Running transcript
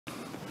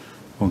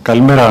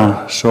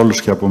Καλημέρα σε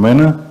όλους και από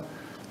μένα.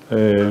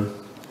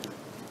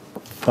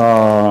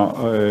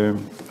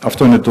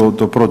 Αυτό είναι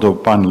το πρώτο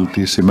πάνελ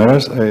της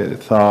ημέρας.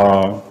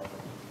 Θα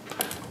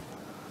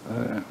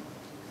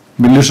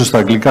μιλήσω στα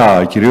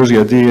αγγλικά κυρίως,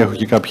 γιατί έχω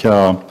και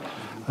κάποια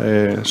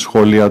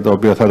σχόλια τα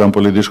οποία θα ήταν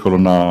πολύ δύσκολο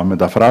να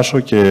μεταφράσω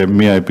και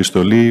μία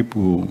επιστολή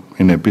που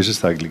είναι επίσης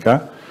στα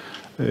αγγλικά.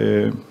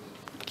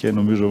 Και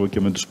νομίζω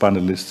και με τους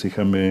panelists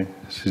είχαμε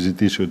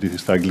συζητήσει ότι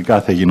στα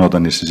αγγλικά θα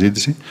γινόταν η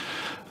συζήτηση.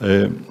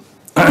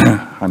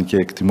 Αν και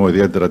εκτιμώ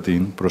ιδιαίτερα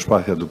την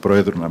προσπάθεια του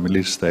Πρόεδρου να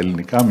μιλήσει στα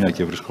ελληνικά, μια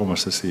και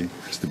βρισκόμαστε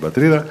στην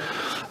πατρίδα.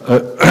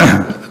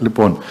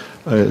 Λοιπόν,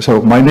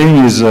 so my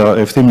name is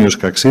Efthimios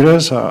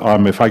Kaxiras.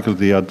 I'm a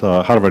faculty at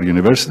Harvard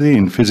University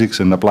in Physics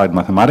and Applied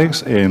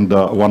Mathematics and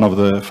one of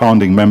the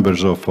founding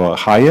members of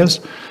HIAS.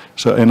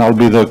 And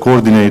I'll be the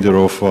coordinator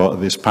of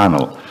this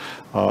panel.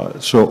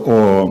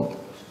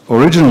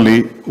 Originally,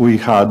 we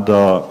had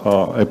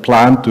a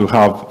plan to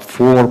have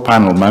 4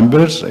 panel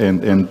members and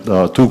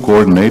 2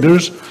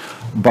 coordinators,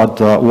 but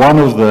one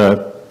of the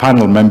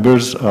panel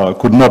members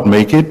could not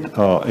make it,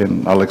 and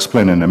I'll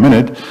explain in a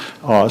minute.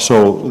 So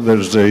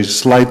there's a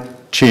slight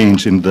change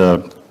in the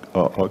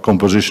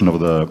composition of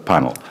the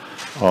panel.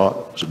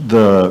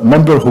 The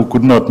member who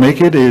could not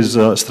make it is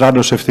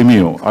Stratos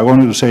Efthymiou. I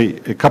wanted to say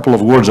a couple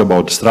of words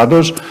about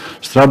Stratos.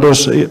 Stratos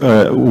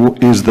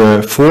is the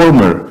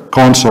former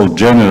Consul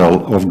General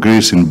of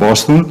Greece in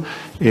Boston,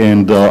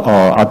 and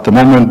at the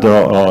moment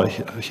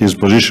his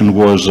position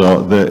was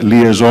the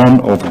liaison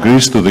of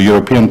Greece to the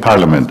European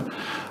Parliament.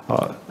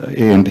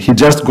 And he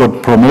just got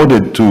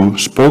promoted to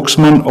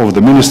spokesman of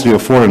the Ministry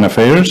of Foreign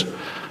Affairs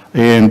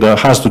and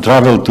has to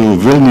travel to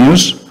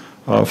Vilnius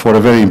for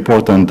a very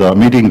important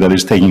meeting that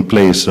is taking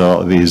place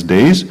these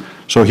days,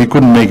 so he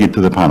couldn't make it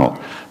to the panel.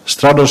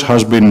 Stratos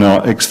has been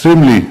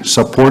extremely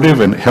supportive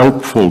and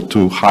helpful to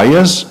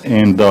HIAS,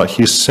 and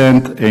he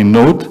sent a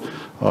note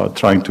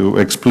trying to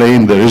explain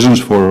the reasons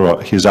for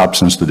his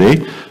absence today.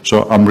 So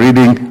I'm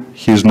reading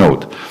his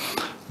note.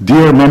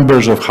 Dear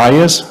members of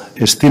HIAS,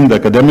 esteemed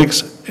academics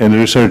and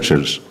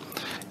researchers,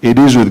 it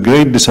is with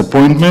great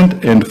disappointment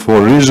and for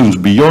reasons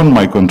beyond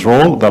my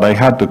control that I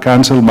had to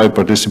cancel my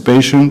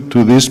participation to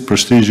this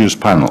prestigious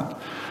panel.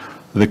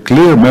 The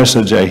clear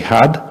message I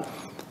had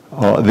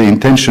the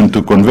intention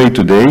to convey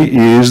today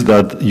is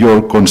that your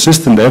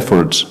consistent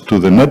efforts to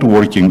the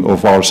networking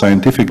of our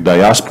scientific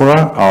diaspora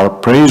are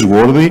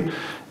praiseworthy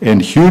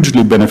and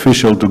hugely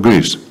beneficial to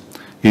Greece.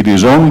 It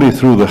is only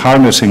through the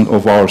harnessing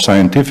of our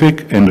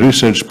scientific and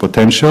research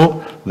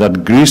potential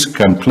that Greece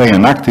can play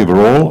an active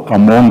role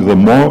among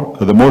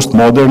the most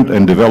modern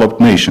and developed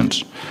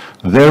nations.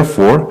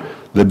 Therefore,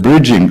 the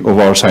bridging of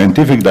our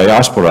scientific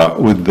diaspora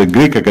with the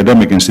Greek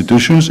academic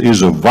institutions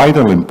is of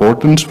vital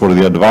importance for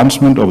the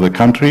advancement of the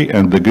country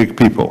and the Greek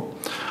people.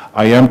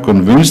 I am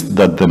convinced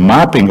that the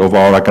mapping of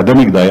our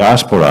academic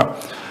diaspora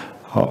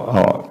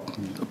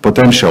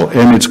potential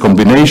and its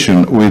combination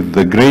with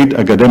the great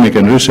academic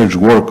and research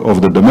work of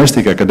the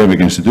domestic academic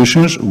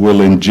institutions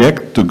will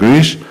inject to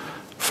Greece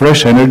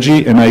fresh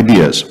energy and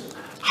ideas.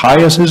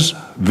 HIAS's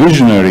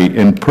visionary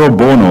and pro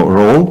bono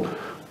role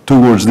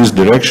towards this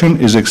direction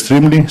is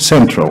extremely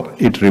central.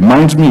 It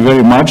reminds me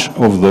very much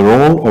of the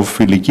role of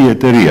Φιλική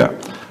εταιρεία.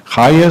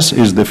 HIAS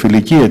is the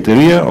Φιλική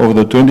εταιρεία of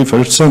the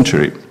 21st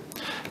century.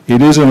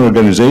 It is an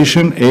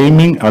organization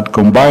aiming at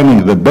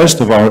combining the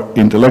best of our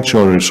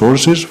intellectual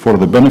resources for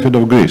the benefit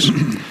of Greece.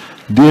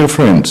 Dear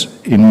friends,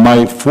 in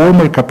my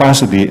former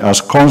capacity as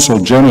Consul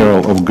General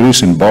of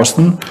Greece in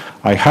Boston,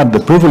 I had the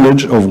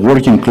privilege of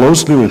working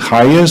closely with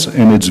HIAS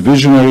and its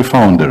visionary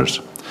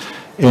founders.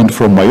 And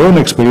from my own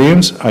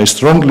experience, I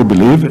strongly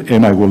believe,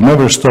 and I will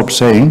never stop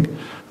saying,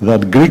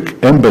 that Greek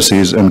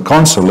embassies and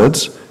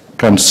consulates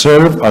can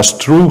serve as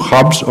true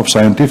hubs of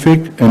scientific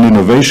and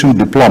innovation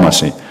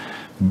diplomacy,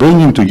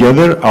 bringing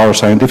together our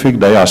scientific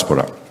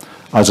diaspora.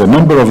 As a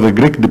member of the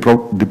Greek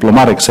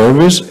diplomatic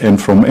service and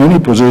from any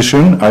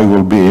position I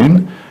will be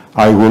in,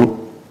 I will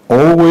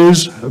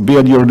always be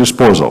at your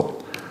disposal.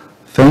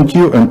 Thank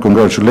you and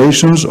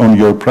congratulations on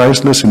your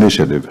priceless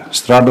initiative.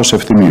 Stratos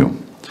Efthymiou.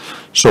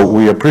 So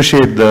we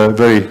appreciate the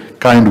very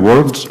kind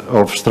words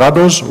of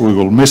Stratos. We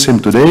will miss him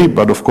today,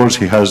 but of course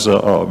he has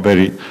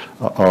very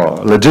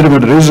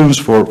legitimate reasons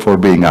for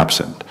being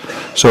absent.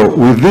 So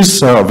with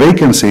this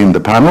vacancy in the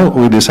panel,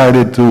 we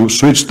decided to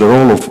switch the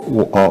role of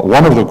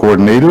one of the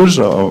coordinators,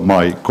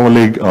 my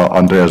colleague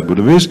Andreas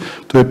Boudouvis,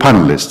 to a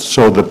panelist.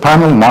 So the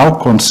panel now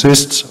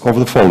consists of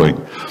the following.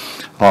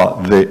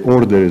 The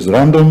order is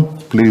random.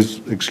 Please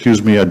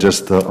excuse me, I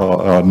just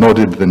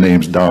noted the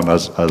names down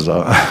as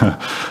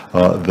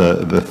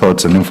the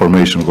thoughts and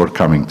information were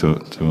coming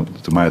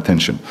to my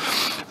attention.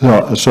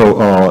 So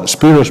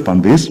Spyros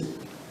Pandis.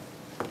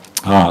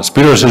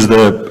 Spyros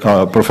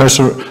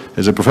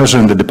is a professor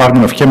in the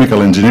Department of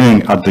Chemical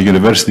Engineering at the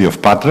University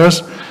of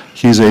Patras.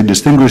 He's a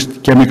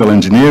distinguished chemical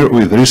engineer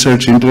with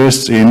research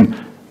interests in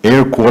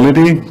air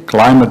quality,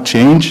 climate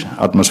change,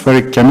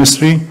 atmospheric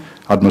chemistry,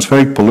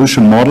 atmospheric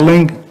pollution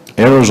modeling,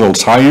 aerosol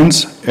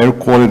science, air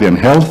quality and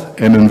health,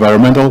 and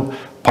environmental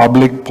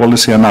public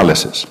policy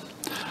analysis.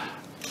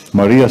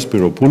 Maria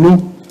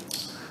Spiropulu.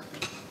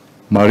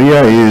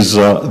 Maria is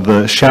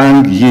the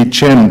Shang Yi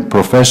Chen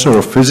Professor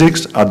of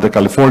Physics at the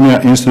California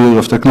Institute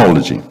of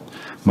Technology.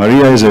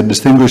 Maria is a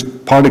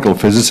distinguished particle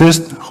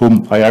physicist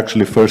whom I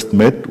actually first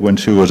met when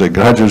she was a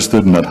graduate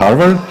student at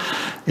Harvard,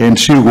 and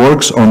she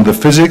works on the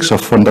physics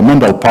of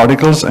fundamental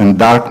particles and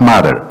dark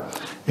matter,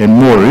 and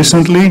more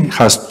recently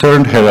has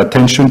turned her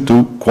attention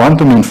to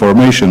quantum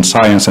information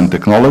science and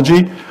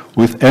technology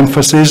with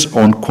emphasis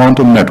on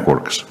quantum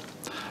networks.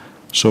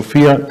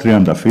 Sofia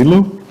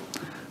Triantafyllou.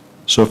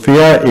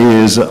 Sofia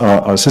is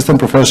assistant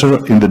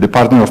professor in the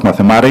Department of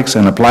Mathematics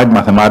and Applied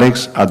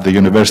Mathematics at the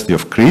University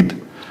of Crete.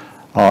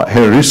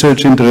 Her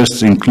research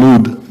interests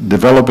include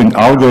developing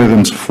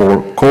algorithms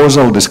for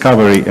causal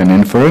discovery and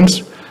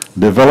inference,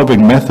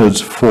 developing methods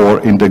for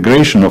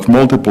integration of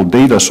multiple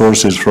data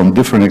sources from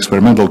different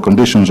experimental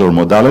conditions or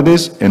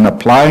modalities, and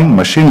applying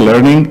machine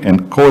learning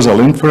and causal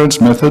inference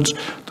methods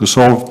to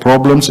solve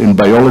problems in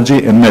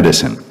biology and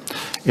medicine.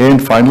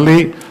 And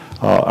finally,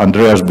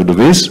 Andreas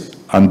Boudouvis.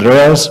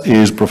 Andreas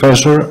is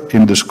professor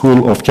in the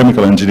School of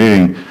Chemical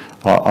Engineering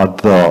at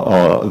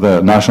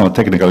the National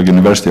Technical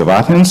University of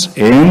Athens,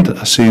 and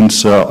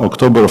since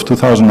October of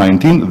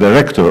 2019, the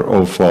rector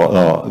of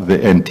the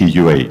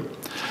NTUA.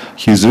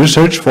 His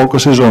research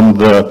focuses on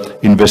the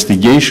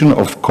investigation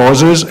of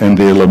causes and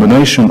the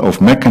elimination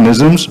of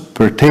mechanisms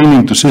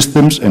pertaining to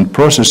systems and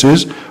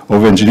processes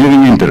of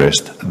engineering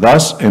interest,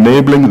 thus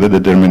enabling the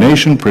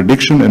determination,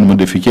 prediction, and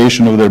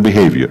modification of their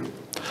behavior.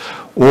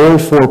 All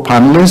four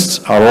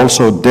panelists are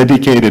also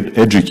dedicated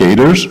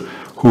educators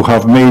who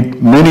have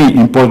made many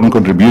important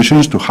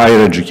contributions to higher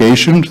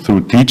education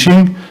through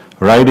teaching,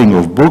 writing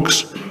of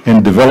books,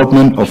 and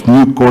development of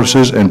new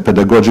courses and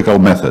pedagogical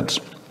methods.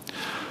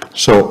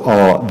 So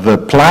the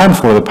plan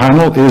for the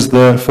panel is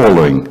the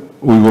following.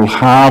 We will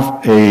have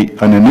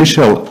an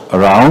initial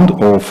round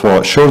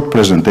of short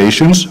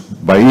presentations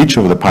by each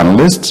of the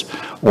panelists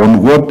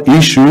on what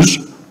issues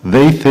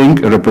they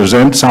think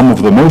represent some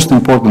of the most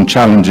important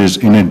challenges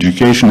in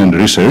education and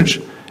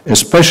research,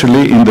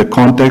 especially in the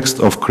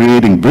context of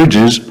creating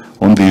bridges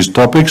on these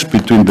topics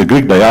between the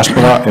Greek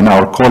diaspora and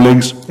our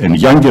colleagues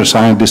and younger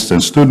scientists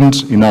and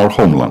students in our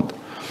homeland.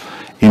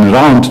 In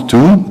round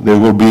two, there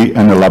will be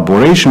an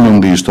elaboration on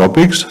these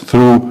topics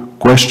through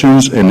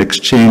questions and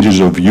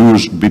exchanges of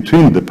views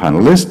between the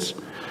panelists.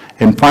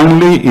 And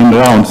finally, in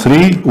round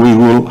three, we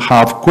will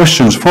have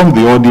questions from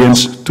the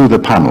audience to the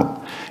panel.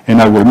 And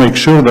I will make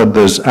sure that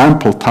there's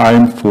ample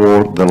time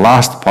for the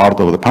last part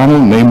of the panel,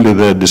 namely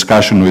the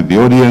discussion with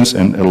the audience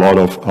and a lot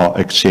of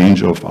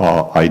exchange of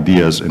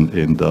ideas and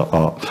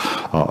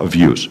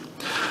views.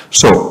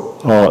 So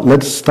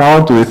let's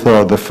start with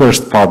the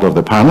first part of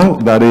the panel.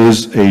 That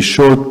is a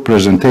short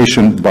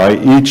presentation by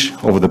each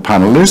of the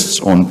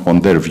panelists on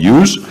their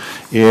views.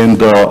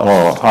 And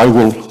I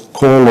will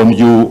call on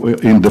you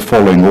in the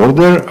following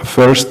order.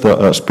 First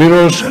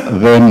Spyros,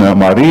 then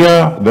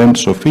Maria, then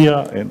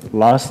Sofia, and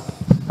last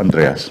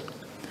Andreas.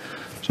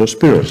 So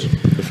Spyros,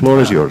 the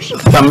floor is yours.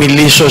 Θα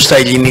μιλήσω στα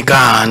ελληνικά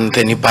αν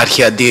δεν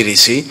υπάρχει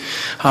αντίρρηση.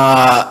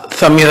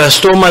 Θα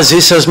μοιραστώ μαζί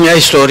σας μια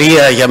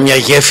ιστορία για μια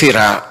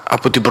γέφυρα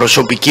από την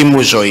προσωπική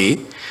μου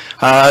ζωή.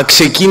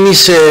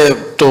 Ξεκίνησε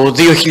το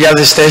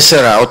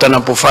 2004 όταν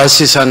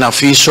αποφάσισα να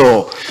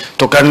αφήσω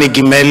το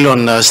Carnegie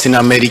Mellon στην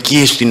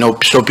Αμερική,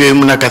 στο οποίο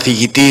ήμουν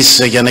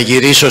καθηγητής, για να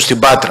γυρίσω στην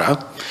Πάτρα.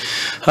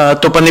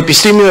 Το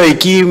Πανεπιστήμιο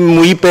εκεί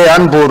μου είπε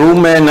αν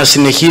μπορούμε να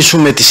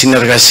συνεχίσουμε τη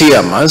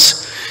συνεργασία μας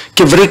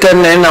και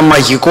βρήκαν ένα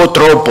μαγικό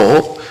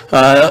τρόπο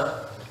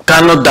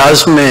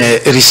κάνοντας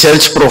με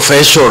research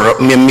professor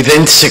με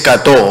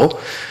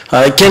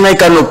 0% και να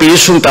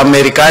ικανοποιήσουν τα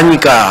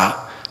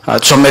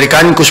τους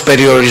αμερικάνικους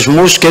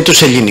περιορισμούς και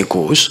τους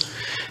ελληνικούς,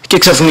 και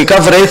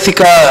ξαφνικά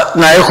βρέθηκα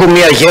να έχω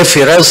μια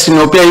γέφυρα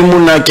στην οποία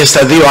ήμουνα και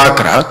στα δύο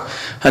άκρα,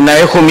 να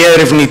έχω μια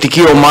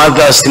ερευνητική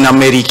ομάδα στην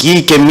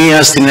Αμερική και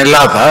μια στην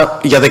Ελλάδα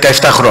για 17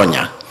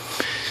 χρόνια.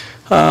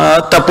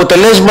 Τα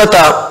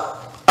αποτελέσματα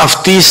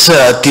αυτής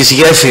της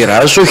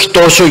γέφυρας, όχι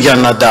τόσο για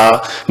να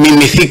τα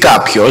μιμηθεί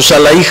κάποιος,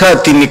 αλλά είχα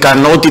την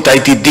ικανότητα ή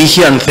την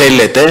τύχη, αν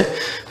θέλετε,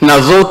 να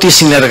δω τη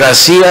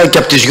συνεργασία και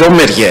από τις δυο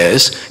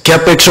μεριές, και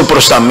από έξω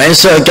προς τα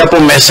μέσα και από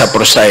μέσα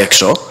προς τα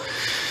έξω.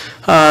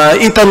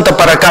 Ήταν τα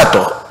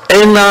παρακάτω.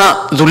 Ένα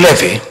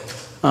δουλεύει.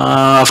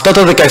 Αυτά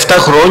τα 17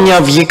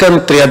 χρόνια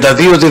βγήκαν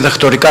 32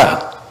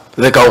 διδακτορικά.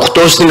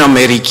 18 στην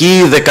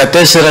Αμερική,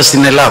 14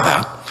 στην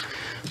Ελλάδα.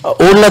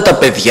 Όλα τα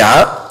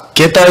παιδιά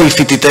και οι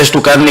φοιτητές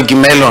του Carnegie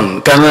Mellon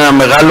κάνανε ένα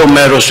μεγάλο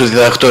μέρος του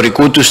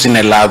διδακτορικού τους στην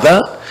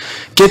Ελλάδα,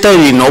 και τα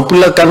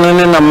Ελληνόπουλα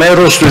κάνανε ένα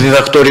μέρος του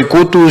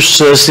διδακτορικού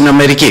τους στην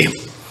Αμερική.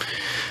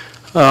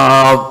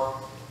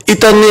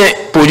 Ήταν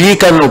πολύ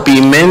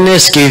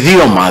ικανοποιημένες και οι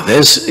δύο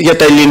ομάδες. Για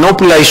τα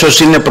Ελληνόπουλα ίσως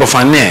είναι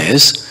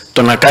προφανές,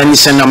 το να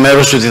κάνεις ένα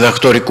μέρος του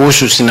διδακτορικού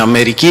σου στην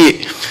Αμερική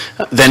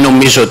δεν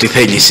νομίζω ότι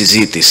θέλει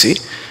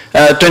συζήτηση.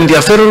 Το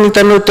ενδιαφέρον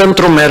ήταν ότι ήταν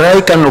τρομερά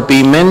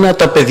ικανοποιημένα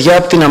τα παιδιά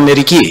από την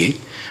Αμερική,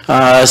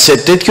 σε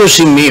τέτοιο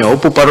σημείο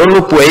που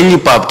παρόλο που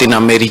έλειπα από την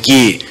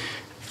Αμερική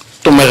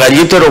το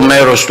μεγαλύτερο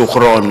μέρος του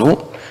χρόνου,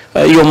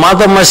 η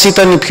ομάδα μας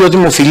ήταν η πιο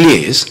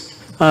δημοφιλής,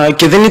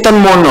 και δεν ήταν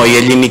μόνο οι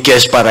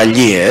ελληνικές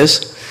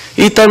παραλίες,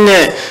 ήταν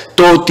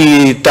το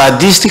ότι τα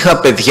αντίστοιχα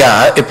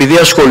παιδιά, επειδή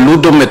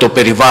ασχολούνται με το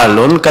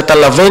περιβάλλον,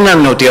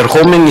 καταλαβαίνανε ότι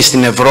ερχόμενοι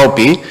στην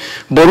Ευρώπη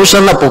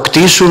μπορούσαν να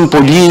αποκτήσουν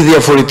πολύ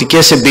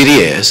διαφορετικές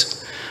εμπειρίες.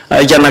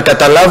 Για να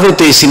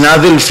καταλάβετε, οι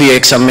συνάδελφοι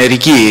εξ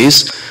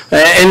Αμερικής,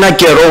 ένα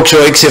καιρό,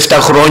 6-7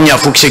 χρόνια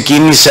αφού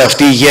ξεκίνησε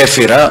αυτή η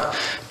γέφυρα,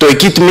 το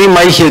εκεί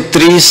τμήμα είχε 3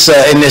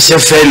 NSF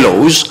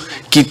Fellows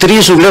και οι 3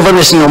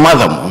 δουλεύανε στην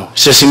ομάδα μου.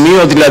 Σε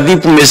σημείο δηλαδή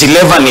που με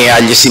ζηλεύανε οι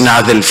άλλοι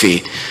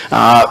συνάδελφοι.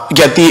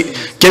 Γιατί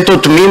και το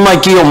τμήμα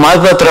και η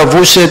ομάδα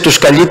τραβούσε τους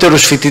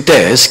καλύτερους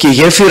φοιτητές και η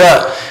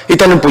γέφυρα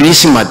ήταν πολύ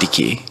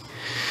σημαντική.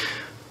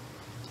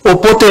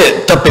 Οπότε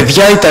τα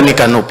παιδιά ήταν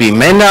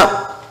ικανοποιημένα.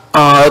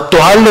 Το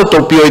άλλο το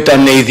οποίο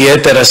ήταν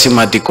ιδιαίτερα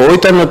σημαντικό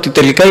ήταν ότι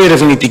τελικά η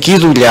ερευνητική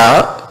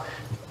δουλειά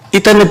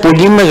ήταν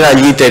πολύ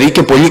μεγαλύτερη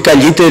και πολύ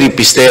καλύτερη,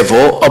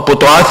 πιστεύω, από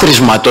το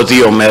άθροισμα των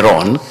 2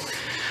 μερών.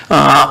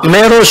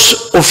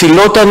 Μέρος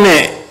οφειλόταν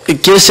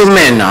και σε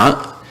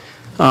μένα,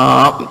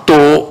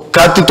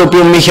 κάτι το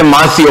οποίο με είχε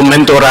μάθει ο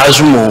μέντοράς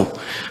μου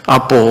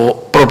από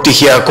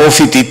προπτυχιακό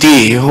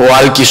φοιτητή, ο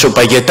Άλκης ο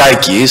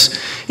Παγετάκης,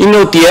 είναι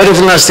ότι η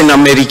έρευνα στην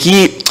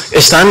Αμερική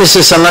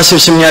αισθάνεσαι σαν να είσαι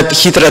σε μια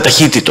χύτρα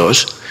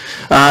ταχύτητος.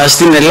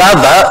 Στην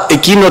Ελλάδα,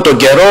 εκείνο τον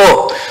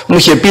καιρό, μου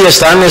είχε πει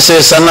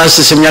αισθάνεσαι σαν να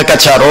είσαι σε μια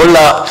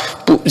κατσαρόλα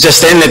που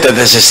ζεσταίνεται,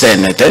 δεν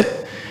ζεσταίνεται.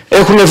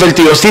 Έχουν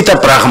βελτιωθεί τα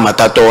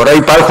πράγματα τώρα,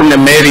 υπάρχουν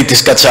μέρη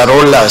της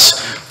κατσαρόλας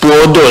που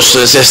όντως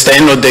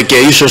ζεσταίνονται και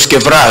ίσως και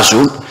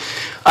βράζουν,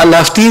 αλλά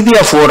αυτή η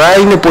διαφορά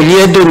είναι πολύ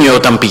έντονη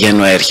όταν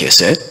πηγαίνω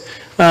έρχεσαι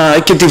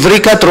και τη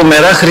βρήκα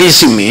τρομερά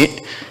χρήσιμη,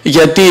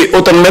 γιατί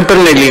όταν με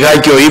έπαιρνε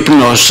λιγάκι ο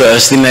ύπνος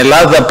στην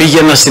Ελλάδα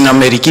πήγαινα στην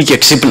Αμερική και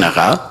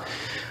ξύπναγα.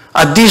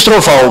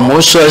 Αντίστροφα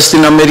όμως,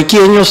 στην Αμερική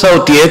ένιωθα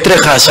ότι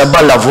έτρεχα σαν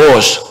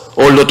παλαβός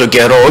όλο το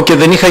καιρό και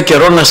δεν είχα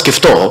καιρό να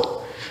σκεφτώ.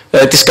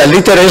 Τις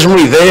καλύτερες μου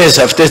ιδέες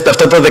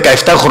αυτά τα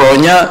 17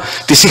 χρόνια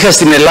τις είχα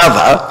στην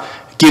Ελλάδα,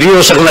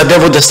 κυρίως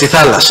αγναντεύοντας τη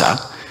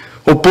θάλασσα.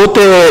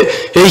 Οπότε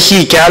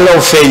έχει και άλλα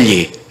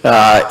ωφέλη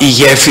η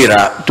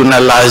γέφυρα του να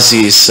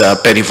αλλάζεις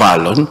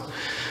περιβάλλον.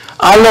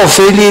 Άλλα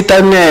ωφέλη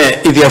ήταν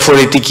η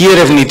διαφορετική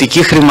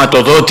ερευνητική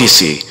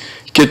χρηματοδότηση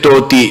και το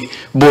ότι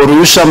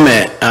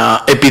μπορούσαμε,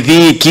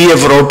 επειδή εκεί η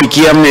Ευρώπη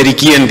και η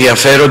Αμερική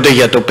ενδιαφέρονται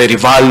για το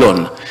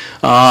περιβάλλον,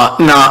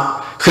 να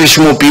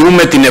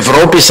χρησιμοποιούμε την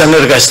Ευρώπη σαν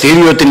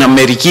εργαστήριο, την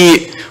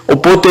Αμερική,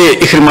 οπότε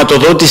η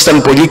χρηματοδότηση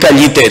ήταν πολύ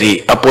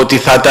καλύτερη από ό,τι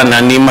θα ήταν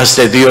αν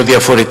είμαστε 2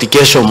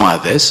 διαφορετικές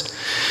ομάδες.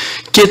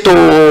 Και το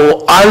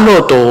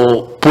άλλο το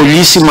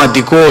πολύ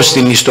σημαντικό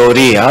στην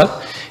ιστορία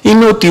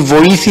είναι ότι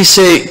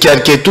βοήθησε και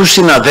αρκετούς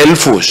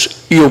συναδέλφους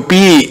οι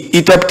οποίοι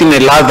είτε από την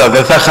Ελλάδα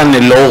δεν θα είχαν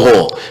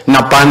λόγο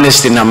να πάνε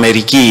στην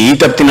Αμερική,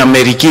 είτε από την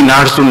Αμερική να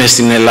έρθουν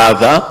στην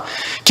Ελλάδα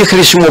και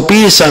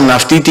χρησιμοποίησαν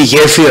αυτή τη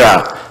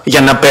γέφυρα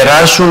για να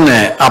περάσουν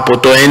από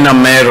το ένα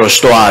μέρος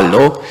στο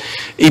άλλο.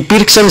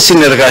 Υπήρξαν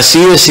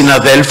συνεργασίες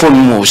συναδέλφων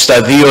μου στα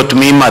 2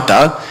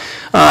 τμήματα,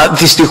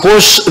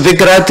 δυστυχώς δεν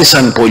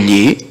κράτησαν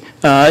πολύ,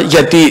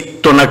 γιατί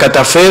το να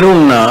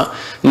καταφέρουν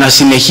να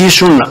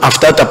συνεχίσουν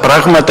αυτά τα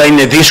πράγματα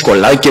είναι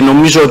δύσκολα και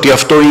νομίζω ότι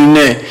αυτό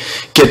είναι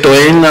και το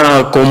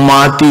ένα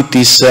κομμάτι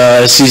της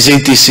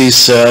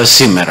συζήτησης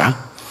σήμερα.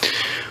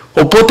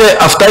 Οπότε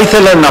αυτά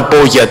ήθελα να πω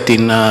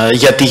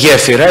για τη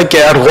γέφυρα και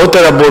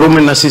αργότερα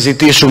μπορούμε να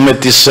συζητήσουμε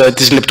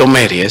τις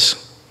λεπτομέρειες.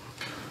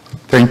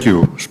 Thank you,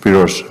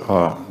 Spyros.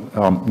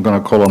 I'm going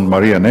to call on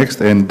Maria next,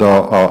 and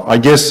I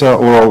guess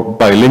we're all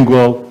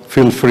bilingual.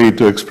 Feel free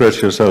to express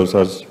yourselves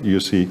as you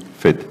see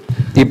fit.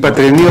 Οι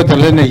πατρινοί όταν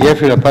λένε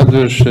γέφυρα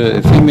πάντως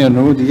Εφθήμιο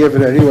εννοούν τη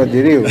γέφυρα Ρίου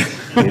Αντιρίου,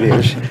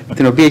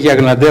 την οποία και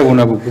αγναντεύουν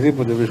από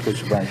οπουδήποτε βρίσκονται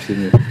στο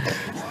πανεπιστήμιο.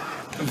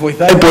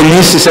 Βοηθάει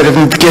πολύ στις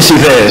ερευνητικές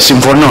ιδέες,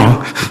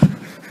 συμφωνώ.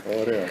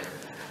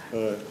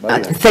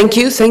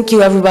 Thank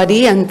you everybody,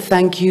 and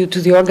thank you to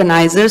the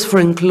organizers for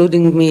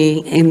including me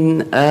in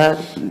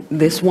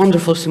this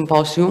wonderful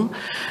symposium.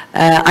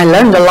 I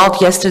learned a lot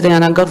yesterday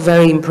and I got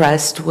very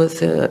impressed with,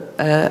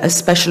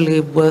 especially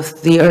with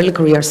the early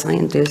career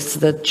scientists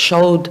that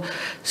showed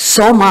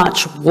so much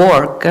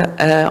work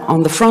on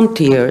the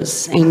frontiers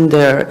in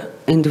their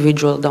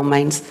individual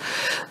domains.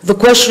 The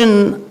question,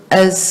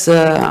 as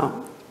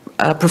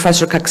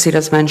Professor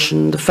Kaxiras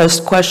mentioned, the first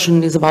question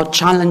is about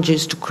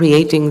challenges to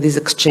creating these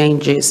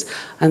exchanges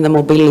and the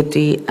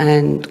mobility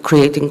and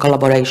creating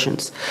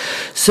collaborations.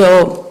 So,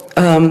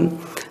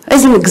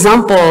 as an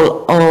example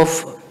of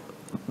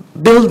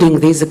building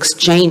these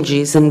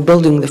exchanges and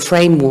building the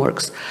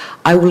frameworks,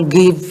 I will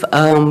give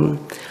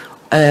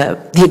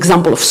the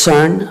example of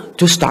CERN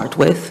to start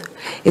with.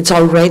 It's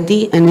already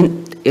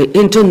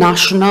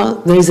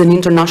there is an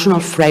international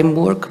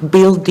framework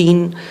built in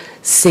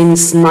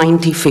since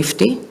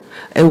 1950.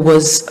 It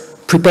was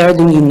prepared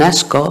in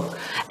UNESCO,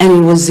 and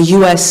it was the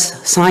US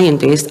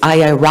scientist,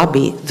 I.I.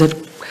 Rabi, that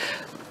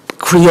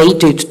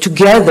created,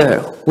 together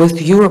with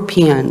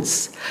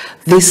Europeans,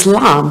 this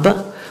lab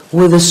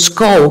with a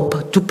scope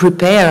to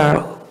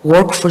prepare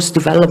workforce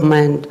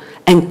development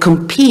and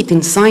compete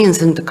in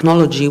science and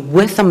technology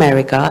with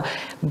America,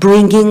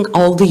 bringing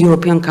all the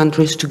European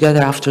countries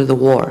together after the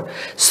war.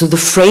 So the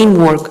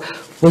framework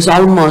was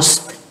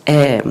almost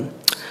a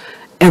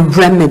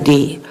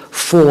remedy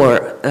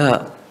for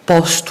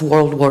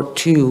post-World War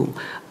II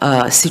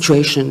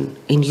situation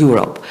in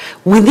Europe.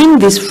 Within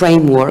this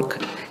framework,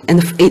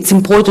 and it's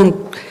important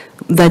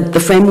that the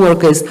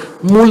framework is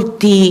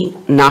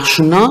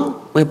multinational,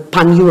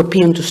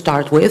 pan-European to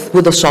start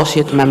with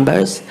associate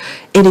members.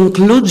 It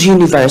includes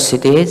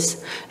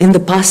universities. In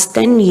the past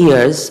 10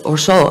 years or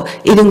so,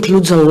 it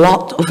includes a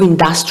lot of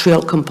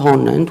industrial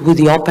component with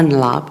the Open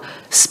Lab,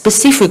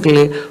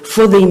 specifically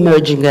for the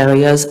emerging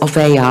areas of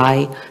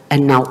AI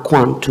and now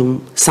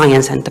quantum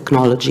science and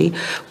technology,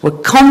 where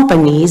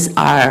companies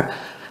are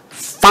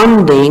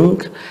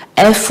funding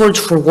efforts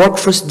for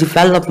workforce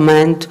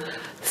development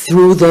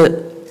through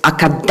the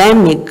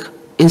academic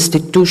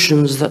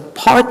institutions that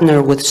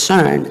partner with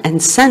CERN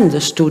and send the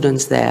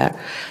students there,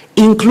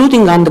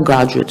 including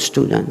undergraduate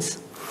students.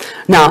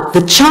 Now,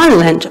 the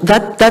challenge,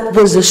 that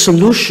was a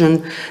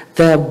solution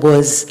that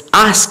was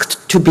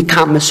asked to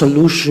become a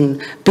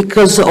solution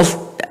because of,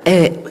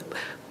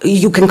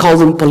 you can call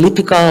them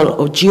political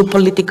or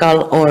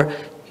geopolitical or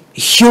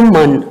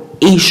human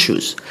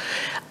issues.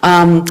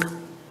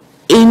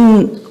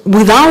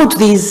 Without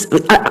these,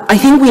 I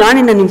think we are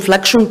in an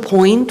inflection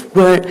point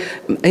where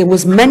it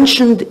was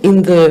mentioned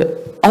in the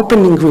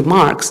opening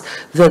remarks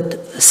that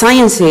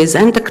sciences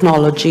and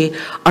technology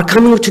are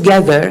coming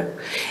together,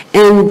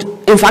 and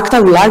in fact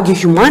I will argue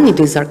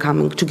humanities are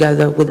coming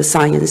together with the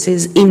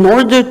sciences in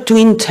order to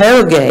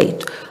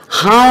interrogate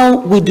how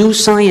we do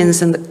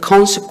science and the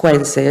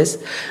consequences,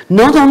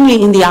 not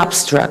only in the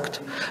abstract,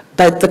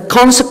 but the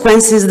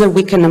consequences that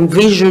we can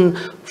envision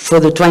for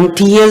the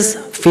 20 years,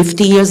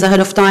 50 years ahead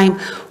of time.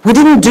 We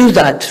didn't do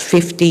that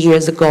 50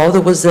 years ago.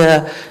 There was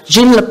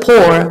Jean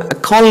Lepore, a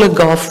colleague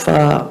of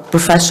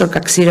Professor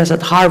Kaxiras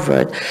at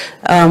Harvard,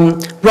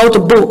 wrote a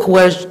book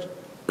where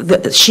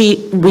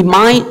she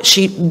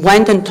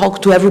went and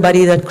talked to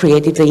everybody that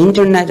created the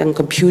internet and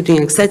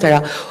computing,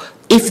 etc.,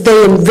 if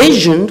they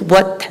envisioned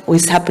what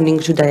is happening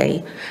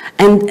today.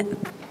 And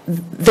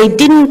they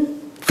didn't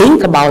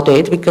think about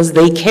it because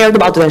they cared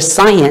about their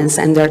science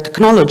and their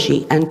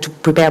technology and to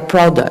prepare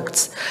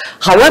products.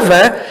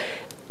 However,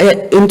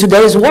 in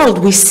today's world,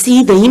 we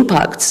see the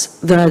impacts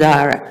that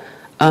are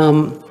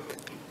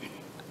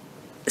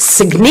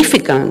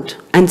significant,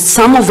 and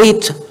some of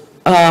it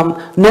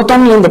not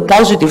only on the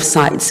positive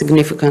side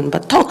significant,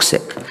 but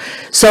toxic.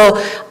 So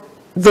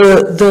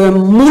the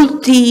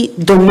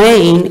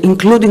multi-domain,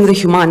 including the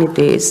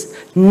humanities,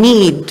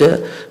 need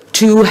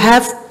to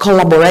have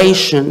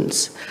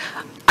collaborations,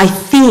 I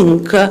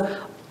think,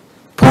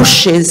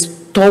 pushes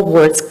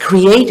towards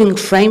creating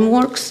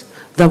frameworks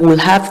that will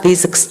have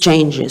these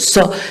exchanges.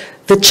 So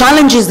the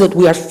challenges that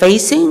we are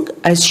facing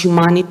as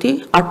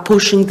humanity are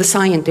pushing the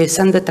scientists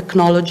and the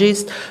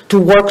technologies to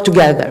work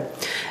together.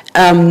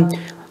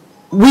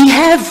 We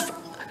have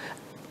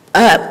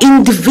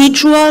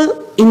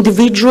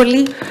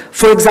individually,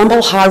 for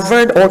example,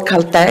 Harvard or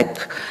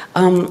Caltech,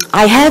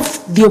 I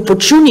have the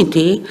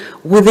opportunity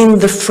within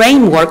the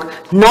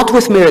framework, not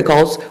with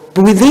miracles,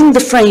 but within the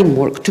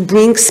framework to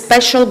bring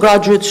special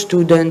graduate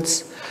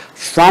students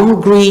from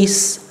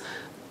Greece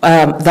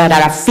that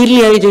are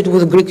affiliated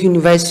with a Greek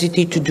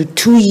university to do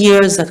 2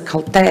 years at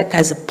Caltech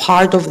as a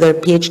part of their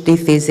PhD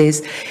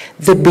thesis.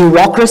 The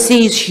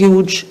bureaucracy is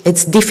huge.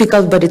 It's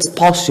difficult, but it's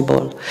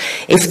possible.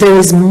 If there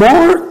is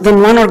more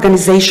than one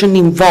organization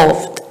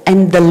involved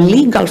and the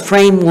legal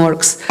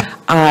frameworks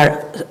are,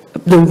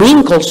 the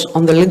wrinkles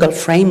on the legal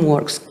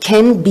frameworks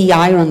can be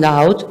ironed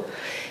out,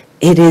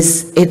 it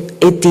is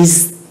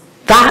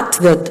that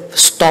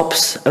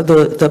stops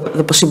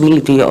the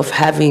possibility of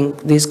having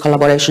this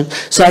collaboration.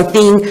 So I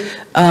think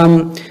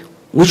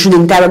we should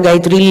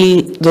interrogate really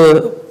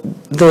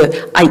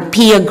the IP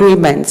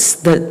agreements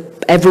that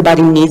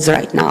everybody needs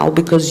right now,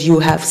 because you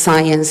have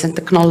science and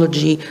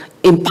technology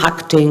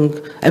impacting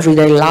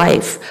everyday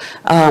life.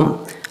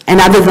 And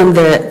other than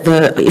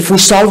if we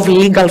solve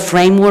legal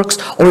frameworks,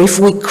 or if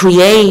we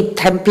create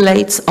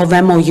templates of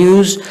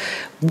MOUs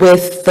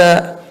with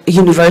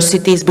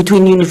universities,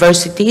 between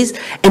universities,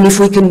 and if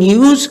we can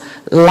use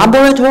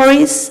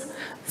laboratories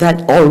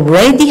that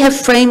already have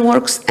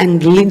frameworks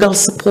and legal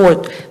support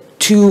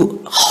to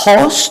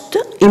host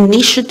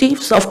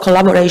initiatives of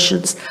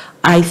collaborations,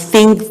 I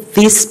think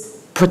this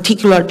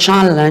particular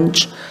challenge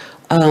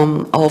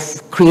of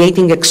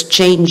creating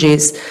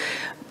exchanges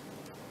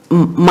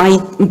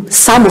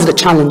some of the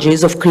challenges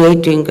of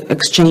creating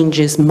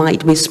exchanges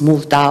might be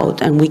smoothed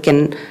out, and we can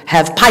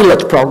have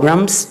pilot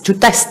programs to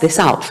test this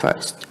out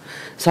first.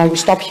 So I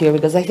will stop here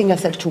because I think I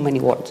said too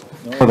many words.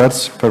 No,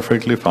 that's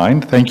perfectly fine.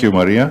 Thank you,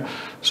 Maria.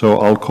 So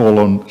I'll call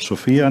on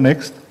Sofia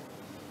next.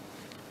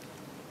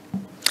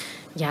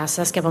 Γεια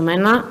σας και από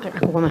μένα.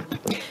 Ακούγομαι.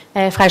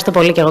 Ευχαριστώ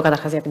πολύ και εγώ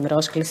καταρχάς για την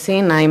πρόσκληση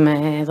να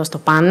είμαι εδώ στο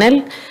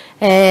πάνελ.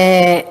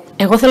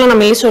 Εγώ θέλω να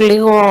μιλήσω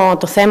λίγο,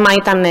 το θέμα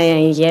ήταν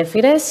οι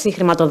γέφυρες, η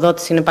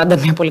χρηματοδότηση είναι πάντα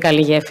μια πολύ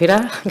καλή γέφυρα,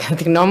 κατά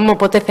τη γνώμη μου,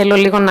 οπότε θέλω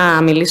λίγο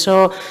να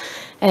μιλήσω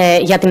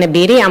για την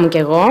εμπειρία μου κι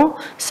εγώ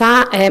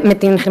με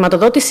την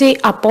χρηματοδότηση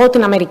από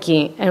την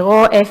Αμερική.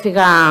 Εγώ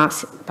έφυγα,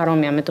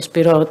 παρόμοια με το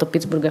Σπύρο, το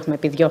Pittsburgh έχουμε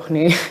πει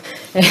διώχνει,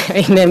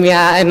 είναι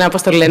ένα,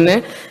 πώς το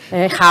λένε,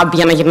 hub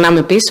για να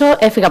γυρνάμε πίσω.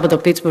 Έφυγα από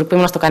το Pittsburgh, που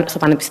ήμουν στο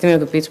Πανεπιστήμιο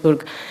του Pittsburgh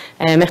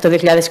μέχρι το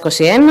 2021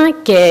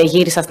 και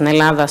γύρισα στην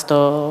Ελλάδα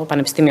στο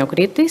Πανεπιστήμιο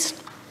Κρήτης.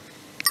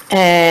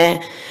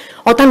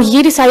 Όταν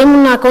γύρισα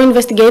ήμουν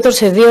co-investigator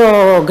σε 2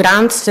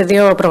 grants, σε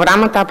 2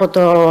 προγράμματα από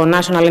το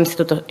National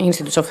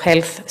Institutes of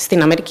Health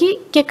στην Αμερική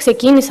και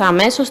ξεκίνησα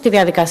αμέσως τη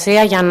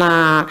διαδικασία για να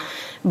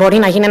μπορεί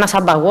να γίνει ένα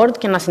sub-award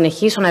και να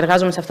συνεχίσω να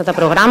εργάζομαι σε αυτά τα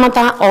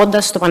προγράμματα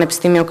όντας στο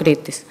Πανεπιστήμιο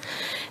Κρήτης.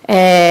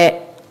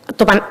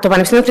 Το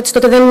Πανεπιστήμιο Κρήτης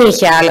τότε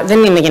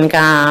δεν είναι γενικά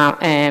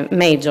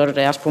major,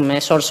 ας πούμε,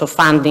 source of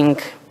funding,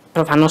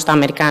 προφανώς τα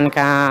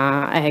αμερικάνικα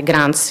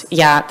grants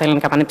για τα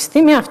ελληνικά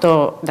πανεπιστήμια,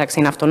 αυτό εντάξει,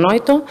 είναι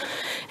αυτονόητο.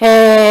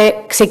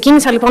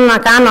 Ξεκίνησα λοιπόν να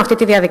κάνω αυτή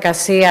τη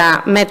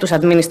διαδικασία με τους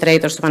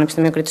administrators του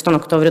Πανεπιστημίου Κρήτης τον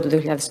Οκτώβριο του 2021.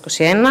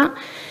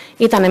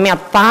 Ήταν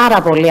μια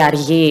πάρα πολύ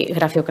αργή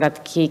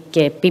γραφειοκρατική και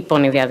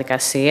επίπονη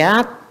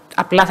διαδικασία.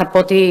 Απλά θα πω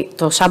ότι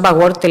το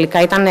sub-award τελικά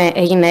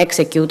έγινε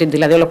executed,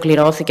 δηλαδή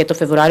ολοκληρώθηκε το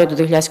Φεβρουάριο του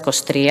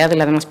 2023,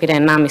 δηλαδή μας πήρε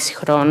 1,5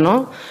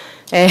 χρόνο.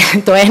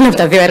 Το ένα από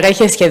τα 2 έργα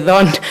είχε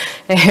σχεδόν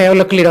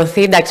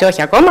ολοκληρωθεί, εντάξει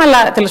όχι ακόμα,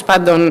 αλλά τέλος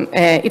πάντων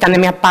ήταν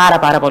μια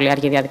πάρα πολύ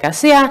αργή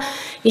διαδικασία.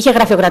 Είχε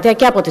γραφειοκρατία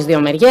και από τις 2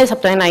 μεριές.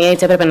 Από το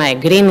NIH έπρεπε να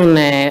εγκρίνουν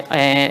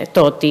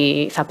το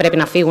ότι θα πρέπει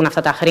να φύγουν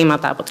αυτά τα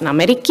χρήματα από την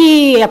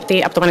Αμερική.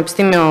 Από το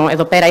Πανεπιστήμιο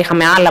εδώ πέρα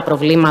είχαμε άλλα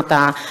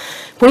προβλήματα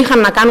που είχαν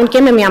να κάνουν και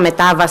με μια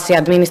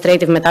μετάβαση,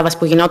 administrative μετάβαση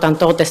που γινόταν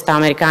τότε στα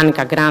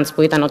αμερικάνικα grants,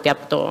 που ήταν ότι από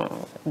το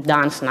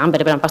dance number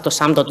έπρεπε να πας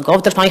στο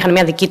sam.gov. Τέλος πάντων, είχαν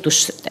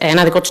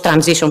ένα δικό τους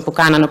transition που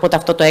κάνανε, οπότε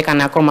αυτό το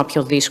έκανε ακόμα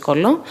πιο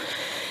δύσκολο.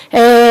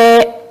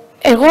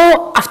 Εγώ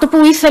αυτό που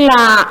ήθελα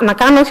να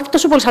κάνω, όχι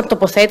τόσο πολύ σαν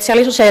τοποθέτηση,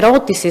 αλλά ίσως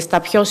ερώτηση στα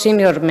πιο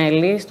senior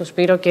μέλη, στο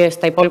Σπύρο και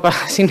στα υπόλοιπα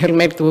senior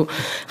μέλη του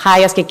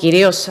HIAS και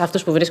κυρίως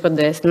αυτούς που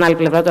βρίσκονται στην άλλη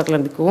πλευρά του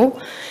Ατλαντικού,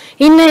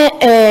 είναι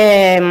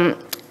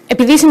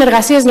επειδή οι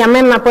συνεργασίες για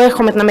μένα που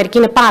έχω με την Αμερική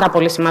είναι πάρα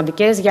πολύ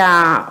σημαντικές για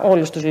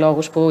όλους τους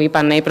λόγους που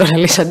είπαν οι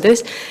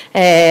προλαλήσαντες.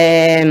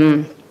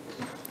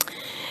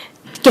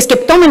 Και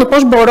σκεπτόμενοι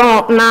πώς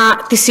μπορώ να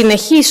τις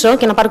συνεχίσω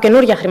και να πάρω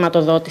καινούργια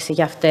χρηματοδότηση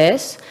για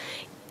αυτές,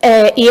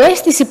 η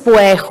αίσθηση που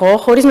έχω,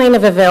 χωρίς να είναι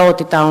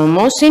βεβαιότητα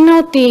όμως, είναι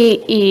ότι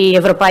οι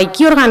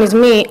ευρωπαϊκοί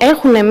οργανισμοί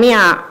έχουν μία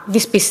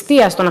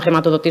δυσπιστία στο να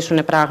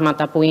χρηματοδοτήσουν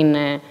πράγματα που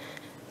είναι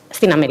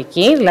στην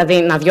Αμερική,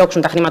 δηλαδή να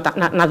διώξουν τα χρήματα,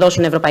 να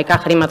δώσουν ευρωπαϊκά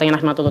χρήματα για να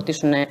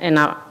χρηματοδοτήσουν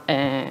ένα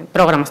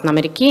πρόγραμμα στην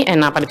Αμερική,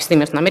 ένα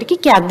πανεπιστήμιο στην Αμερική,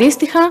 και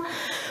αντίστοιχα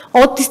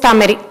ότι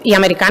οι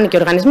αμερικάνικοι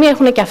οργανισμοί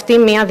έχουν και αυτοί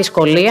μια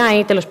δυσκολία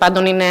ή τέλος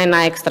πάντων είναι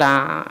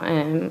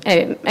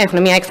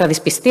έχουν μια έξτρα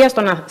δυσπιστία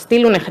στο να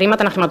στείλουν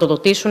χρήματα, να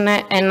χρηματοδοτήσουν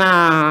ένα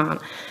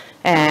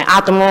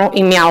άτομο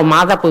ή μια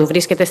ομάδα που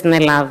βρίσκεται στην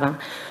Ελλάδα.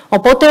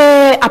 Οπότε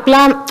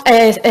απλά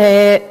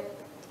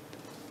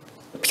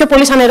πιο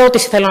πολύ σαν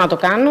ερώτηση θέλω να το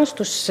κάνω,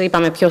 στους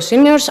είπαμε πιο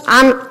seniors,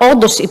 αν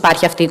όντως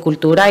υπάρχει αυτή η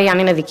κουλτούρα ή αν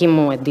είναι δική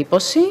μου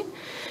εντύπωση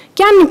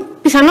και αν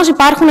πιθανώς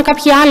υπάρχουν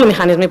κάποιοι άλλοι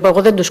μηχανισμοί που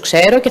εγώ δεν τους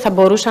ξέρω και θα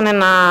μπορούσαν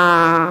να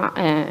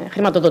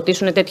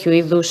χρηματοδοτήσουν τέτοιου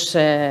είδους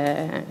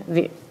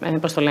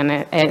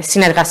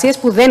συνεργασίες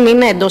που δεν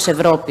είναι εντός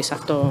Ευρώπης.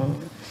 Αυτό.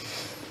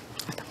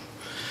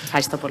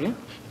 Ευχαριστώ πολύ.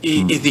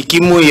 Η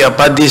δική μου η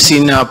απάντηση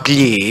είναι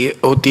απλή,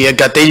 ότι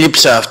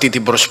εγκατέλειψα αυτή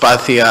την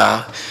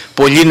προσπάθεια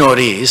πολύ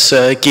νωρίς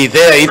και η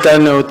ιδέα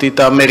ήταν ότι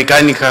τα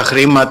αμερικάνικα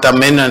χρήματα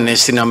μένανε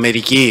στην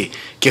Αμερική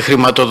και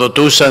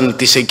χρηματοδοτούσαν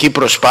τις εκεί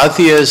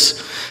προσπάθειες,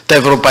 τα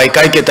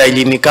ευρωπαϊκά και τα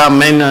ελληνικά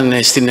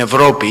μένανε στην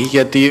Ευρώπη,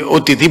 γιατί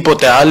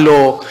οτιδήποτε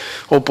άλλο,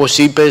 όπως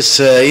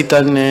είπες,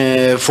 ήταν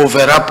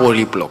φοβερά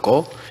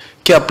πολύπλοκο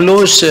και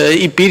απλώς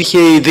υπήρχε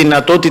η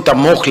δυνατότητα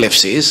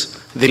μόχλευσης,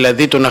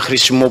 δηλαδή το να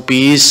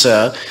χρησιμοποιείς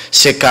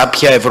σε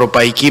κάποια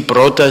ευρωπαϊκή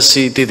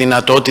πρόταση τη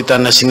δυνατότητα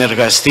να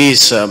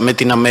συνεργαστείς με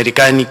την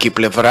αμερικάνικη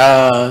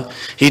πλευρά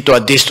ή το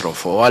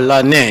αντίστροφο.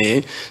 Αλλά ναι,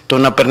 το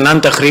να περνάνε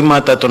τα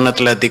χρήματα τον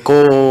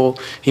Ατλαντικό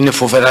είναι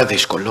φοβερά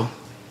δύσκολο.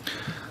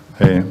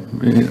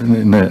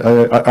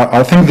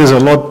 I think there's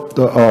a lot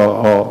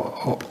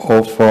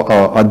of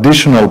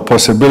additional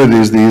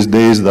possibilities these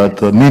days that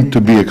need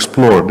to be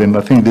explored, and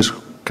I think this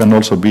can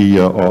also be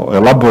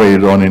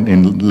elaborated on in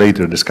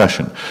later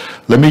discussion.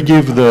 Let me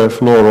give the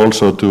floor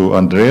also to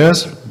Andreas.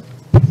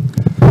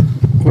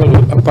 Well,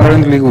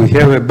 apparently we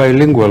have a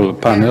bilingual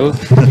panel,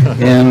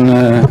 and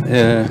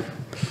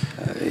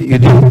you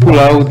didn't pull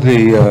out the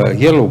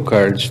yellow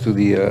cards to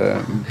the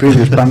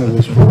previous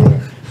panelists for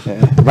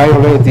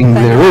violating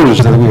the rules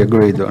that we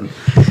agreed on.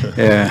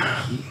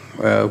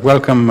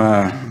 Welcome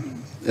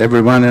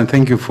everyone, and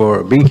thank you for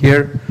being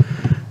here.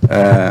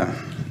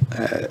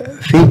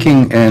 Thinking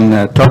and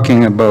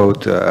talking about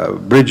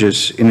bridges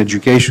in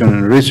education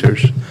and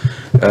research,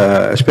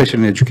 especially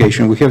in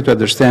education, we have to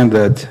understand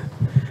that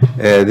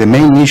the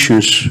main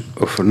issues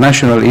of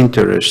national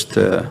interest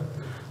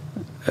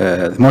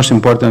the most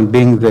important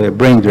being the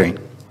brain drain.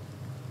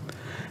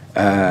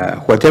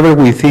 Whatever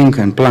we think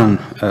and plan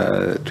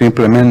to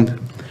implement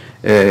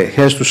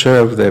has to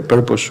serve the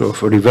purpose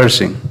of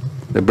reversing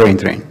the brain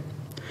drain.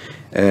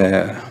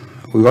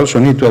 We also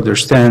need to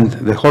understand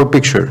the whole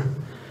picture,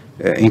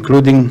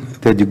 including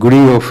the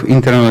degree of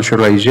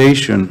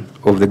internationalization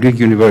of the Greek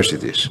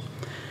universities.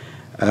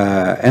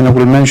 And I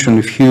will mention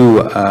a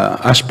few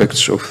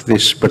aspects of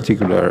this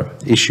particular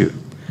issue.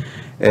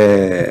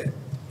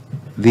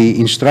 The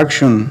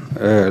instruction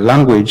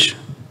language,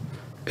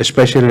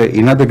 especially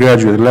in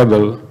undergraduate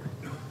level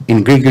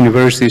in Greek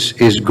universities,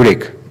 is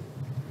Greek.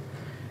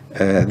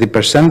 The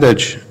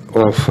percentage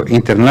of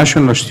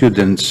international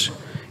students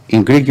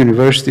in Greek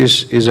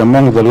universities is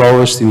among the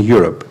lowest in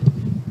Europe.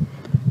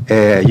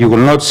 You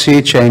will not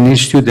see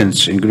Chinese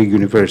students in Greek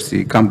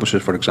university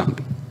campuses, for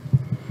example.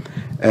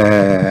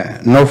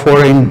 No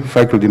foreign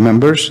faculty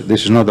members,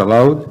 this is not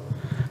allowed.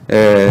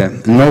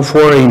 No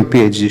foreign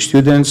PhD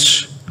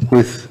students,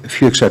 with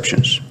few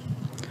exceptions.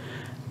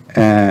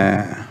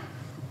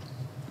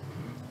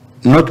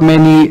 Not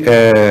many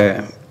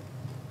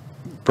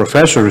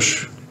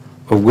professors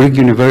of Greek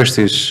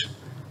universities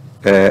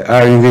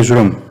are in this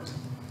room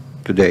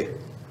today.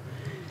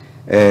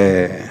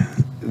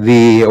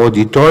 The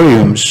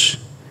auditoriums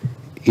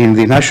in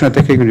the National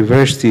Technical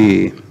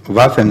University of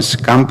Athens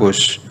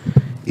campus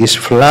is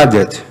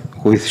flooded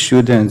with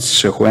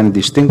students when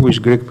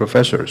distinguished Greek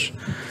professors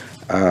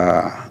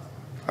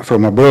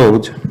from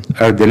abroad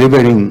are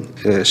delivering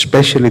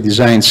specially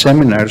designed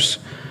seminars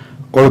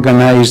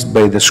organized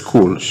by the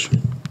schools,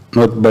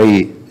 not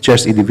by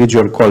just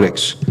individual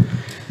colleagues.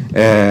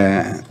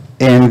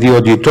 And the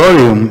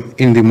auditorium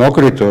in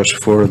Demokritos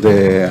for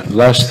the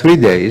last 3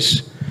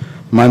 days,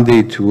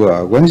 Monday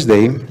to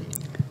Wednesday,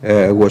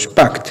 was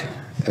packed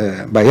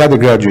by other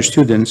graduate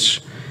students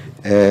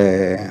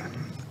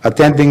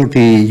attending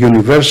the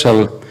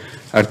Universal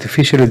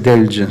Artificial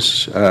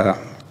Intelligence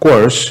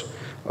course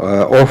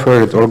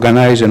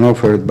organized and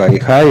offered by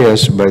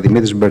HIAS, by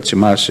Dimitris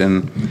Bertsimas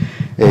and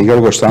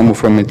Yorgos Stamou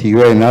from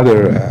NTU and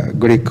other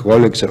Greek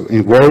colleagues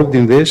involved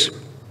in this.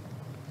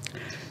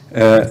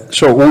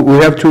 So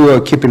we have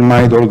to keep in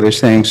mind all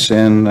these things,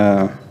 and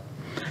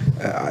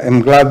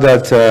I'm glad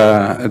that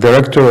the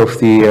rector of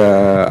the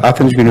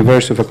Athens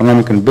University of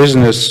Economic and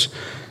Business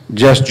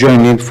just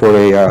joined in for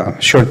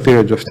a short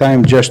period of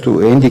time just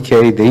to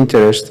indicate the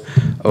interest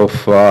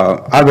of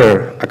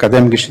other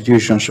academic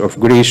institutions of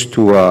Greece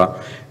to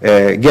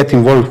get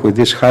involved with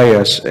this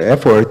HIAS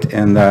effort,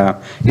 and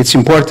it's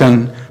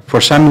important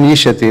for some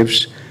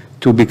initiatives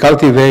to be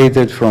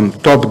cultivated from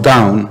top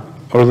down,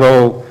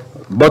 although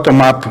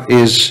bottom up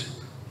is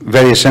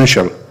very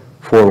essential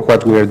for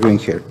what we are doing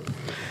here.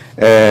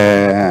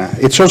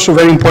 It's also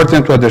very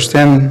important to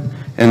understand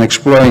and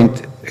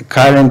exploit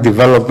current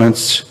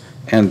developments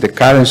and the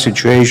current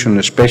situation,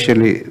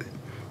 especially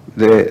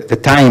the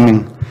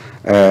timing.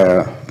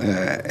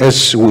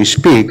 As we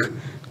speak,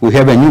 we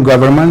have a new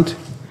government,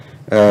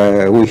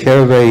 we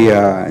have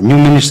a new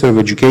Minister of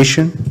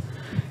Education.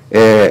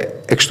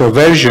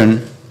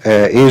 Extroversion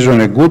is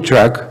on a good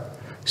track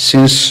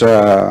since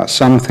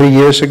some 3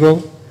 years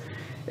ago.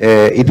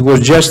 It was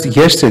just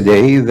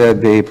yesterday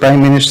that the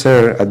Prime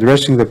Minister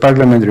addressing the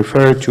Parliament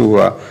referred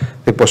to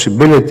the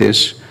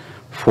possibilities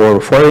for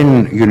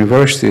foreign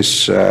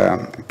universities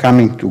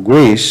coming to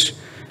Greece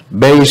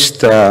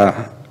based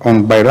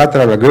on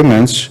bilateral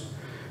agreements,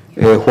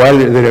 while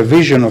the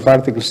revision of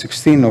Article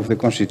 16 of the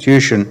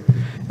Constitution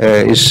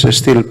is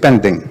still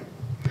pending.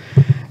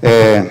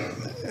 I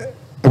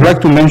would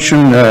like to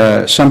mention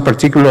some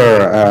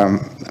particular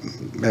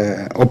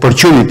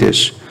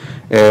opportunities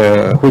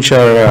which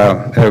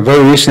are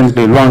very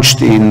recently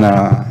launched in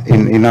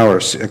our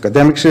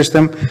academic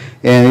system,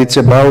 and it's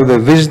about the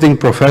visiting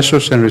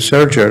professors and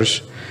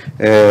researchers.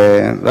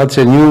 That's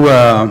a new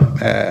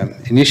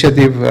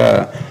initiative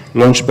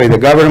launched by the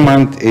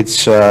government.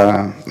 Its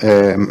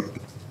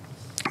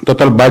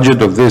total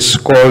budget of this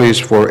call is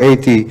for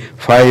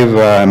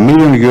 85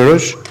 million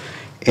euros,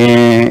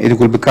 and it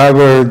will be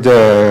covered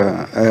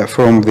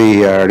from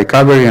the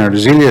Recovery and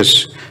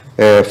Resilience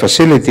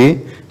Facility.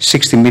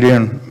 60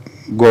 million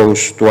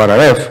goes to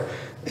RRF,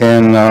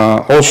 and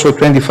also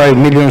 25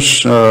 million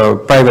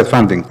private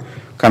funding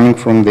coming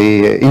from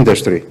the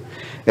industry.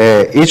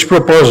 Each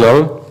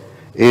proposal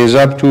is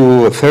up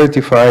to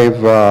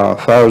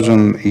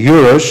 35,000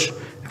 euros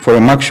for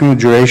a maximum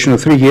duration of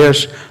 3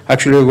 years.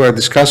 Actually, we are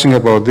discussing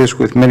about this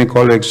with many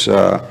colleagues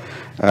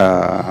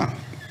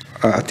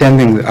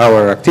attending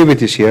our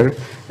activities here.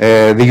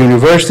 The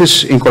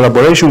universities, in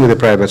collaboration with the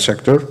private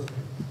sector,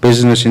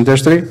 business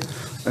industry,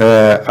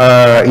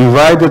 are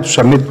invited to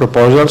submit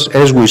proposals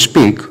as we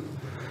speak,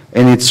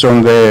 and it's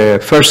on the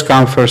first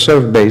come, first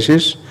served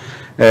basis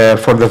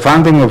for the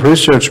funding of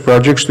research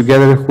projects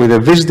together with a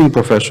visiting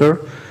professor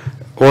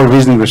or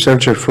visiting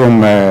researcher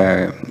from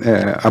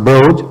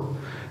abroad.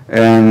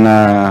 And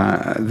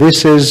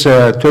this is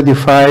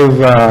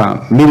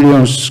 25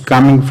 millions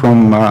coming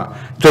from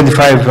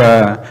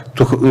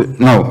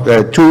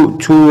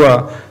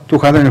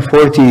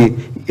 240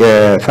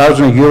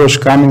 1,000 euros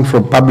coming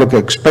from public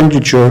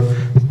expenditure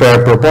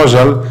per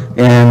proposal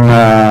and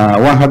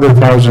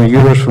 100,000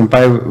 euros from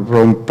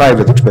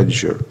private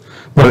expenditure.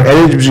 Well,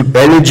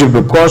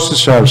 eligible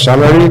costs are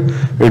salary,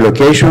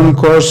 relocation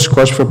costs,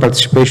 costs for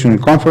participation in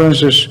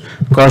conferences,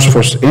 costs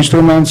for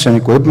instruments and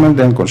equipment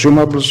and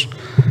consumables,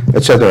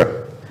 etc.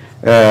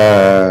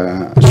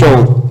 So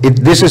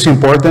this is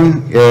important.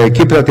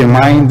 Keep that in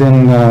mind,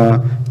 and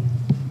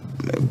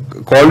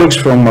colleagues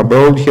from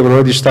abroad have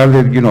already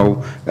started,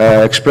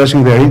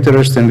 expressing their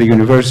interest, and the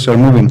universities are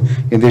moving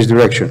in this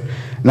direction.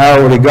 Now,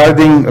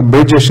 regarding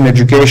bridges in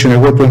education, I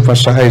want to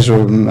emphasize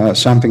on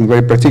something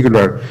very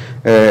particular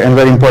and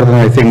very important.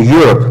 I think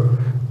Europe,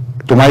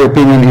 to my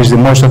opinion, is the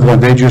most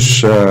advantageous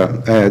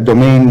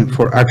domain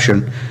for action.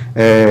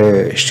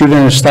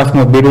 Student and staff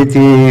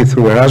mobility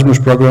through Erasmus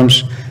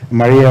programs.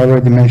 Maria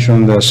already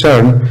mentioned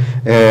CERN,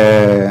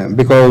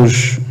 because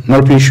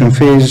no tuition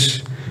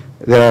fees.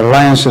 There are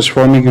alliances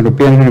forming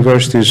European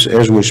universities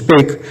as we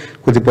speak,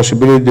 with the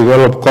possibility to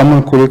develop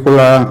common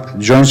curricula,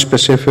 joint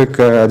specific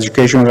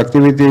educational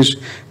activities,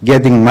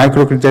 getting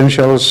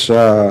micro-credentials,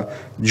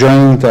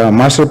 joint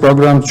master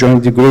programs,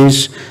 joint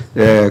degrees,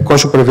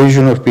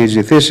 co-supervision of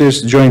PhD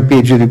thesis, joint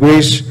PhD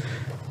degrees,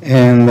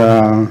 and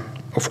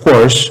of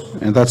course,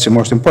 and that's the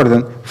most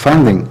important,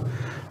 funding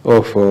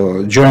of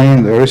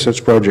joint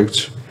research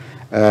projects.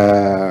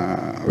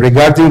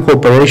 Regarding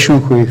cooperation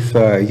with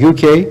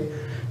UK,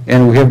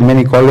 and we have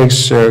many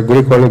colleagues,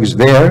 Greek colleagues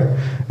there,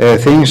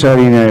 things are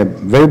in a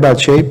very bad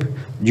shape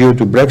due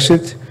to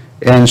Brexit,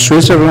 and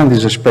Switzerland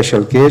is a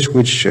special case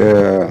which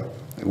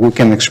we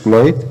can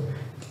exploit.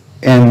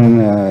 And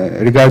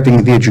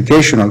regarding the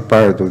educational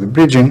part of the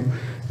bridging,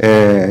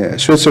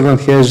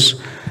 Switzerland has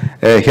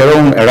her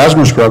own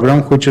Erasmus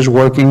program, which is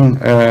working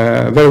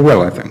very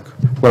well, I think.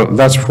 Well,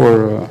 that's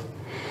for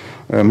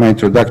my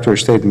introductory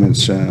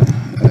statements,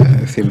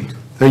 Efthymiou.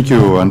 Thank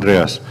you,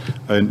 Andreas,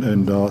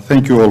 and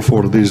thank you all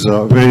for these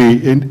very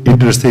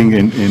interesting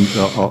and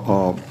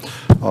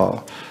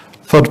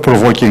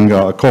thought-provoking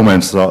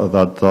comments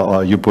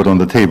that you put on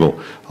the table.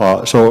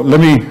 So let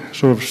me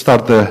sort of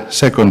start the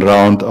second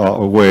round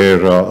where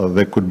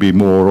there could be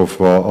more of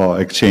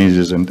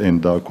exchanges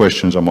and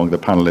questions among the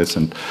panelists.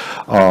 And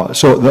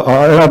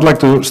I'd like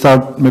to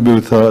start maybe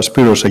with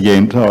Spyros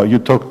again. You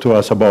talked to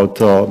us about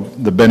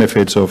the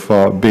benefits of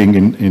being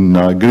in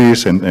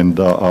Greece and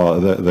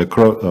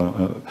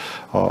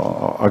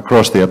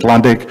across the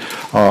Atlantic.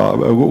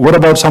 What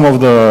about some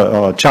of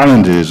the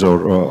challenges or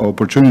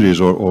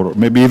opportunities or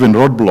maybe even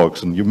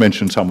roadblocks? And you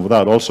mentioned some of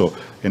that also.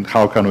 And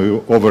how can we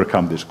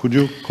overcome this? Could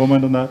you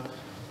comment on that?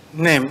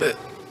 Ναι,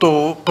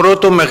 το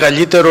πρώτο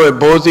μεγαλύτερο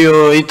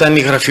εμπόδιο ήταν η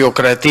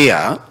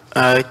γραφειοκρατία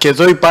και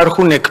εδώ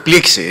υπάρχουν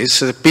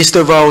εκπλήξεις.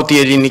 Πίστευα ότι η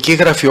ελληνική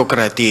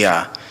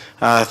γραφειοκρατία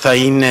θα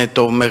είναι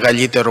το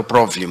μεγαλύτερο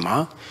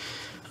πρόβλημα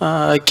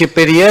και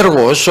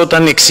περιέργως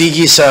όταν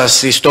εξήγησα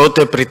στις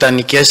τότε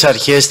πριτανικές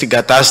αρχές την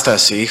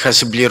κατάσταση, είχα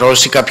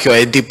συμπληρώσει κάποιο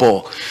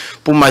έντυπο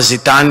που μας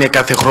ζητάνε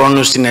κάθε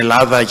χρόνο στην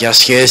Ελλάδα για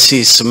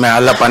σχέσεις με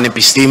άλλα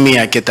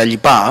πανεπιστήμια κτλ.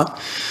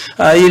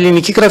 Η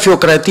ελληνική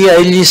γραφειοκρατία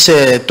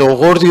έλυσε το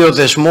γόρδιο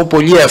δεσμό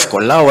πολύ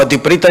εύκολα. Ο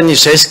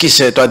αντιπρίτανης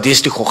έσκησε το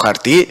αντίστοιχο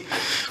χαρτί.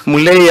 Μου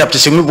λέει από τη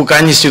στιγμή που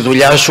κάνεις τη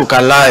δουλειά σου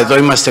καλά, εδώ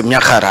είμαστε μια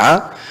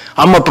χαρά.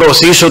 Άμα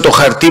προωθήσω το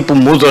χαρτί που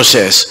μου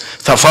έδωσες,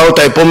 θα φάω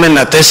τα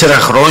επόμενα 4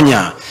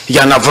 χρόνια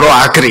για να βρω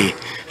άκρη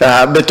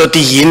με το τι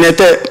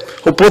γίνεται.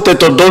 Οπότε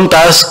το don't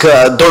ask,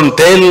 don't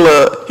tell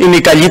είναι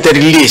η καλύτερη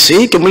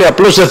λύση και μου λέει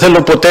απλώς δεν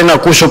θέλω ποτέ να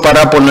ακούσω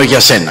παράπονο για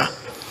σένα.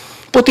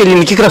 Οπότε η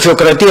ελληνική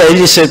γραφειοκρατία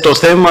έλυσε το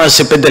θέμα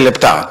σε 5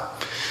 λεπτά.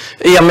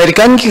 Η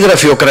αμερικάνικη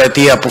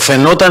γραφειοκρατία που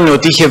φαινόταν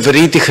ότι είχε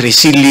βρει τη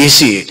χρυσή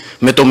λύση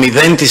με το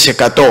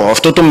 0%,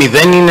 αυτό το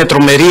 0 είναι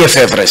τρομερή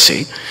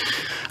εφεύρεση,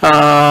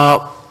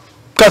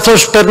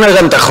 καθώς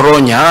πέρναγαν τα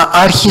χρόνια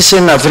άρχισε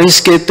να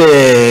βρίσκεται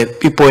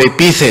υπό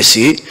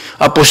επίθεση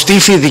από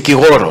στίφοι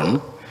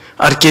δικηγόρων.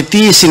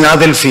 Αρκετοί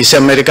συνάδελφοι σε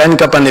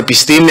αμερικάνικα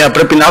πανεπιστήμια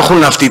πρέπει να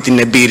έχουν αυτή την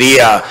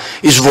εμπειρία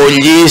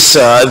εισβολής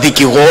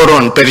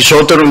δικηγόρων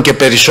περισσότερων και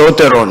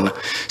περισσότερων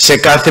σε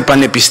κάθε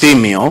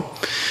πανεπιστήμιο.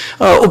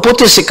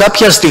 Οπότε σε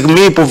κάποια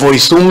στιγμή που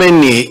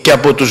βοηθούμενοι και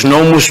από τους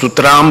νόμους του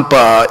Τραμπ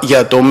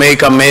για το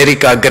Make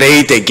America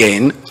Great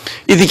Again,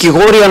 οι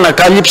δικηγόροι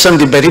ανακάλυψαν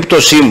την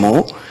περίπτωσή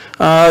μου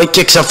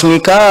και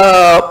ξαφνικά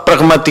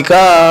πραγματικά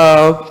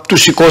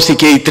τους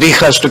σηκώθηκε η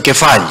τρίχα στο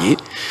κεφάλι.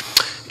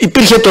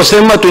 Υπήρχε το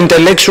θέμα του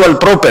intellectual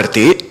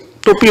property,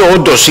 το οποίο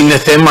όντως είναι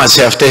θέμα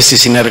σε αυτές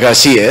τις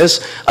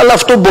συνεργασίες, αλλά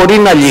αυτό μπορεί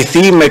να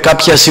λυθεί με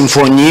κάποια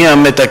συμφωνία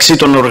μεταξύ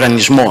των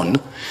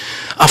οργανισμών.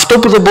 Αυτό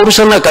που δεν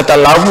μπορούσαν να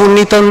καταλάβουν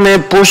ήταν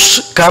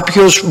πώς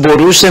κάποιος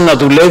μπορούσε να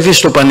δουλεύει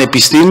στο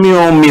πανεπιστήμιο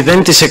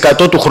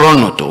 0% του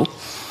χρόνου του.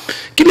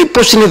 Και λέει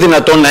πώς είναι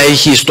δυνατόν να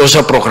έχεις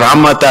τόσα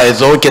προγράμματα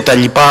εδώ και τα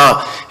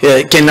λοιπά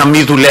και να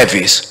μην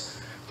δουλεύεις.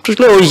 Τους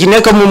λέω, η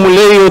γυναίκα μου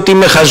λέει ότι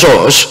είμαι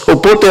χαζός,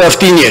 οπότε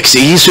αυτή είναι η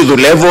εξήγηση,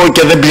 δουλεύω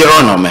και δεν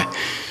πληρώνομαι.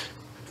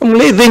 Μου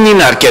λέει δεν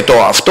είναι αρκετό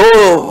αυτό,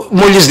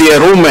 μόλις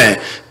διαιρούμε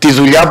τη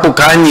δουλειά που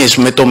κάνεις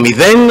με το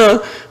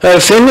 0,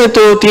 φαίνεται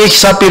ότι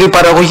έχεις άπειρη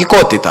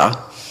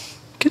παραγωγικότητα.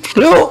 Και τους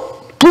λέω,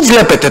 πού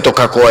βλέπετε το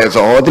κακό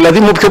εδώ, δηλαδή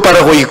είμαι ο πιο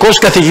παραγωγικός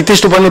καθηγητής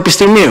του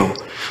Πανεπιστημίου.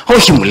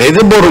 Όχι, μου λέει,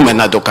 δεν μπορούμε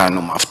να το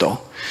κάνουμε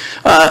αυτό.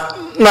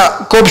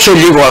 Να κόψω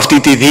λίγο αυτή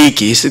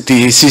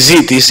τη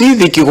συζήτηση. Οι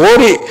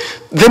δικηγόροι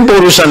δεν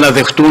μπορούσαν να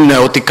δεχτούν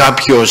ότι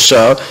κάποιος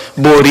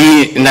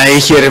μπορεί να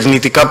έχει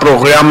ερευνητικά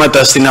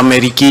προγράμματα στην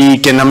Αμερική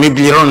και να μην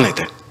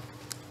πληρώνεται.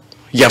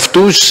 Για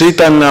αυτούς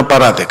ήταν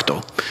απαράδεκτο.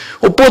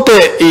 Οπότε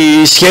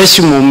η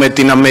σχέση μου με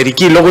την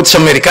Αμερική λόγω της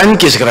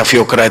αμερικάνικης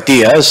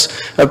γραφειοκρατίας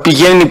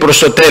πηγαίνει προς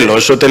το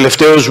τέλος. Ο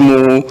τελευταίος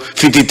μου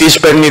φοιτητής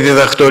παίρνει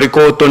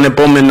διδακτορικό τον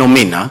επόμενο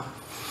μήνα.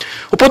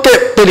 Οπότε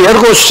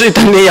περιέργως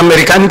ήταν η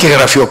αμερικάνικη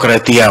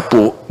γραφειοκρατία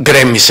που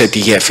γκρέμισε τη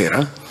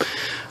γέφυρα.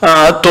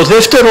 Το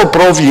δεύτερο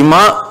πρόβλημα,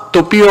 το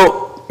οποίο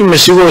είμαι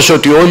σίγουρος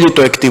ότι όλοι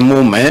το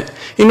εκτιμούμε,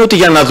 είναι ότι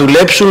για να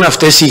δουλέψουν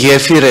αυτές οι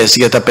γέφυρες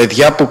για τα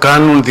παιδιά που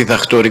κάνουν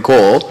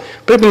διδακτορικό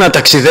πρέπει να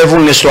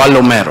ταξιδεύουν στο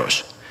άλλο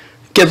μέρος.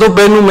 Και εδώ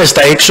μπαίνουμε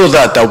στα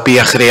έξοδα τα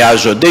οποία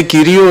χρειάζονται,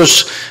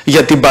 κυρίως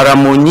για την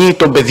παραμονή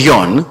των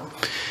παιδιών.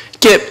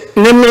 Και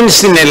ναι, μεν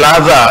στην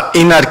Ελλάδα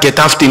είναι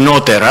αρκετά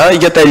φτηνότερα,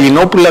 για τα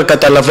Ελληνόπουλα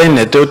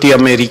καταλαβαίνετε ότι η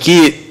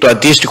Αμερική το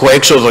αντίστοιχο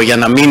έξοδο για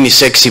να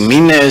μείνεις 6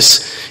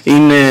 μήνες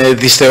είναι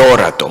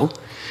δυσθεώρατο.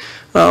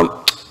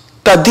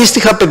 Τα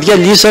αντίστοιχα παιδιά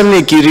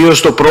λύσανε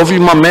κυρίως το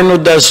πρόβλημα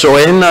μένοντας ο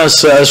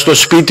ένας στο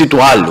σπίτι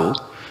του άλλου,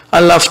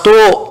 αλλά αυτό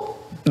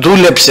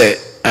δούλεψε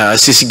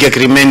στη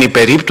συγκεκριμένη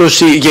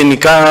περίπτωση,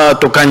 γενικά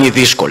το κάνει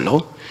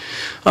δύσκολο.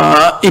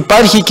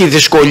 Υπάρχει και η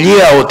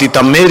δυσκολία ότι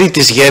τα μέρη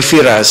της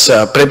γέφυρας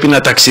πρέπει να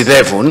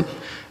ταξιδεύουν.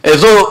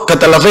 Εδώ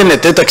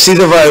καταλαβαίνετε,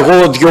 ταξίδευα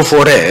εγώ 2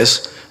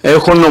 φορές.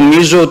 Έχω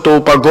νομίζω το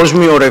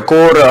παγκόσμιο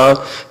ρεκόρ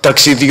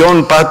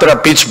ταξιδιών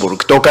Πάτρα-Πίτσμπουργκ.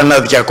 Το έκανα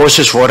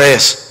 200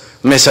 φορές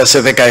μέσα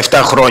σε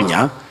 17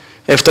 χρόνια.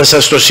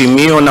 Έφτασα στο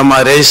σημείο να μ'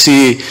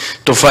 αρέσει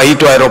το φαΐ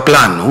του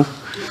αεροπλάνου.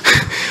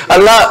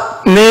 Αλλά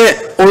ναι,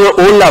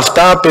 όλα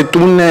αυτά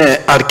απαιτούν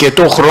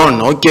αρκετό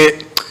χρόνο και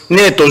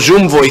ναι, το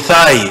Zoom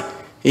βοηθάει,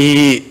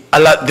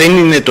 αλλά δεν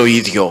είναι το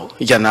ίδιο.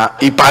 Για να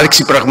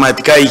υπάρξει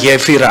πραγματικά η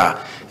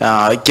γέφυρα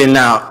και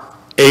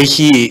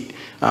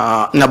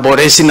να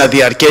μπορέσει να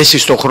διαρκέσει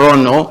στο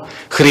χρόνο,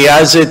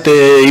 χρειάζεται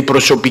η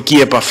προσωπική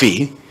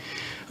επαφή.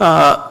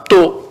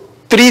 Το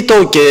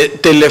τρίτο και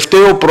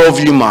τελευταίο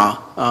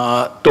πρόβλημα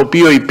το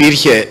οποίο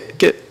υπήρχε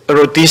και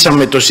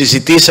το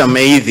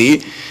συζητήσαμε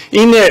ήδη,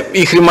 είναι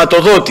η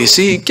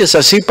χρηματοδότηση και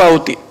σας είπα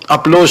ότι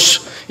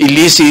απλώς η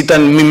λύση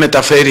ήταν μη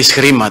μεταφέρεις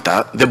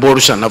χρήματα. Δεν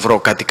μπορούσα να βρω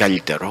κάτι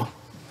καλύτερο.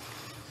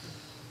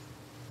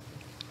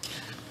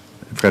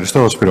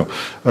 Ευχαριστώ, Σπύρο.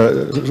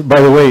 By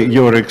the way,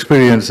 your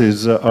experience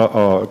is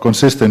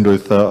consistent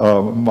with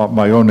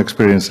my own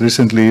experience.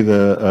 Recently,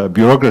 the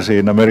bureaucracy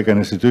in American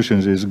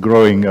institutions is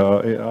growing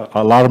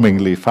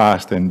alarmingly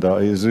fast and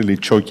is really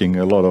choking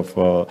a lot of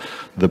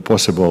the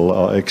possible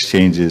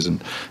exchanges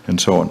and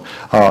so on.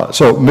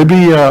 So maybe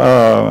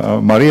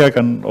Maria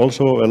can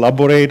also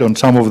elaborate on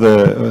some of the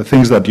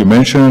things that you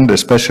mentioned,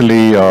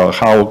 especially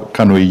how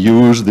can we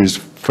use this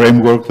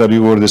framework that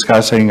you were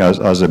discussing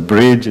as a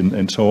bridge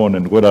and so on,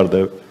 and what are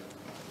the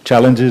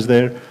challenges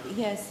there?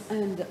 Yes,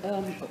 and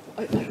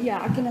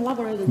yeah, I can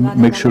elaborate on that.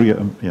 Make sure you,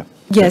 yeah.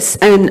 Yes,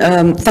 and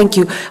thank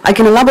you. I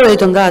can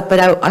elaborate on that, but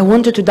I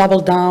wanted to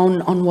double down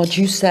on what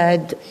you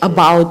said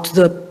about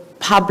the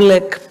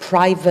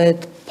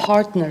public-private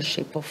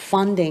partnership of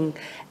funding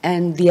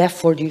and the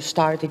effort you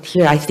started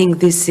here. I think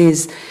this is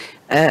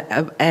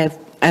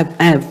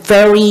a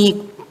very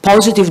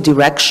positive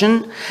direction,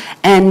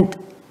 and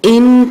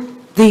in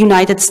the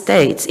United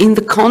States, in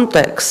the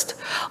context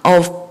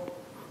of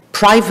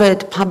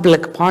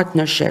private-public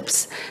partnerships,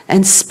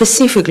 and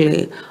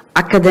specifically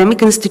academic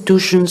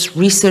institutions,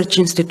 research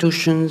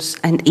institutions,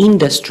 and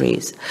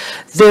industries,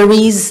 there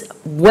is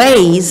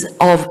ways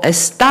of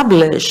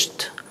established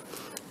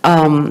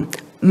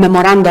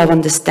memoranda of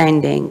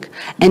understanding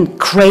and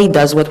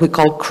CRADAs, what we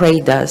call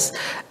CRADAs,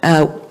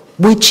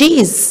 which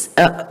is,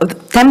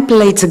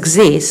 templates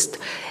exist.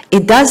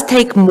 It does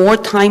take more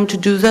time to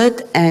do that,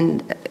 and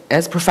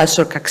as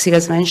Professor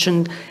Kaxiras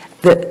mentioned,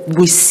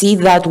 we see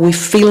that, we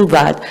feel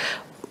that,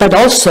 but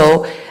also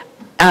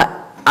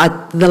at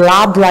the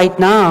lab right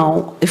now,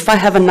 if I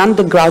have an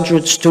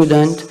undergraduate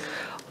student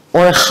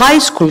or a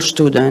high school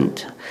student,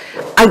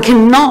 I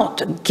cannot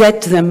get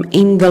them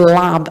in the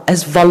lab as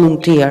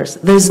volunteers.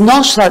 There's no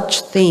such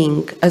thing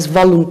as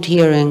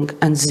volunteering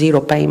and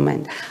zero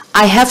payment.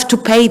 I have to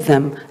pay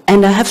them, and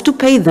I have to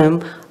pay them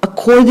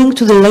according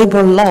to the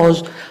labor laws,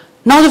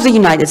 not of the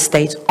United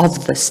States, of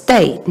the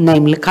state,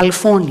 namely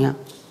California.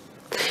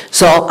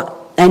 So,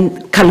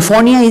 and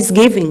California is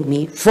giving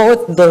me, for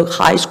the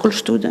high school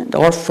student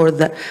or for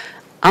the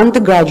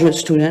undergraduate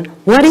student,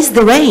 what is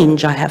the range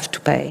I have to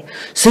pay?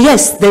 So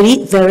yes,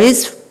 there is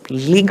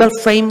legal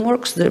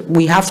frameworks that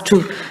we have to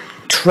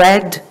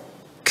tread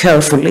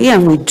carefully,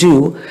 and we do,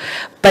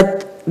 but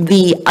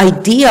the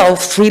idea of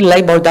free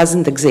labor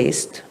doesn't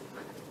exist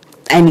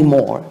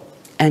anymore.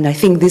 And I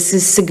think this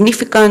is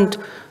significant,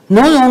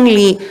 not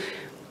only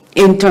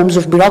in terms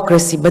of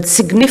bureaucracy, but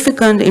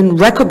significant in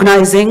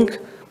recognizing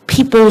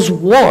people's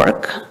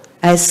work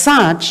as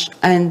such,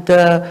 and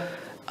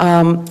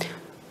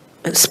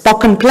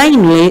spoken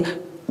plainly,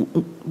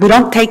 we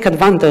don't take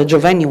advantage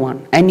of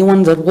anyone.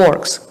 Anyone that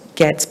works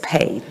gets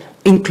paid,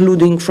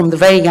 including from the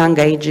very young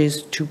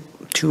ages to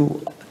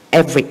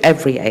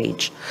every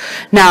age.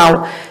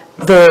 Now,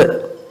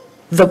 the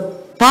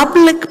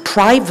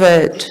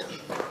public-private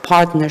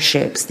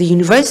partnerships, the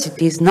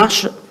universities,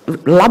 national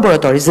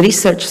laboratories,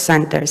 research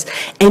centers,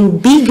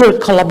 and bigger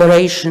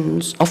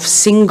collaborations of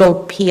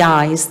single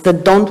PIs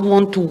that don't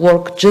want to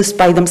work just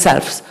by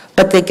themselves,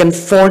 but they can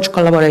forge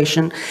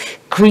collaboration,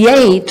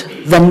 create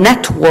the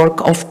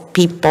network of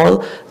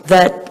people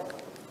that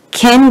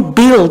can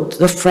build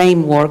the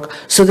framework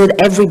so that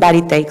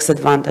everybody takes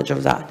advantage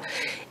of that.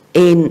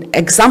 In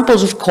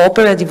examples of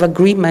cooperative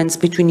agreements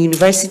between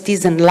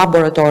universities and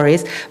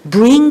laboratories,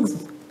 bring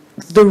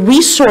the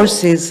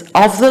resources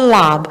of the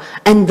lab,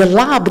 and the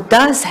lab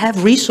does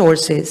have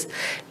resources,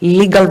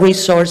 legal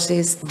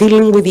resources,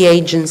 dealing with the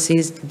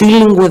agencies,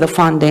 dealing with the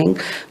funding,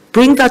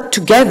 bring that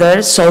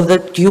together so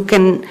that you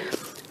can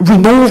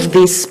remove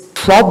these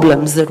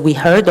problems that we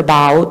heard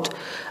about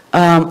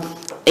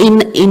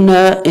in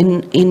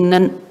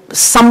a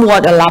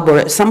somewhat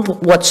elaborate,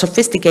 somewhat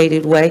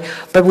sophisticated way,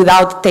 but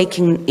without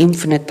taking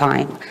infinite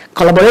time.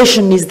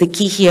 Collaboration is the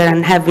key here,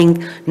 and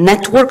having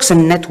networks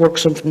and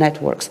networks of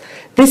networks.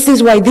 This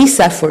is why this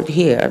effort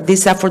here,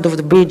 this effort of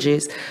the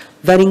bridges,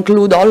 that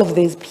include all of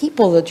these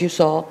people that you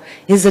saw,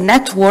 is a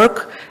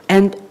network,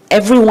 and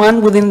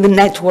everyone within the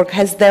network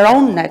has their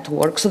own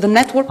network, so the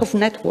network of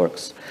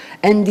networks.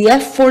 And the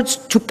efforts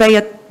to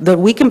that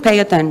we can pay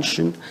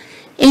attention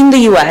in the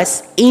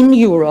US, in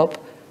Europe,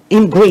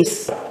 in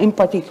Greece in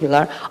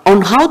particular,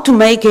 on how to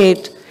make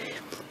it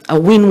a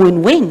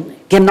win-win-win.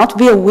 It cannot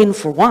be a win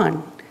for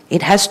one.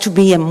 It has to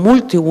be a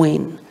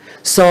multi-win.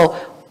 So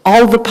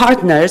all the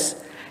partners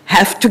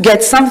have to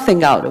get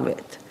something out of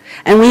it.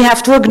 And we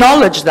have to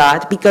acknowledge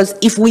that, because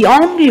if we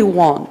only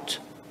want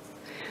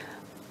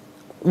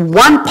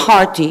one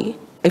party,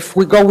 if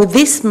we go with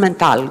this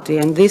mentality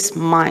and this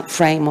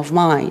frame of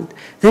mind,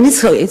 then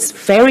it's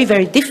very,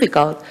 very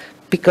difficult,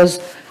 because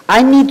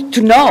I need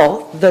to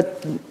know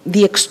that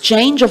the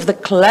exchange of the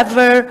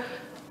clever,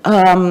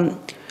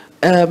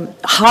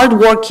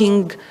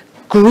 hardworking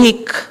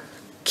Greek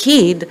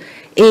kid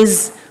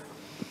is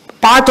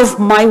part of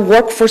my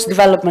workforce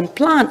development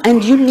plan,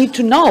 and you need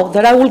to know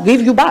that I will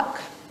give you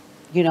back,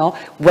 you know,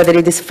 whether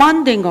it is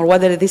funding or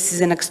whether this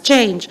is an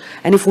exchange.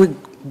 And if we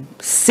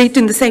sit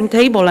in the same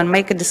table and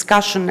make a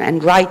discussion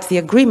and write the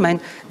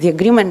agreement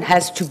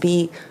has to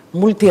be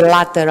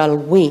multilateral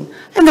win,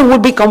 and there will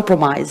be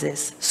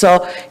compromises.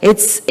 So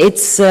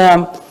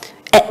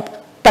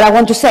but I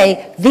want to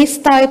say, this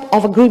type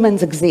of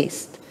agreements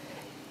exist,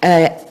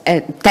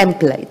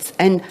 templates,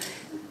 and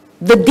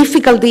the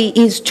difficulty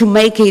is to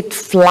make it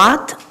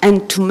flat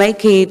and to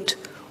make it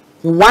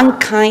one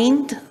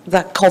kind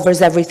that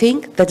covers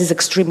everything. That is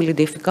extremely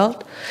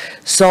difficult.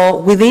 So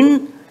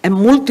within a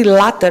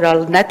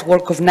multilateral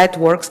network of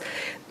networks,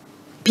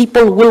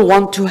 people will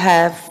want to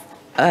have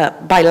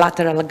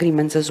bilateral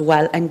agreements as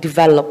well, and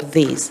develop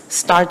these,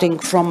 starting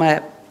from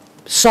a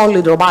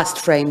solid, robust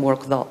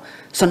framework though,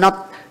 so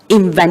not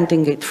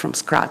inventing it from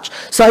scratch.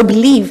 So I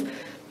believe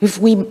if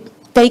we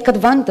take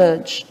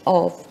advantage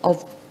of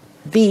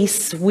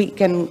this, we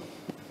can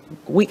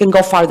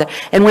go farther.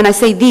 And when I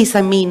say this,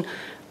 I mean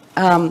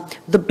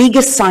the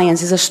biggest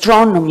science is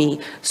astronomy,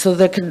 so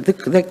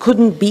there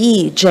couldn't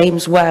be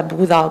James Webb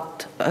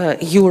without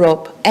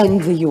Europe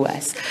and the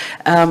US.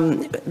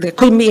 There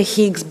couldn't be a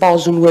Higgs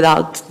boson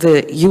without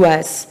the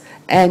US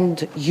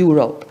and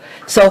Europe.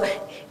 So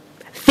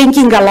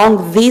thinking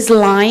along these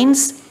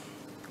lines,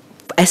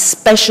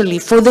 especially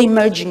for the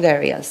emerging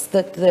areas,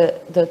 that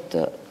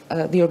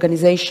the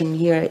organization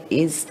here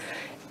is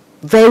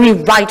very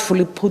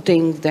rightfully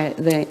putting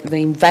the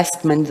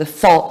investment, the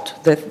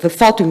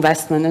thought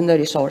investment and the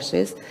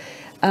resources.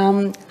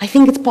 I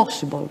think it's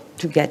possible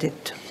to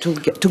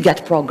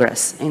get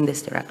progress in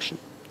this direction.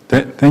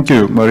 Thank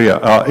you, Maria.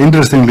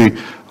 Interestingly,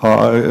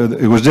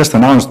 it was just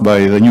announced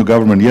by the new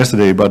government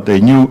yesterday, but a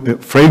new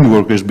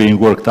framework is being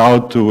worked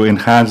out to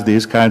enhance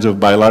these kinds of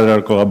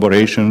bilateral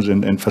collaborations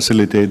and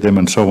facilitate them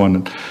and so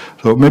on.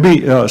 So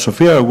maybe,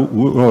 Sofia,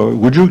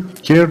 would you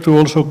care to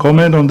also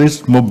comment on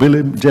this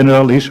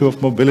general issue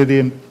of mobility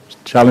and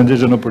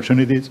challenges and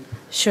opportunities?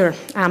 Sure.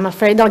 I'm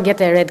afraid I'll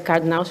get a red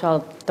card now,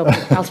 so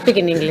I'll speak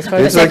in English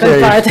for the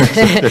second part,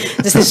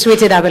 just to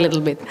switch it up a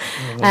little bit.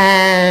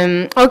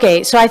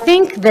 Okay, so I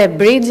think the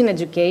bridge in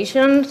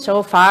education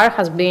so far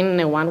has been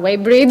a one-way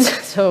bridge.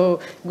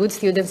 So good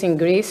students in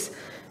Greece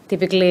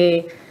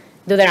typically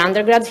do their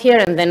undergrads here,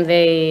 and then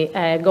they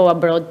go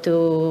abroad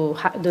to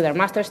do their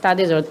master's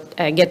studies or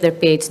get their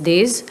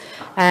PhDs.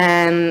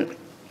 And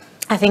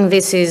I think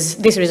this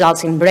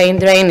results in brain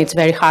drain. It's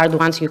very hard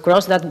once you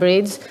cross that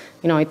bridge.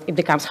 You know, it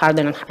becomes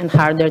harder and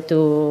harder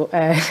to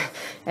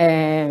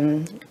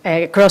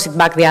cross it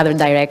back the other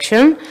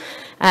direction.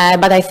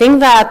 But I think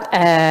that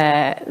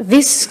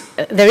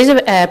there is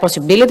a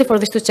possibility for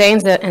this to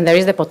change, and there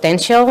is the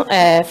potential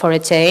for a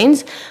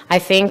change. I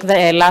think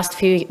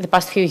the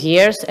past few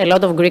years, a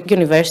lot of Greek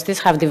universities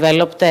have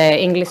developed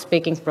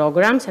English-speaking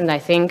programs, and I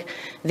think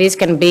this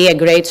can be a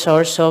great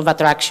source of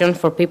attraction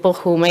for people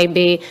who may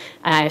be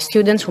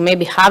students who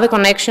maybe have a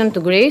connection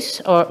to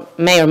Greece, or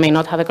may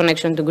not have a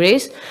connection to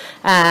Greece,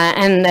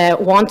 and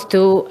want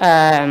to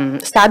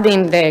study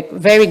in the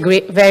very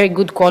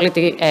good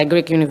quality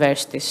Greek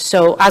universities.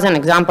 So, as an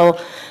example,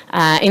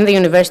 in the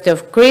University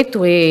of Crete,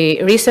 we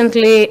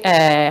recently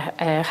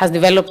has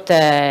developed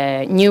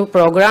a new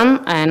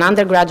program, an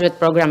undergraduate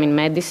program in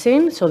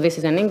medicine. So this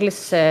is an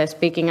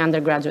English-speaking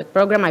undergraduate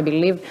program. I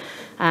believe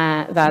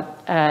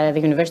that the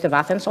University of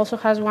Athens also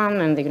has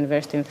one, and the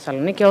University in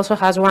Thessaloniki also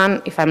has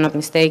one, if I'm not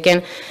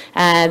mistaken.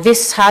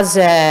 This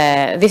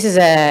is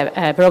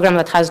a program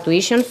that has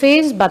tuition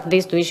fees, but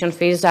these tuition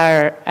fees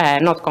are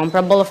not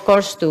comparable, of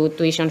course, to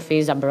tuition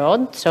fees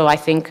abroad. So I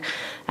think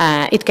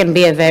it can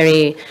be a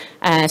very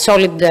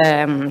solid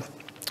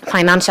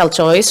financial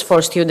choice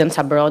for students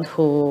abroad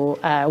who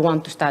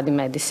want to study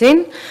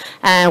medicine.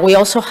 We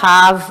also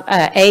have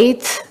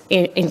 8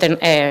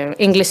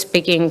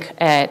 English-speaking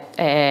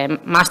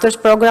master's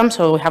programs.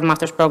 So we have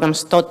master's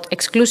programs taught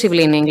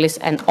exclusively in English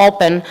and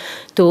open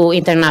to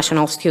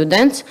international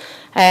students.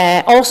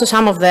 Also,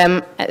 some of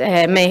them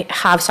may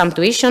have some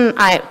tuition.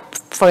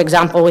 For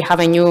example, we have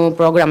a new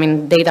program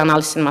in data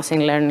analysis and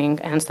machine learning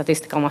and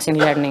statistical machine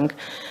learning,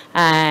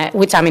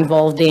 which I'm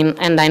involved in,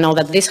 and I know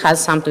that this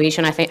has some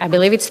tuition. I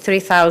believe it's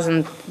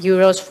 3,000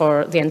 euros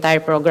for the entire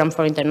program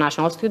for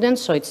international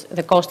students, so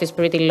the cost is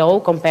pretty low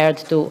compared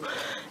to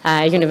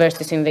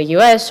universities in the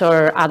US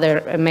or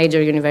other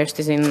major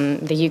universities in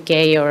the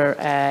UK or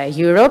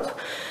Europe.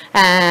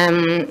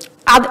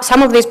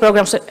 Some of these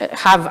programs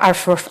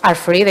are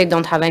free, they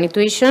don't have any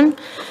tuition.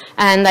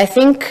 And I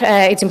think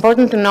it's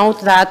important to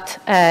note that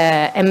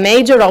a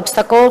major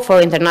obstacle for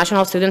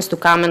international students to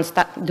come and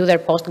do their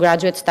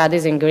postgraduate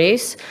studies in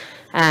Greece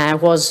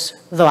was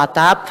the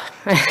ATAP.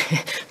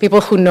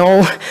 People who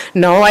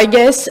know, I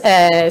guess.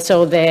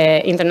 So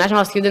the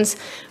international students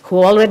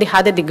who already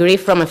had a degree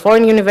from a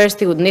foreign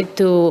university would need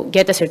to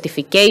get a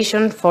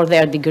certification for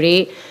their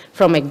degree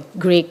from a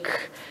Greek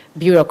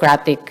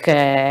bureaucratic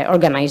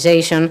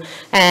organization.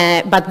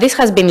 But this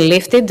has been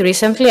lifted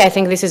recently. I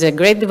think this is a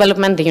great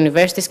development. The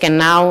universities can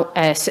now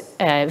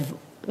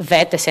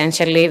vet,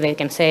 essentially. They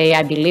can say,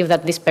 I believe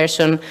that this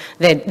person,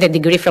 the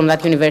degree from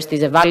that university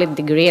is a valid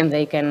degree, and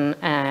they can,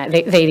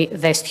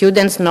 the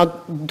students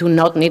do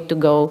not need to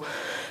go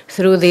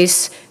through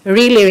this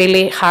really,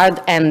 really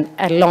hard and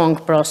a long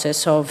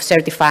process of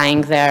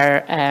certifying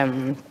their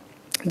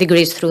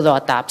degrees through the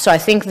OTAP. So I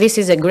think this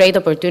is a great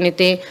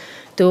opportunity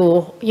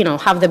to,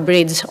 have the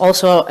bridge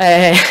also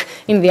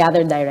in the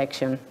other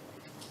direction.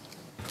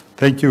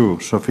 Thank you,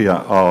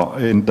 Sofia.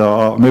 And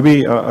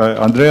maybe,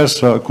 Andreas,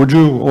 could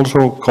you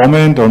also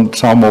comment on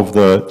some of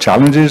the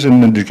challenges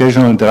in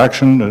educational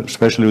interaction,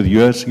 especially with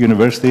US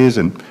universities,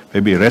 and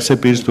maybe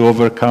recipes to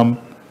overcome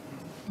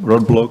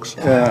roadblocks?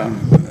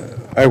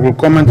 I will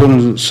comment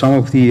on some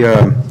of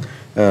the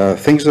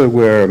things that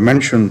were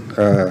mentioned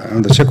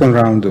in the second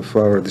round of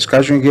our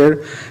discussion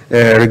here.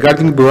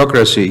 Regarding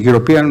bureaucracy,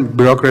 European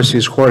bureaucracy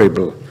is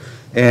horrible,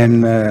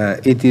 and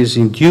it is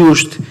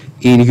induced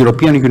in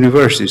European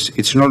universities.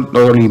 It's not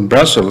only in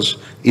Brussels,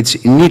 it's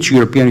in each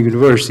European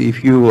university.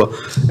 If you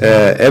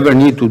ever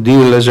need to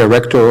deal as a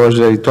rector or as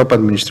a top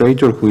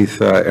administrator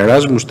with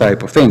Erasmus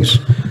type of things,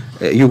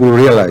 you will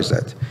realize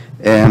that.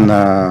 And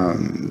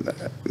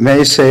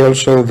may I say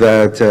also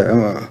that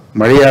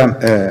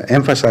Maria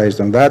emphasized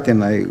on that,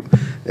 and I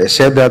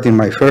said that in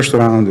my first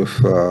round of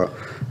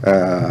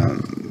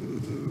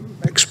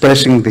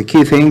expressing the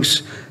key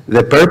things.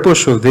 The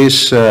purpose of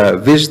this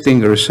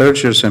visiting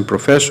researchers and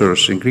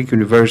professors in Greek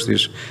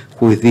universities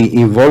with the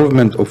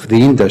involvement of the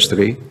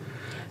industry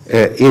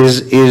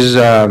is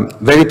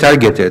very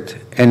targeted,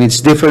 and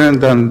it's different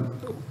than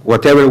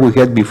whatever we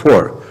had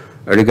before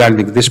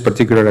regarding this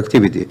particular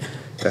activity.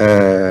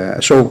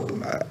 So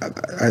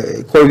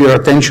I call your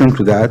attention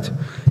to that.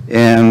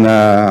 And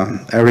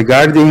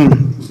regarding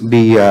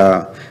the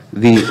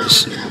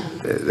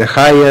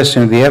HIAS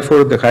and the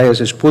effort the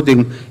HIAS is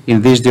putting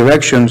in these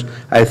directions,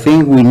 I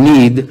think we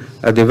need,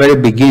 at the very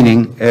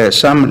beginning,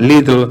 some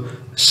little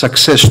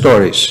success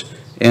stories.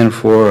 And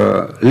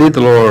for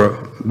little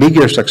or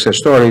bigger success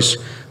stories,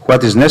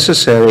 what is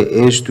necessary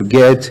is to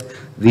get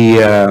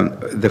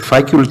the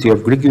faculty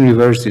of Greek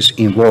universities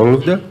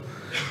involved.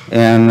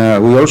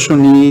 And we also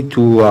need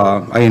to,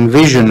 I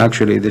envision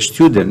actually the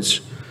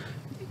students,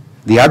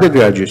 the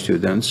undergraduate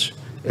students,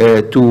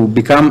 to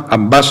become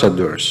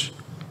ambassadors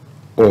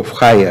of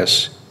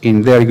HIAS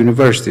in their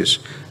universities.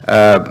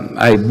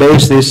 I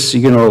base this,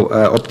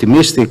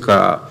 optimistic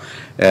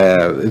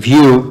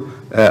view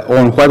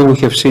on what we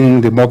have seen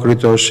in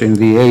Democritus in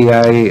the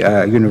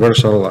AI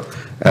Universal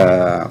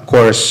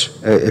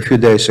course a few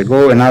days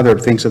ago, and other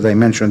things that I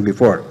mentioned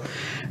before.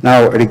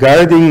 Now,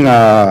 regarding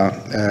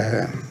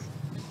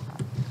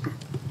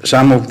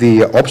some of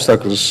the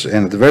obstacles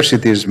and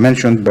adversities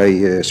mentioned by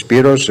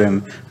Spyros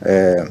and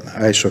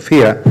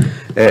Sofia.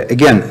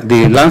 Again,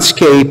 the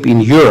landscape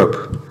in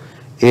Europe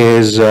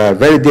is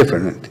very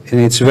different, and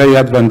it's very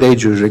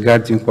advantageous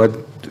regarding what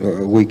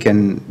we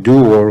can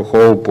do or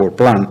hope or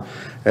plan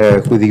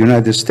with the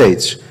United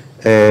States.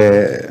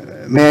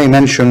 May I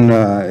mention,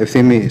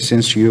 Efthimiou,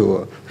 since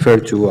you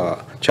referred to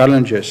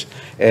challenges,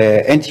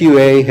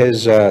 NTUA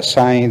has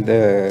signed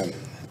a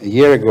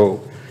year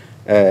ago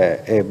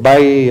a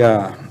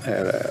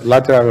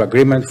bilateral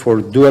agreement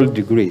for dual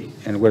degree,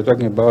 and we're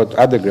talking about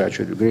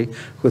undergraduate degree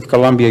with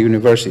Columbia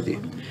University.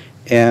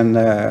 And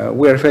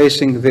we are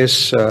facing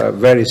this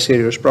very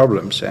serious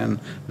problems, and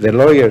the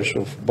lawyers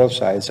of both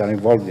sides are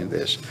involved in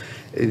this.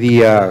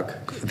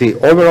 The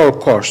overall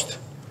cost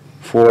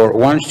for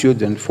one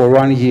student for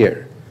 1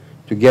 year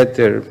to get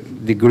their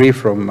degree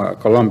from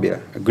Columbia,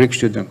 a Greek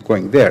student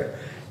going there,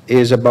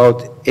 is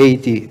about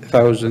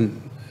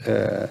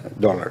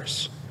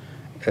 $80,000,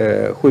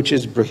 which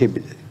is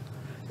prohibited.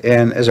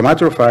 And as a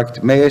matter of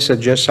fact, may I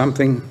suggest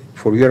something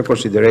for your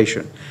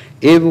consideration?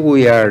 If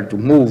we are to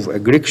move a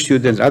Greek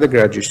student,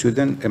 undergraduate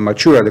student, a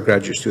mature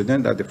undergraduate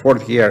student at the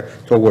 4th year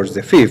towards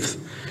the 5th,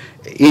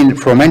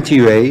 from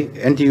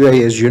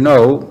NTUA, as you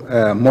know,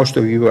 most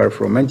of you are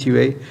from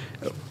NTUA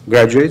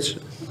graduates,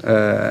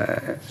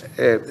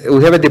 we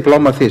have a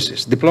diploma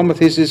thesis. Diploma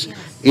thesis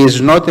is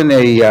not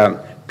a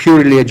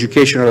purely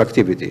educational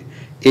activity.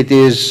 It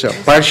is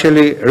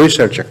partially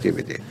research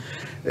activity.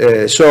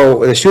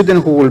 So a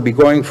student who will be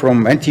going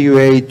from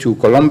NTUA to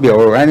Columbia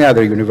or any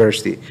other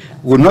university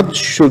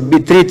should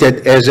be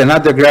treated as an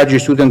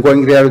undergraduate student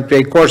going there to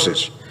take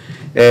courses.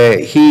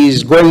 He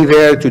is going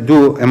there to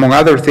do, among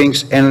other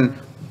things, and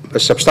a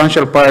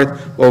substantial part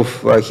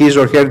of his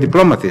or her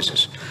diploma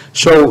thesis.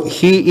 So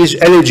he is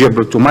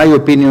eligible, to my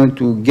opinion,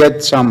 to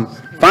get some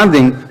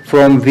funding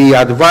from the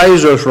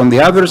advisors from the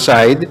other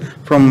side,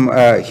 from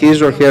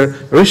his or her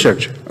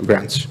research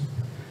grants.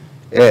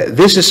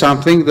 This is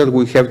something that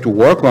we have to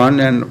work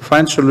on and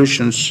find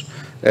solutions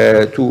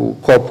to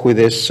cope with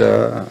these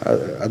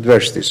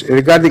adversities.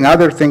 Regarding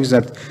other things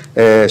that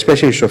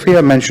especially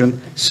Sofia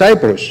mentioned,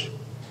 Cyprus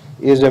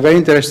is a very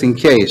interesting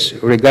case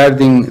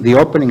regarding the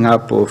opening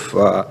up of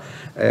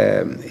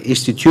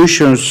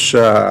institutions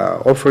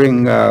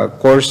offering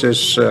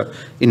courses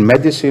in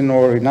medicine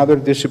or in other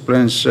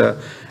disciplines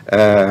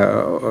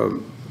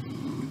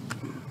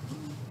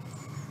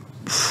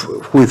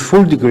with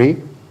full degree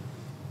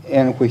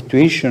and with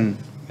tuition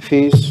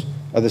fees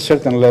at a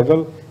certain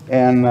level.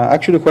 And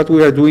actually what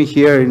we are doing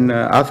here in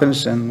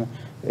Athens and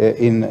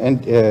in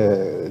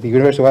the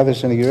University of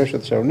Athens and the University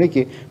of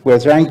Thessaloniki, we are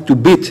trying to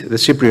beat the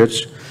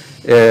Cypriots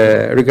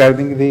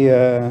regarding the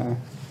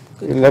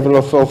level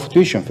of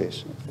tuition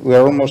fees. We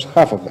are almost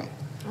half of them.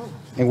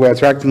 And we are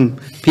attracting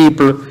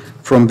people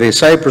from the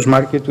Cyprus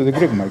market to the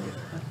Greek market.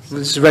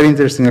 This is a very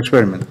interesting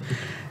experiment.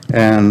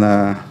 And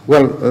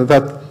well,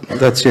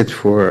 that's it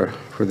for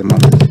the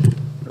moment.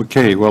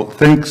 Okay, well,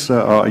 thanks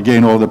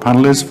again all the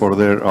panelists for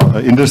their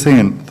interesting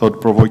and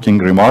thought-provoking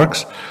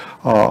remarks.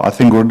 I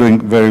think we're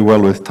doing very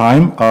well with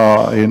time,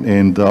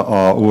 and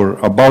we're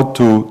about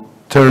to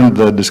turn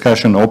the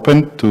discussion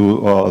open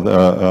to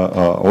the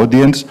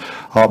audience.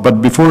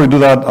 But before we do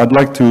that, I'd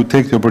like to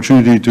take the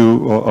opportunity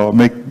to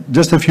make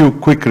just a few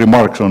quick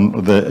remarks on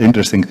the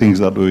interesting things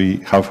that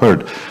we have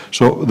heard.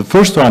 So the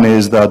first one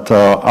is that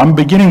I'm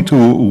beginning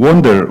to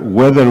wonder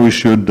whether we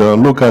should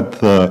look at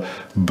the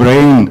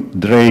brain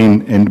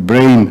drain and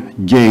brain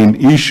gain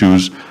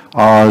issues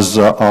as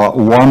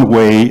one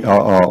way,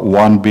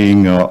 one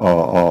being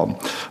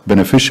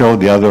beneficial,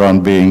 the other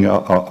one being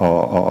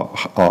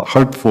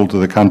hurtful to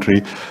the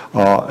country.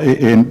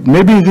 And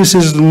maybe this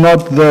is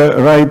not the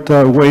right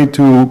way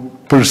to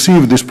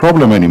perceive this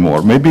problem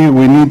anymore. Maybe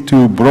we need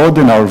to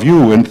broaden our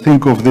view and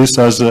think of this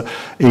as a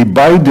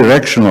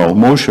bidirectional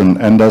motion,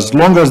 and as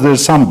long as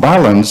there's some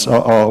balance,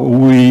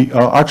 we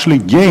actually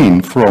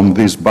gain from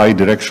this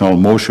bidirectional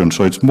motion.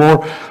 So it's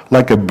more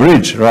like a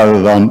bridge rather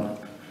than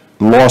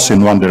loss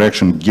in one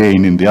direction,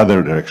 gain in the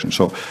other direction.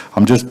 So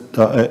I'm just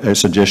a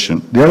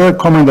suggestion. The other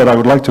comment that I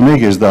would like to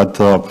make is that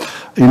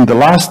in the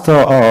last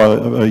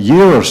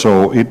year or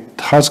so, it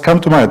has come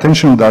to my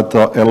attention that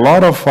a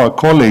lot of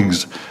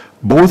colleagues,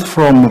 both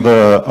from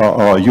the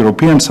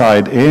European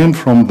side and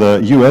from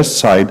the US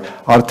side,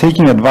 are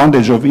taking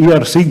advantage of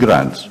ERC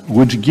grants,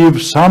 which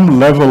give some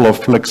level of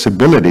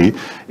flexibility,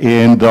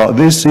 and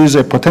this is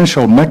a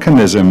potential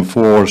mechanism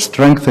for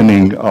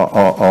strengthening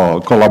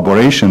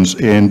collaborations,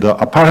 and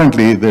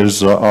apparently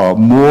there's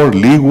more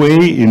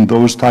leeway in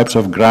those types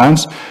of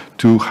grants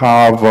to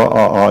have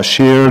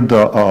shared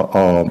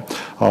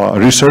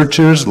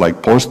researchers like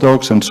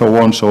postdocs and so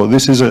on. So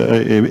this is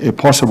a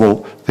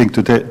possible thing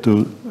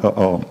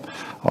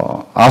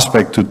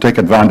aspect to take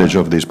advantage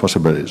of these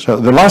possibilities. So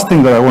the last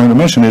thing that I wanted to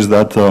mention is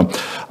that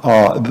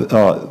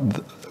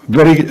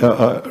very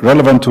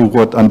relevant to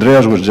what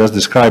Andreas was just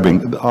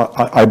describing,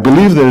 I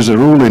believe there is a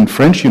rule in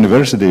French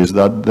universities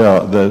that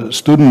the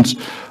students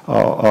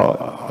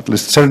at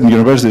least certain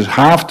universities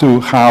have to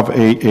have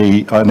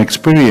an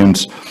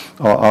experience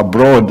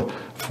abroad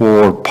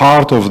for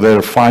part of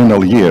their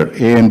final year.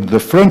 And the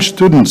French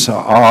students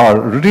are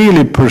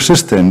really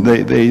persistent.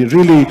 They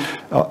really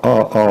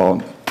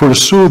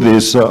pursue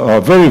this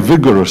very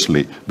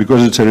vigorously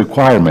because it's a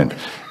requirement.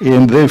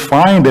 And they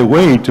find a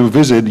way to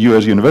visit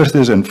US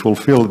universities and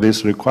fulfill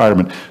this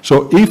requirement.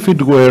 So if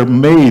it were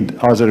made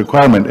as a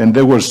requirement and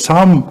there was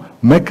some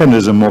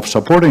mechanism of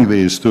supporting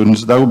these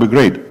students, that would be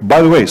great.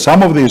 By the way,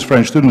 some of these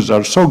French students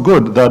are so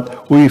good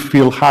that we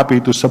feel happy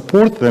to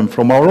support them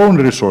from our own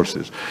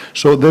resources.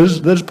 So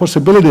there's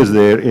possibilities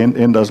there,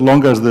 and as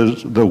long as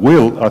there's the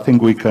will, I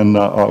think we can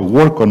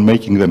work on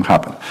making them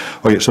happen.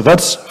 Okay, so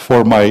that's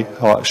for my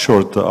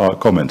short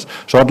comments.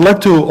 So I'd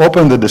like to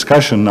open the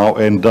discussion now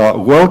and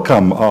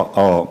welcome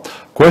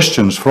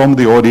questions from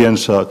the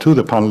audience to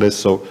the panelists.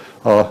 So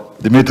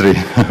Dimitri,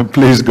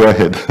 please go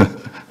ahead.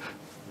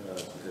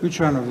 Which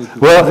one of the two?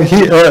 Well,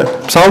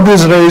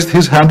 Psaltis raised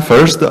his hand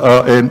first,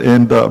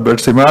 and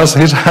Bertsimas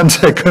his hand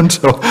second,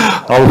 so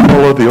I'll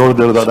follow the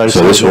order that I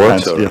saw. So this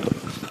works? Yeah.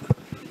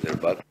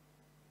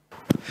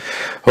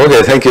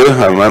 Okay, thank you.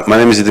 My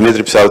name is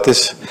Dimitri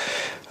Psaltis.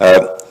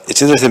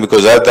 It's interesting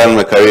because I've done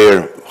my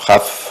career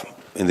half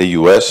in the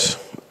US,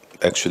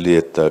 actually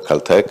at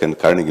Caltech and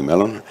Carnegie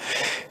Mellon,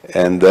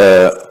 and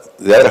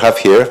the other half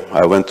here.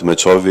 I went to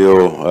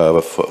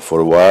Metsovio for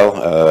a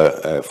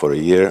while, for a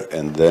year,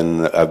 and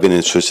then I've been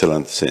in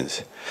Switzerland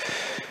since.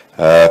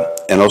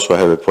 And also I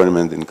have an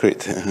appointment in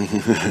Crete.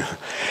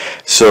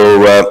 So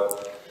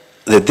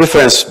the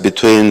difference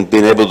between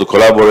being able to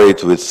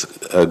collaborate with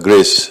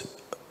Greece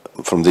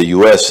from the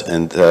US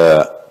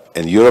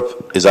and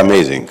Europe is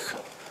amazing.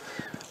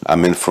 I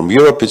mean, from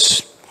Europe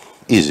it's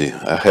easy.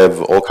 I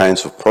have all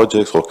kinds of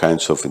projects, all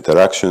kinds of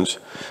interactions.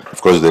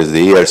 Of course, there's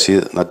the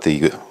ERC, not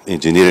the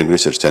Engineering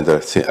Research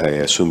Center.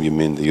 I assume you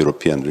mean the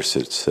European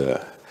Research.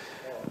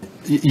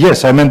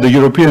 Yes, I meant the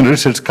European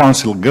Research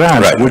Council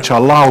grants, right, which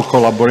allow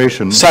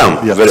collaboration.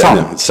 Some, yeah,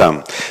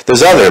 some.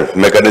 There's other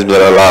mechanisms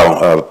that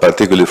allow,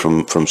 particularly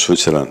from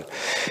Switzerland.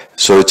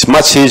 So it's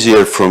much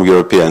easier from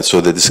Europeans.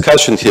 So the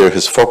discussion here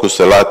has focused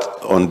a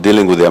lot on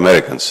dealing with the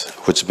Americans,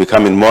 which is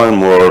becoming more and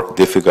more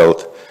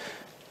difficult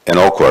and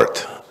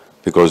awkward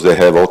because they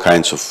have all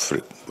kinds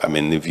of, I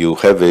mean, if you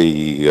have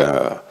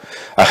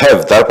I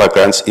have DARPA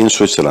grants in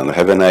Switzerland, I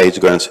have NIH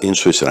grants in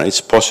Switzerland,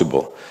 it's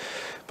possible.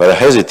 But I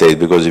hesitate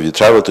because if you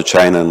travel to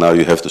China, now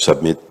you have to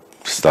submit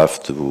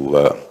stuff to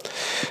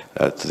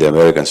the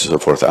Americans and so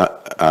forth.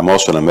 I'm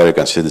also an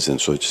American citizen,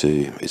 so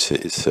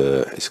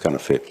it's kind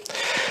of fair.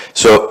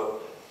 So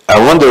I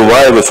wonder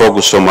why we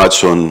focus so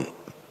much on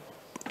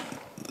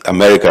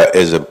America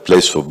as a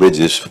place for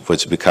bridges,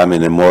 which is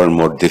becoming a more and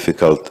more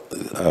difficult,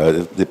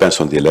 depends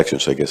on the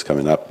elections, I guess,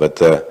 coming up. But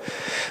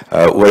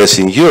whereas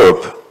in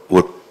Europe,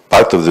 we're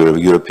part of the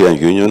European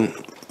Union,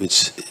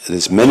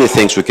 there's many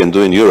things we can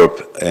do in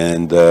Europe,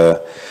 and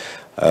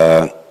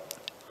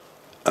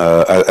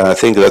I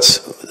think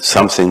that's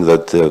something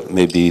that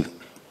maybe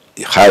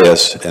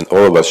HIAS and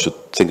all of us should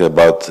think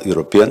about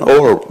European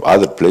or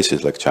other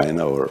places like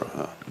China or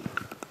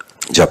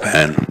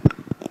Japan.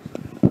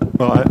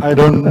 Well, I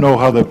don't know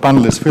how the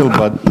panelists feel,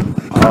 but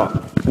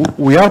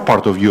we are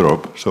part of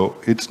Europe, so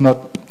it's not...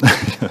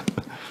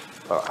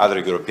 Other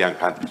European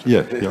countries.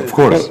 Yeah, of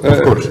course,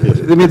 of course. Yes.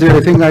 Dimitri, I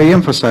think I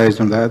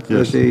emphasized on that.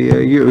 Yes.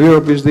 That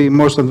Europe is the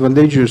most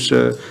advantageous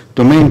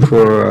domain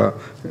for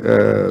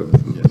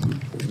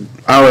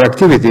our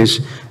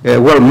activities.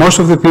 Well, most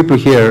of the people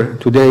here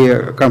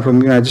today come from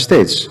the United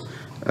States,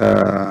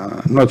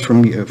 not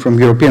from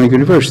European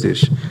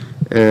universities.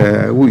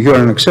 You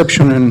are an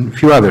exception and a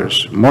few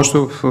others. Most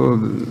of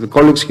the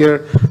colleagues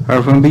here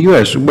are from the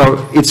US.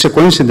 Well, it's a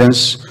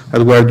coincidence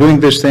that we are doing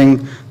this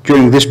thing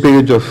during this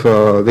period of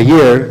the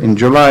year in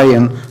July,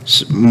 and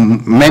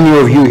many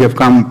of you have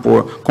come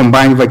for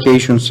combined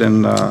vacations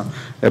and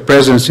a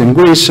presence in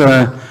Greece.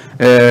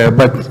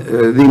 But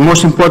the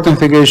most important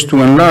thing is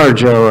to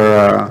enlarge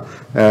our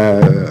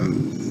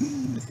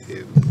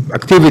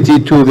activity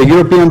to the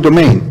European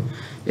domain.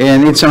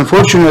 And it's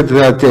unfortunate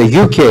that the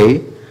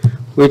UK,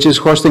 which is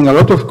hosting a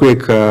lot of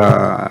Greek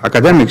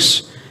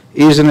academics,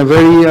 is in a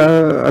very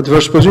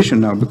adverse position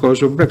now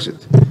because of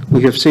Brexit.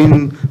 We have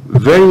seen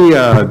very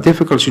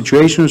difficult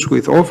situations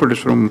with offers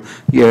from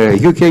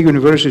UK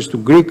universities to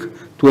Greek,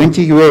 to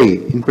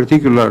NTUA in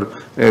particular,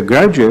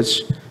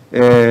 graduates,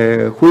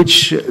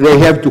 which they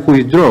have to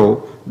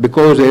withdraw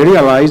because they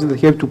realize that they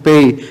have to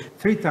pay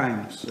 3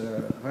 times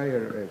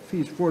higher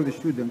fees for the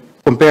student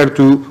compared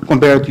to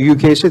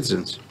UK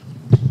citizens.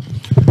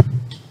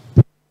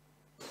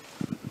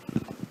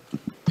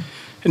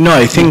 No,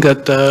 I think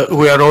that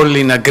we are all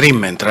in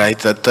agreement, right?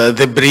 That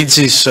the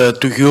bridges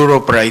to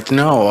Europe right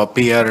now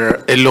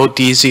appear a lot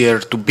easier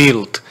to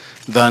build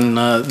than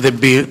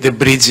the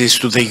bridges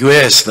to the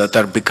US that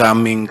are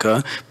becoming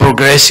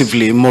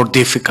progressively more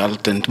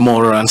difficult and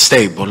more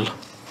unstable.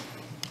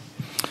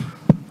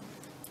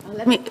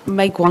 Let me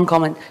make one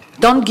comment.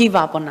 Don't give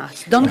up on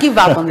us. Don't give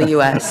up on the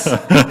US.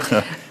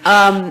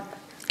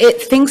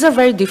 things are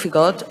very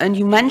difficult, and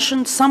you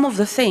mentioned some of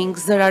the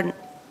things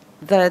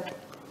that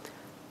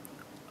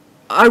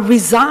are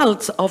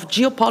results of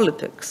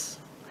geopolitics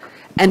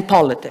and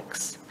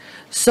politics.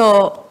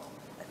 So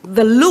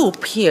the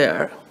loop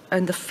here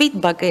and the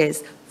feedback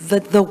is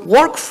that the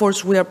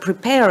workforce we are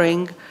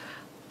preparing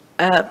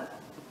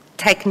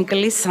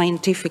technically,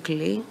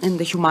 scientifically, in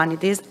the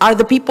humanities, are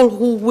the people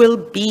who will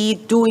be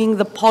doing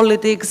the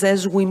politics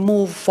as we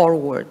move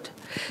forward.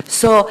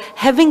 So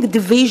having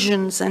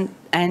divisions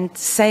and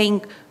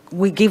saying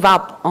we give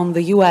up on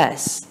the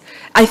US,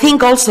 I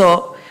think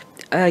also,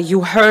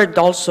 you heard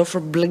also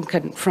from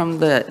Blinken, from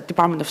the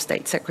Department of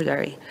State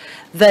Secretary,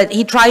 that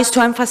he tries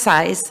to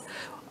emphasize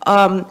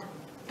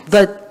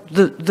that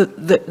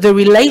the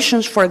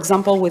relations, for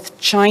example, with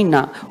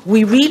China,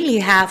 we really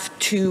have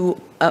to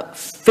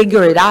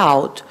figure it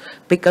out,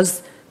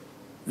 because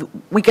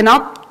we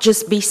cannot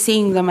just be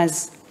seeing them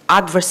as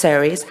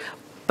adversaries,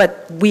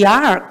 but we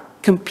are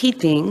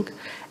competing.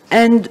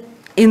 And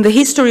in the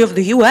history of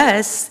the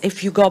US,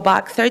 if you go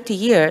back 30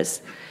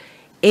 years,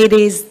 it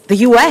is the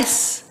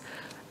US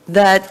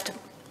that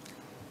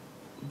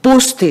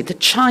boosted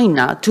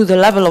China to the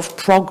level of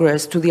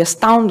progress, to the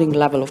astounding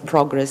level of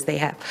progress they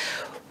have.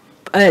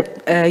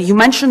 You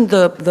mentioned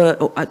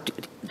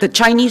the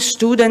Chinese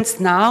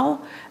students now.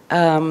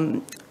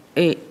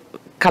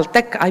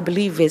 Caltech, I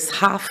believe, is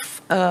half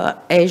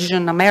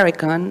Asian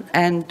American,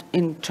 and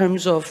in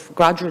terms of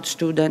graduate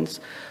students,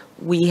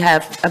 we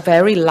have a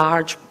very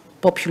large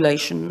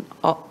population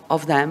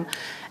of them.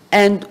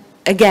 And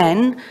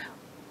again,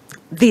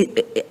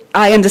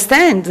 I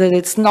understand that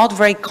it's not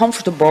very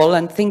comfortable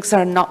and things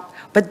are not,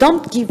 but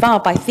don't give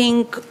up. I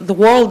think the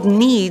world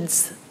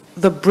needs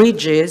the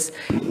bridges.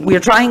 We're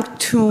trying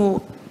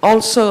to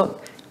also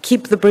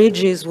keep the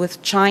bridges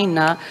with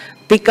China,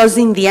 because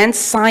in the end,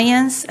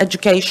 science,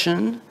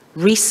 education,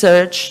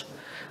 research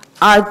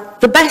are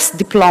the best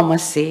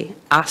diplomacy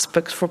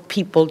aspects for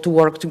people to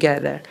work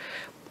together.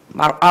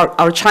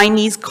 Our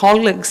Chinese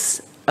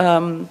colleagues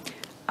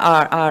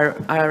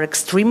are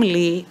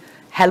extremely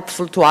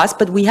helpful to us,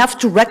 but we have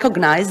to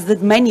recognize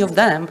that many of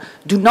them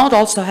do not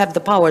also have the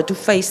power to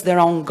face their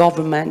own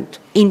government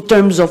in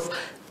terms of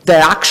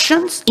their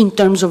actions, in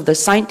terms of the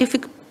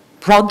scientific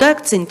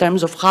products, in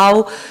terms of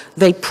how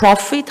they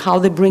profit, how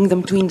they bring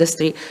them to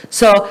industry.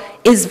 So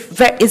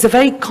it's a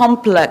very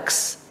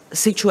complex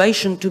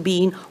situation to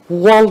be in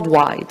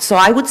worldwide. So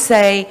I would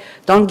say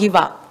don't give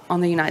up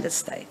on the United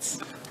States.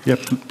 Yeah,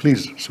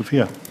 please,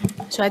 Sofia.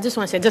 So I just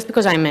want to say, just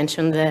because I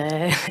mentioned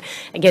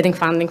getting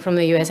funding from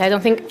the US, I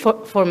don't think,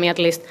 for me at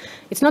least,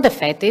 it's not a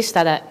fetish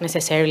that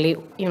necessarily,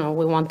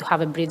 we want to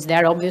have a bridge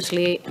there.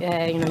 Obviously,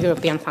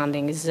 European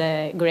funding is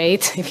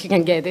great if you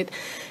can get it.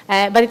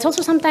 But it's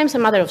also sometimes a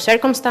matter of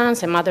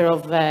circumstance, a matter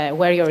of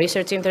where your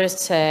research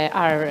interests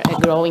are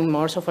growing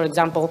more. So, for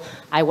example,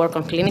 I work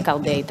on clinical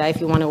data.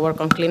 If you want to work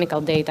on clinical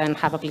data and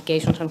have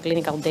applications on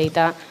clinical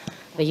data,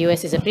 the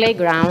US is a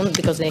playground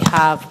because they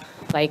have,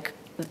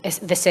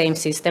 the same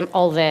system.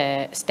 All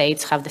the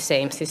states have the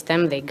same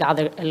system. They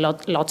gather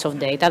lots of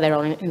data. They're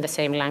all in the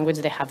same language.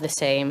 They have the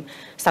same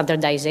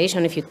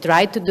standardization. If you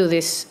try to do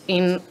this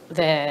in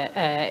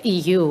the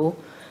EU,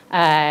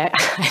 I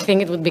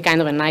think it would be kind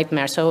of a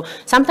nightmare. So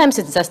sometimes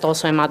it's just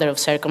also a matter of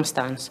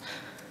circumstance.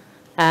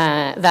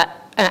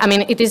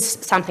 It is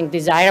something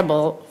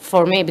desirable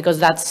for me because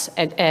that's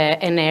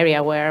an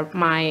area where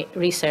my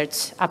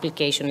research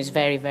application is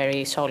very,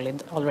 very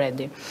solid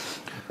already.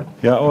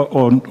 Yeah,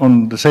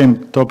 on the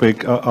same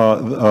topic,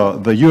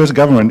 the U.S.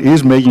 government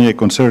is making a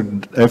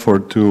concerted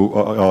effort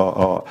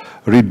to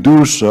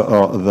reduce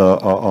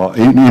the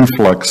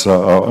influx,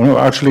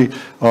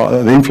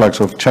 the influx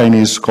of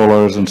Chinese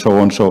scholars and so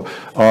on. So,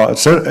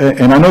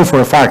 and I know for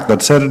a fact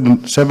that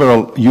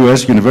several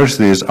U.S.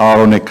 universities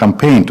are on a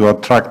campaign to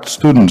attract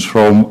students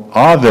from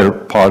other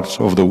parts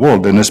of the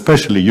world, and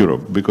especially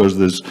Europe, because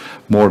there's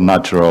more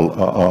natural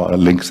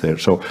links there.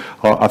 So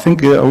I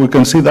think we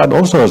can see that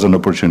also as an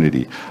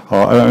opportunity.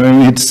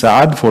 It's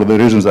sad for the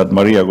reasons that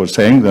Maria was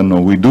saying, that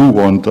we do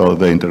want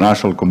the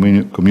international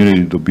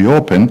community to be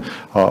open,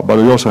 but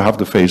we also have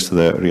to face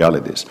the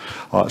realities.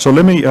 So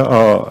let me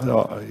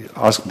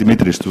ask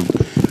Dimitris to...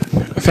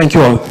 Thank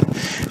you all.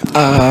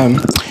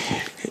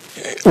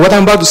 What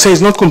I'm about to say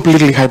is not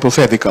completely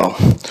hypothetical.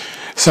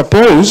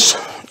 Suppose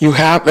you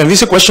have, and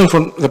this is a question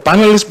from the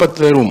panelists, but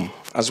the room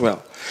as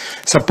well.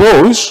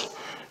 Suppose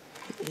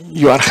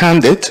you are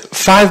handed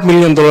 $5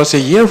 million a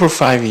year for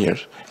 5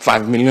 years.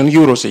 5 million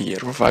euros a year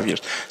for 5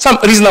 years. Some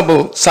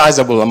reasonable,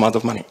 sizable amount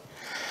of money.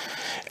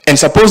 And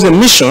suppose the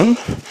mission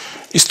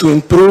is to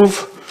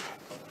improve,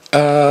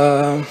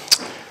 to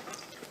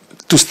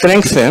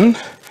strengthen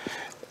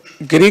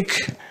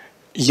Greek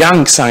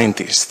young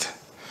scientists.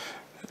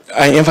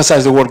 I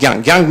emphasize the word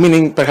young. Young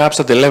meaning perhaps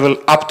at the level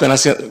up to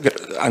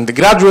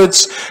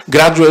undergraduates,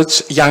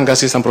 graduates, young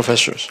assistant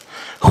professors.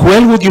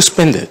 Where would you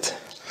spend it?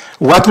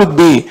 What would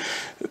be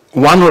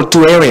one or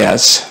two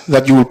areas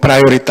that you will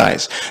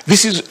prioritize?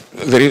 This is,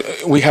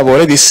 we have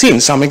already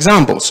seen some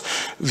examples.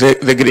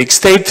 The Greek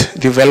state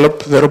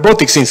developed the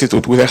Robotics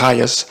Institute with the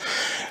HIAS.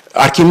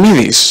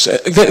 Archimedes,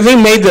 they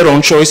made their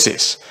own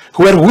choices.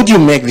 Where would you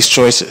make these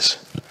choices?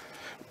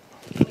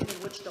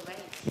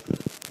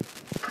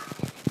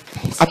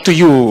 Up to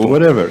you.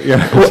 Whatever,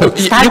 yeah.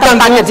 Startup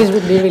packages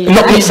would be really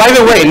nice. By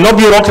the way, no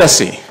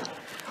bureaucracy.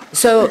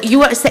 So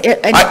you are saying,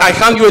 I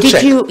hand you a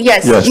check.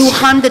 Yes, Yes. you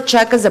hand the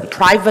check as a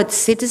private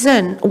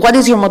citizen. What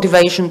is your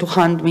motivation to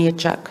hand me a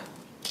check?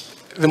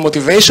 The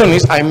motivation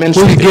is, I Who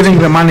mentioned is giving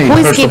the money, Who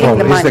is first of giving all?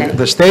 the Is money?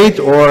 the state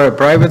or a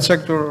private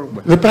sector?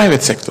 the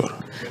private sector.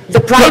 The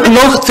private.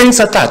 No things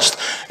attached.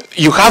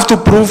 You have to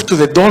prove to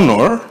the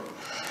donor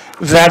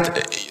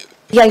that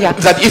Yeah.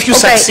 that if you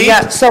Okay, succeed,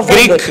 yeah, so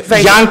very Greek good,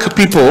 very young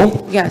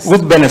people Yes.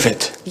 would benefit.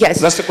 Yes.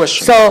 That's the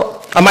question.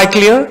 So, Am I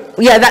clear?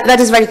 yeah, that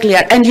is very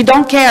clear. And you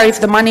don't care if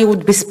the money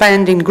would be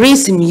spent in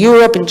Greece, in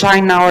Europe, in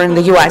China, or in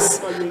the US.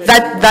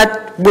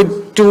 That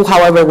would do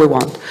however we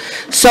want.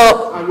 So,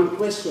 I will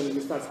question if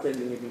you start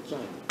spending it in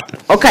China.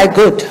 okay,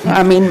 good.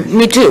 I mean,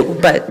 me too.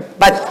 But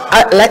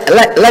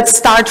let's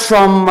start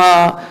from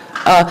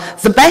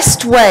the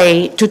best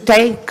way to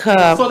take.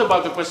 Thought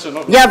about the question.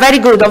 Yeah, very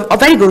good.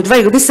 Very good.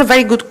 Very good. This is a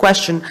very good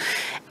question.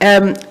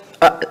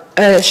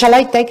 Shall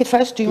I take it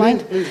first? Do you mind?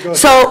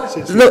 So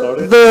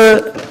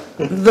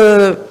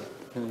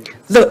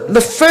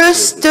the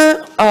first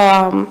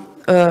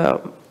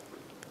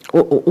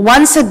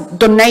once a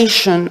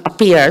donation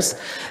appears,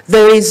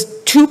 there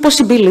is two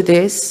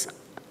possibilities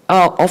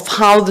of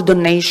how the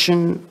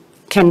donation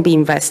can be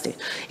invested.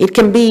 It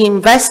can be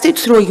invested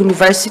through a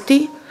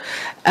university.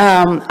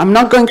 I'm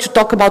not going to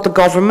talk about the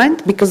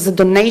government because the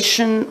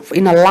donation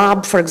in a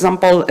lab, for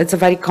example, it's a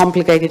very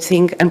complicated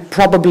thing and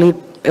probably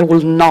it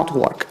will not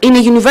work. In a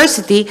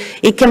university,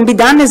 it can be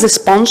done as a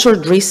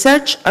sponsored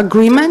research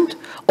agreement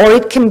or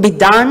it can be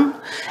done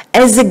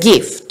as a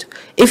gift.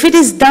 If it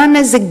is done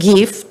as a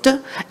gift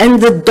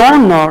and the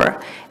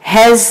donor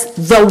has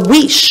the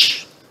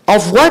wish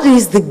of what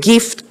is the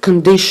gift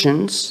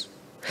conditions,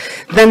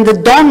 then the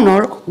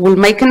donor will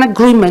make an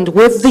agreement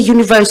with the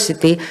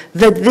university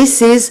that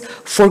this is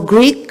for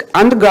Greek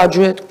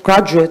undergraduate,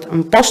 graduate,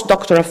 and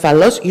postdoctoral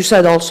fellows. You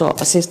said also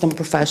assistant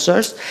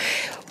professors.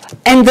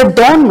 And the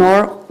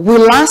donor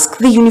will ask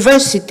the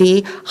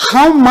university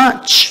how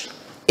much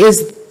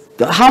is,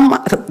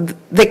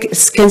 they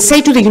can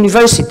say to the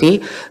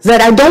university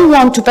that I don't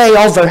want to pay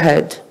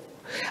overhead.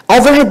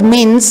 Overhead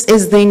means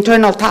is the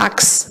internal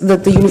tax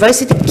that the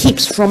university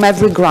keeps from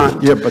every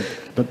grant. Yeah, but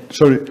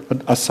sorry,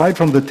 but aside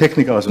from the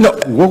technical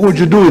aspect, what would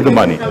you do with the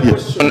money?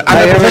 Yes.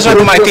 I'm a professor at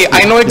MIT.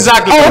 I know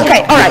exactly. Oh,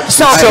 okay, all right.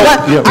 So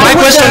my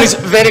question is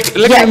very,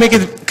 let me make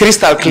it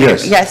crystal clear.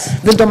 Yes.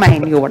 Yes, the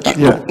domain you were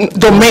talking about. Yeah.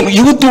 Domain,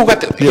 you do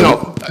what, you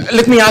know,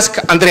 let me ask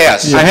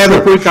Andreas. I have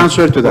a quick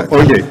answer to that.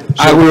 Okay.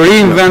 I will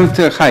reinvent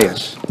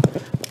HIAS.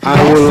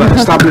 I will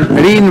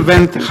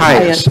reinvent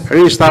HIAS,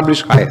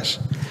 re-establish HIAS.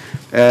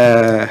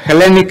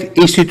 Hellenic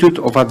Institute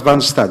of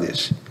Advanced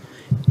Studies.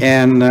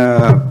 And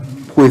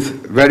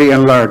with very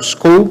enlarged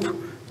scope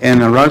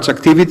and enlarged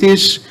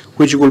activities,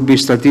 which will be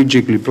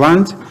strategically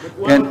planned.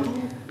 And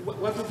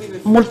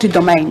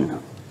Multi-domain.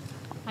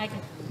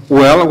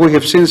 well, we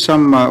have seen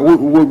some,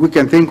 we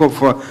can think of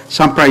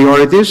some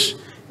priorities,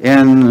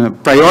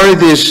 and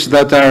priorities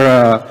that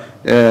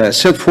are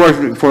set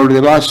forth for the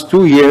last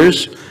 2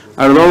 years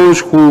are those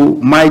who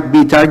might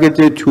be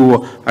targeted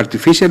to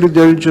artificial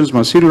intelligence,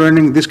 machine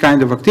learning, this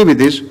kind of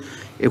activities,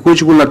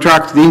 which will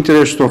attract the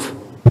interest of,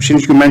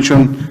 since you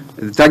mentioned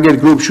the target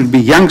group should be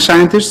young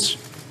scientists.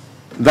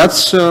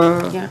 That's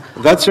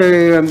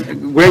a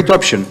great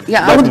option.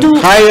 Yeah, I but would do-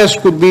 HIAS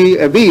could be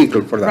a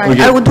vehicle for that. Right.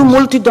 I would do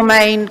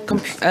multi-domain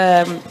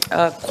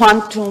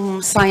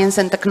quantum science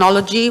and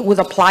technology with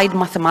applied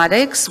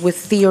mathematics, with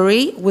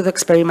theory, with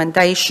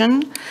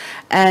experimentation,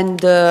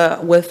 and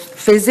with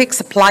physics,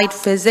 applied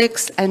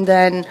physics, and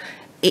then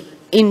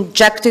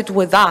injected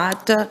with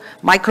that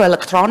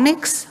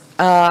microelectronics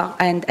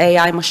and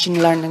AI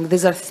machine learning.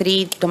 These are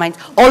 3 domains.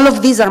 All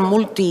of these are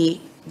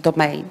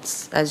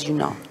multi-domains, as you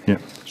know. Yeah.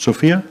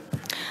 Sofia?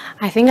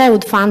 I think I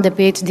would fund a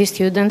PhD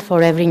student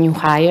for every new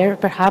hire.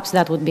 Perhaps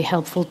that would be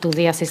helpful to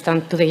the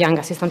young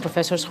assistant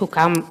professors who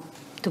come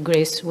to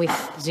Greece with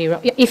 0.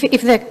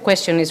 If the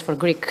question is for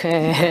Greek.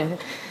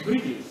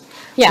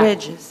 Yeah.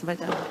 Bridges, but,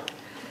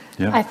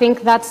 Yeah. I think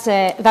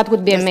that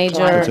would be a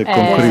major It's a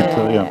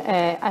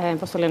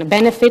concrete,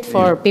 benefit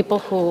for people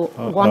who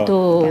want to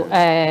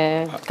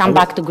come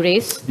back to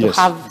Greece, to Yes.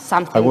 have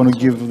something. I want to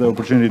give the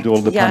opportunity to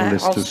all the yeah,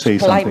 panelists to also say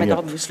something. climate,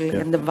 Yeah. obviously,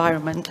 Yeah. and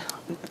environment.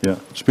 Yeah.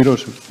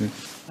 Spiros?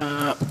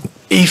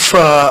 If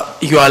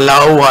you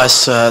allow us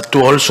to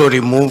also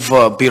remove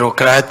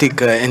bureaucratic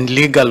and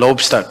legal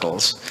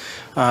obstacles,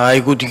 I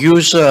would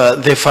use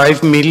the 5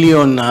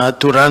 million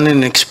to run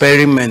an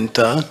experiment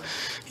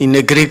in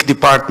a Greek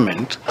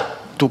department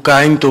to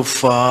kind of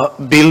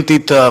build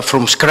it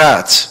from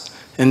scratch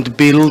and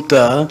build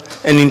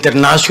an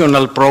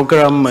international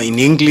program in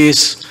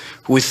English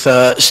with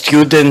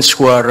students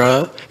who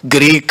are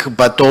Greek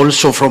but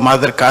also from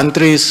other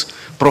countries,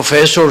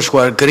 professors who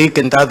are Greek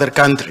and other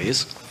countries,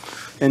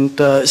 and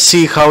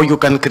see how you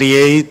can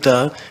create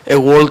a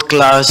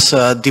world-class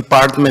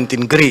department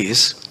in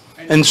Greece.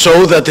 and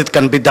so that it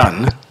can be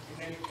done.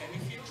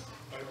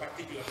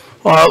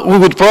 We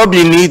would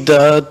probably need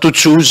to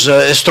choose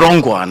a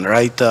strong one,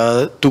 right,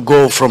 to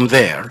go from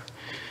there.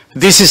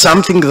 This is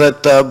something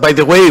that, by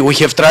the way, we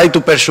have tried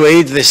to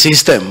persuade the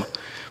system,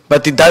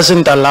 but it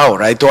doesn't allow,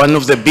 right? One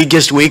of the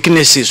biggest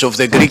weaknesses of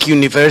the Greek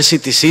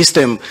university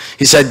system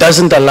is that it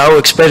doesn't allow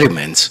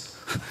experiments,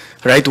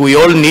 right? We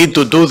all need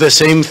to do the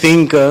same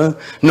thing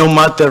no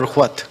matter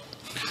what.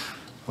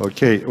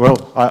 Okay,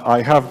 well,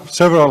 I have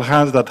several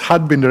hands that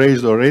had been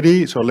raised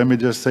already, so let me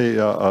just say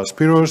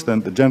Spyros, then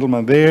the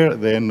gentleman there,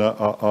 then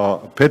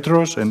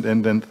Petros, and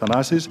then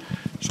Thanasis,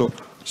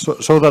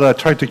 so that I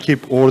try to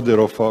keep order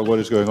of what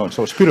is going on.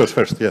 So Spyros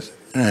first, yes.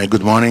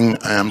 Good morning.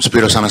 I am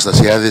Spyros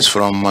Anastasiadis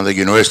from the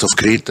University of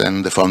Crete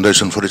and the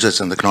Foundation for Research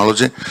and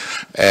Technology.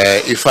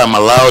 If I'm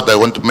allowed, I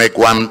want to make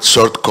one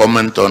short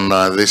comment on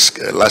this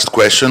last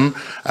question.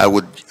 I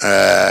would,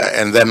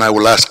 and then I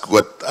will ask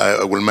what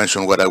I will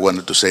mention what I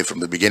wanted to say from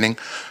the beginning.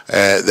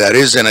 There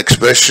is an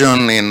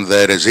expression in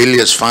the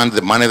Resilience Fund,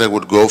 the money that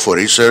would go for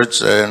research,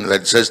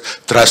 that says,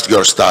 "Trust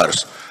your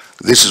stars."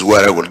 This is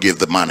where I will give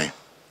the money.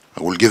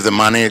 I will give the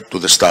money to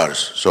the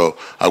stars. So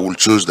I will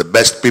choose the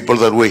best people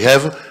that we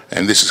have,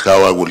 and this is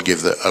how I will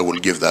give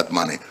that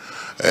money.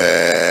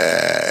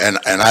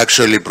 And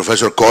actually,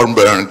 Professor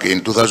Kornberg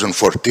in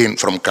 2014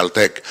 from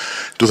Caltech,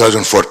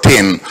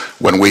 2014,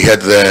 when we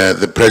had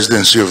the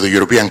presidency of the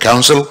European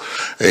Council,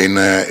 in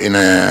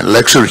a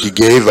lecture he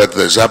gave at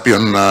the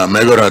Zapion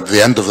Megora at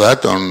the end of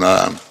that,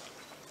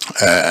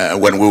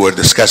 when we were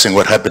discussing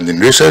what happened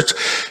in research,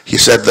 he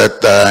said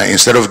that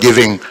instead of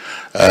giving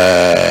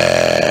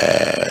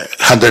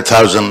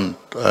 100,000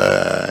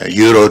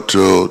 euro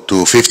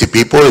to 50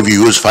 people, if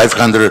you use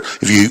 500,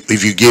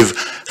 if you give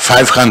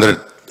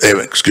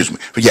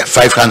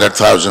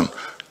 500,000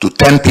 to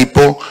 10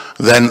 people,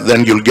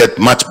 then you'll get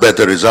much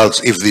better results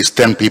if these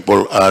 10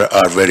 people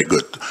are very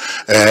good.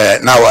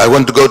 Now I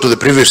want to go to the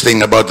previous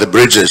thing about the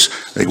bridges.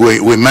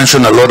 We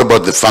mentioned a lot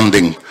about the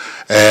funding.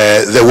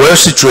 There were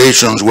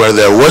situations where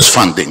there was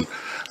funding.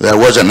 There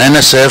was an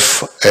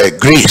NSF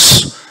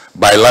Greece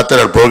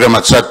bilateral program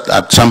at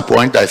some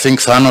point. I think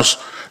Thanos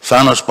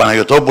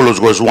Panagotopoulos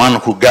was one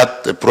who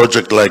got a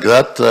project like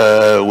that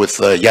with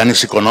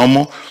Yannis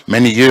Economou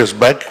many years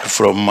back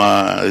from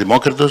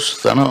Democritus.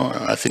 Thano,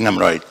 I think I'm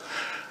right.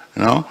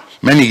 You know,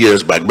 many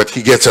years back, but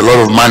he gets a lot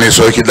of money,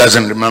 so he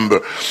doesn't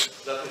remember.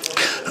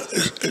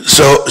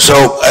 So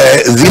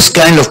this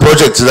kind of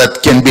projects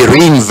that can be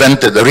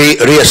reinvented,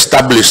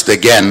 re-established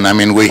again. I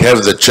mean, we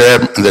have the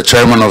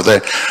chairman of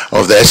the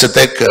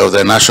ESETEC, of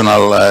the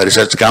National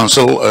Research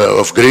Council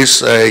of Greece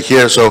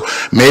here. So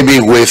maybe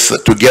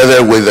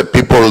together with the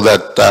people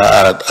that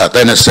at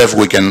NSF,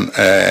 we can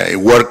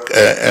work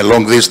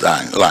along these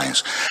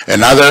lines.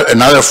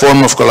 Another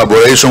form of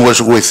collaboration was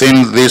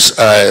within this,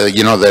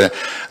 you know, the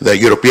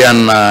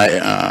European.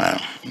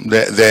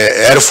 The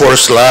Air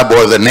Force lab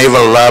or the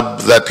Naval lab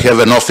that have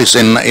an office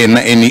in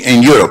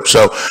Europe.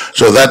 So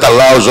that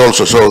allows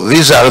also. So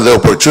these are the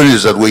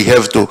opportunities that we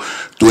have to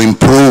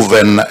improve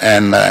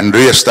and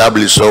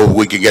reestablish so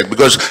we can get,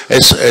 because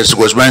as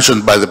was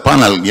mentioned by the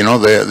panel, you know,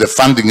 the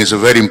funding is a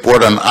very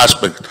important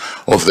aspect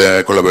of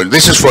the collaboration.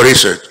 This is for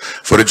research.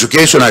 For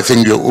education, I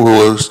think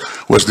was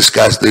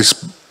discussed, these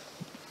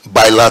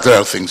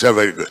bilateral things are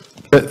very good.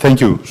 Thank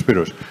you,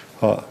 Spyros.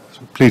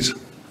 Please.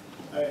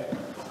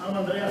 I'm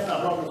Andreas.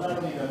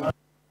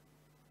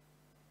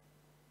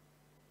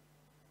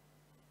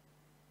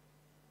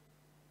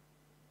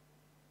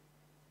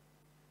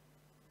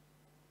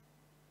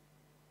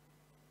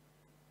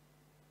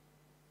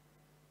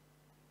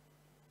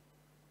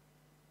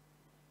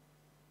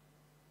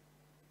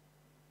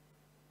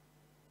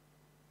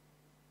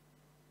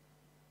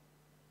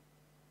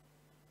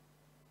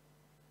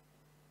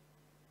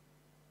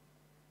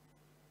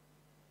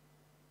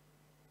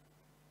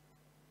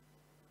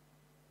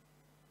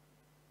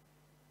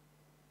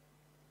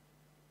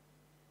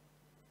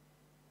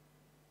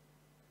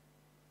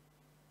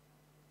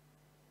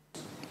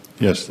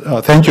 Yes,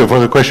 thank you for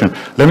the question.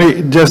 Let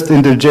me just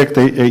interject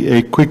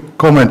a quick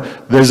comment.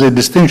 There's a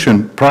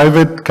distinction.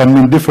 Private can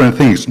mean different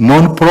things.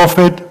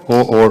 Non-profit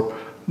or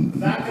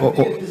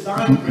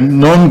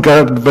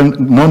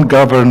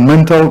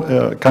non-governmental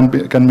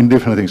can mean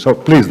different things. So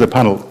please, the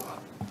panel.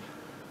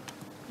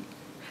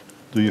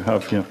 Do you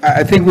have here?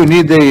 I think we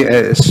need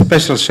a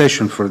special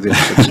session for this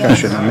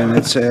discussion. I mean,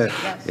 it's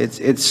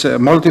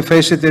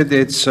multifaceted.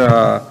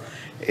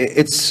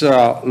 It's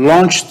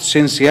launched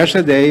since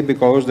yesterday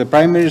because the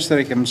Prime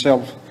Minister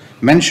himself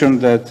mentioned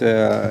that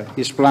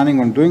he's planning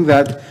on doing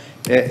that.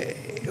 We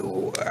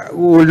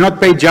will not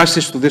pay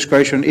justice to this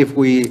question if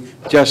we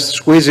just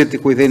squeeze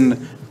it within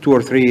 2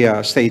 or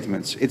 3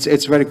 statements.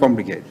 It's very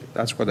complicated.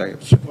 That's what I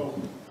have said. No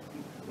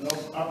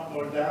up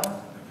or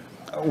down?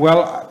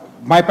 Well,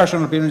 my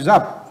personal opinion is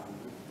up,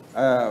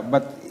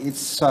 but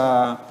it's...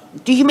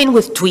 Do you mean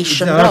with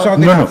tuition? That's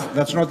not enough.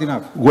 That's not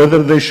enough.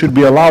 Whether they should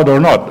be allowed or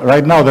not.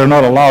 Right now, they're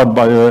not allowed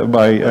by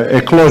a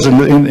clause in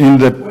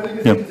the... Whether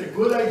you think it's a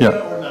good idea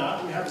or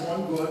not, we have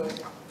one good,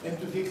 and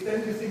to the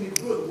extent you think it's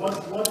good, what's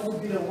what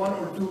would be the one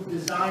or two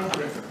design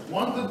principles.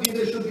 One could be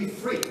there should be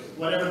free,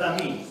 whatever that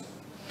means.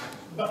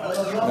 But I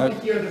would love to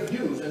hear the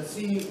views and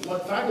see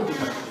what faculty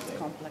members think.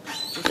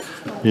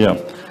 Yeah.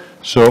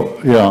 So,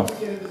 yeah.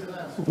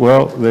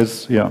 Well,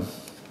 there's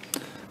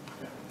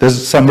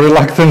some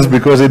reluctance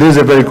because it is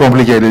a very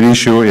complicated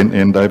issue,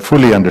 and I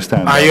fully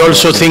understand. I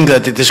also think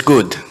that it is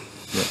good.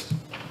 Yes.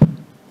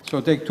 So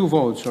take 2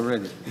 votes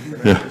already.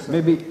 Yeah.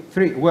 Maybe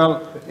 3.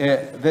 Well,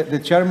 the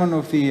chairman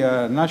of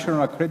the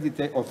National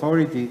Accreditation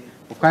Authority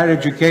of Higher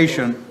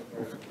Education,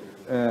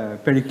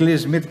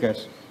 Pericles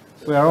Mitkas,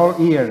 we are all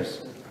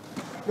ears.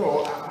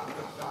 No,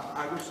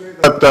 I would say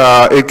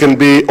that it can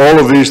be all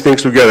of these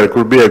things together. It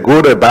could be a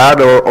good, a bad,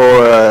 or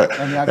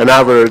an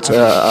average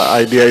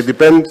idea. It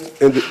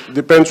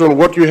depends on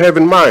what you have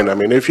in mind. I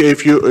mean, if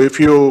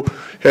you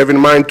have in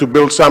mind to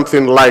build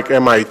something like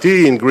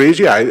MIT in Greece,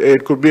 yeah,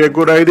 it could be a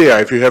good idea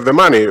if you have the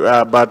money.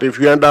 But if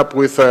you end up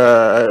with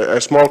a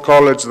small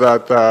college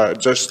that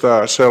just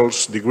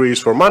sells degrees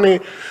for money,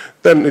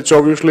 then it's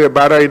obviously a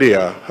bad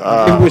idea.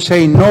 If we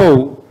say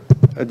no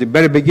at the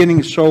very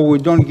beginning, so we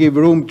don't give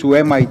room to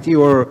MIT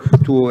or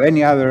to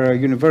any other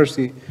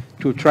university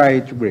to try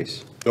to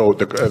Greece. No,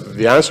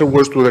 the answer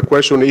was to the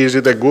question, is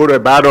it a good, a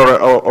bad,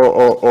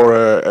 or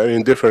an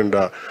indifferent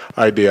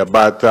idea?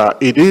 But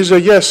it is a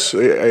yes.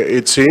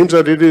 It seems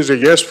that it is a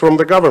yes from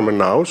the government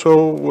now,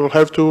 so we'll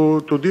have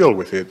to deal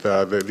with it.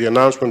 The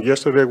announcement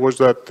yesterday was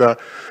that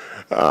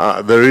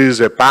there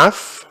is a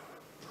path,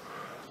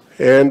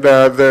 and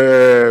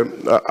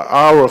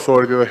our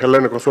authority, the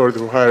Hellenic Authority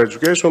for Higher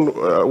Education,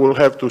 will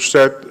have to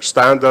set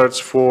standards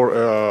for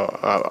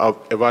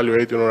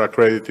evaluating or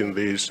accrediting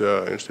these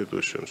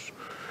institutions.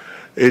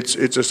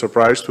 It's a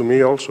surprise to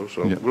me also,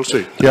 so yeah. We'll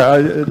see. Yeah,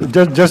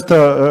 just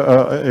an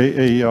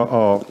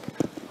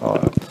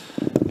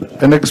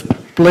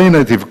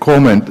explanative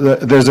comment.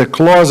 There's a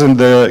clause in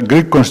the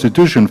Greek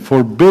constitution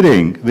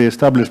forbidding the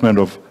establishment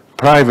of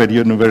private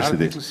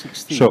university.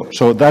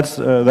 So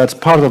that's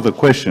part of the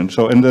question.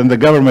 So, and then the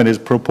government is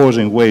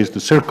proposing ways to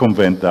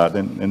circumvent that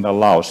and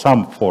allow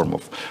some form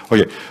of.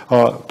 Okay,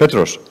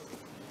 Petros.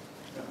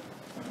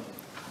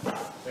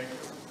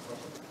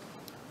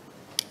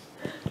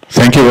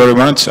 Thank you very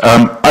much.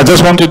 I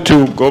just wanted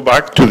to go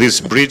back to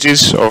these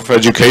bridges of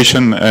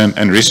education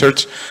and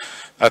research.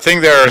 I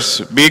think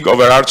there's big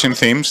overarching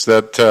themes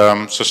that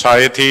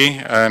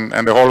society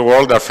and the whole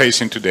world are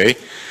facing today.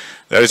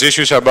 There's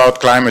issues about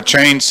climate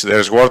change,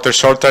 there's water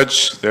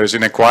shortage, there's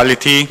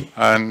inequality,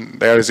 and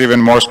there's even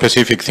more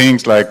specific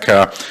things like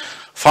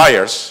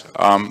fires.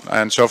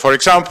 And so, for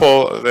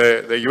example,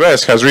 the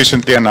US has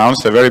recently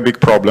announced a very big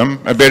program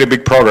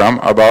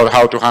about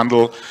how to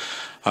handle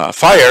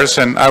fires,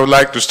 and I would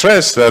like to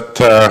stress that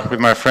with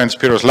my friend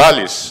Spyros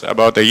Lallis,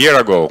 about a year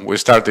ago, we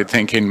started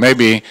thinking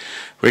maybe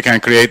we can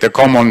create a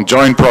common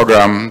joint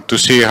program to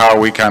see how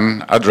we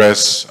can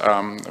address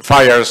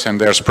fires and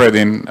their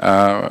spreading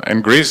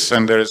in Greece.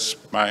 And there's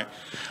my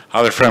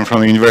other friend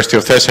from the University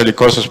of Thessaly,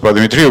 Kostas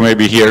Papadimitriou,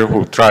 maybe here,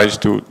 who tries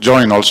to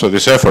join also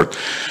this effort.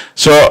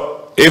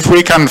 So if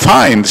we can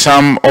find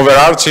some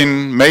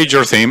overarching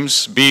major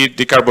themes, be it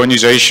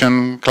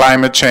decarbonization,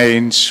 climate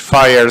change,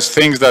 fires,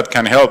 things that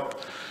can help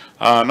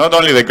not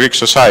only the Greek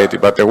society,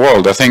 but the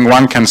world. I think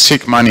one can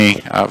seek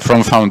money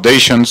from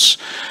foundations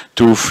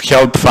to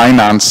help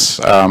finance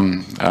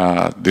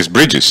these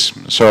bridges.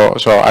 So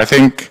I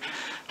think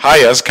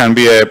HIAS can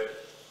be a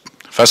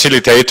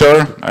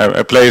facilitator,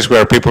 a place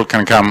where people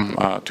can come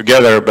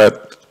together,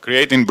 but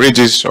creating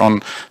bridges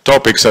on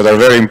topics that are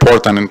very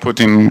important and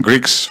putting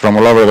Greeks from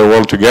all over the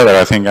world together,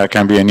 I think that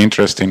can be an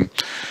interesting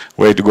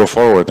way to go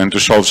forward and to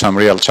solve some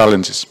real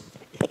challenges.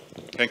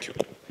 Thank you.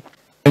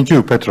 Thank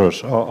you,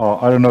 Petros.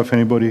 I don't know if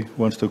anybody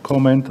wants to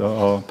comment,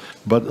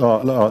 but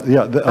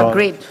yeah,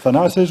 Agreed.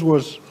 Thanasis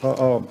was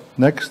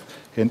next.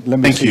 And let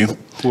me Thank see you.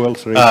 who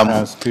else raised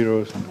hands.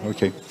 Spyros.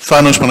 Okay.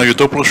 Thanos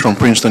Panagotopoulos from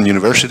Princeton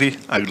University.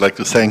 I would like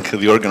to thank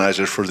the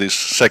organizers for this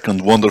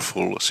second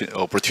wonderful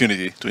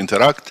opportunity to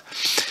interact.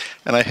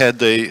 And I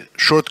had a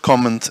short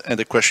comment and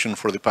a question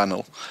for the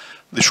panel.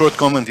 The short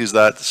comment is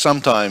that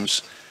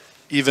sometimes,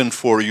 even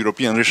for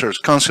European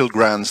Research Council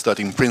grants that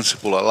in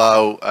principle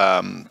allow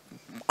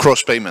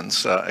cross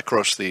payments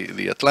across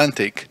the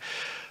Atlantic,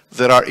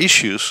 there are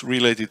issues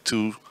related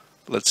to,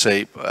 let's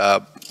say,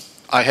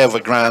 I have a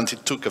grant,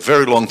 it took a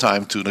very long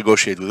time to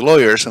negotiate with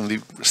lawyers, and the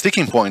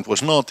sticking point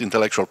was not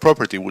intellectual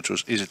property, which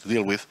was easy to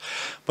deal with,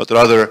 but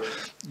rather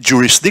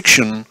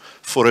jurisdiction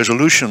for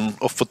resolution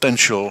of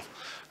potential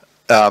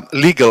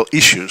legal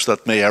issues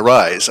that may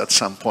arise at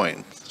some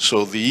point.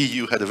 So the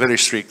EU had a very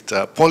strict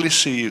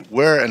policy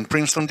where, and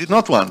Princeton did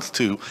not want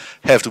to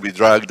have to be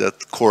dragged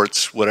at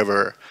courts,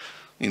 whatever,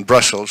 in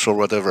Brussels or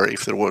whatever,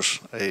 if there was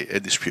a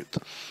dispute.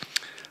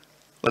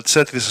 Let's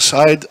set this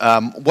aside.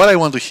 What I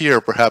want to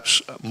hear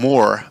perhaps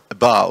more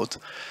about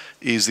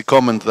is the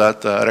comment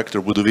that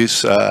Rector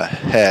Boudouvis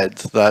had,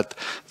 that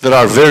there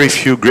are very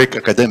few Greek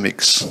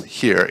academics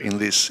here in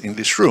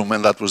this room,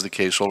 and that was the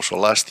case also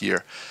last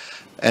year.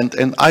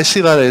 And I see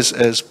that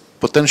as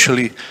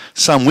potentially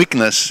some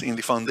weakness in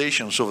the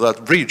foundations of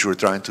that bridge we're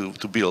trying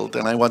to build.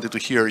 And I wanted to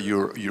hear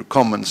your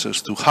comments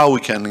as to how we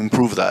can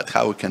improve that,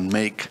 how we can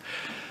make,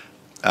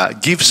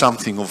 give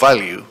something of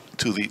value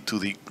to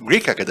the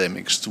Greek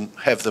academics to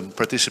have them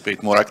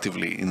participate more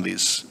actively in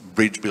this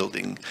bridge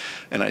building.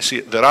 And I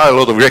see there are a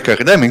lot of Greek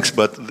academics,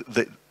 but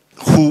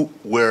who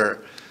were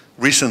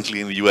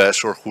recently in the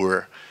US or who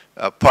were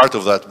part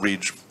of that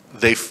bridge,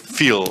 they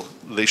feel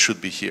they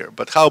should be here.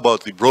 But how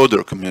about the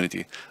broader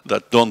community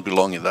that don't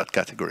belong in that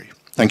category?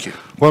 Thank you.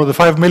 Well, the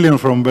 5 million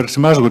from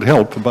Bertsimas would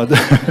help, but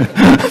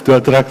to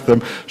attract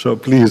them. So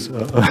please.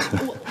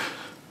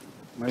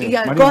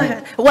 Yeah, go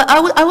ahead. Well,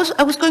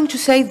 I was going to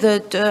say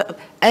that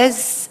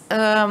as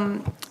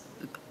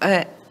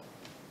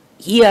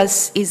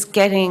HIAS is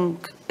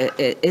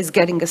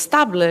getting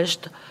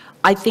established,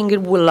 I think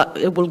it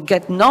will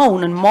get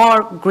known, and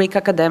more Greek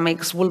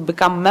academics will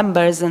become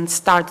members and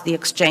start the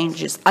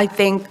exchanges. I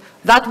think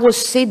that was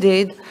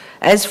seeded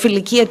as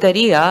Φιλική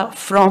εταιρεία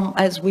from,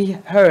 as we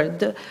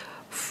heard,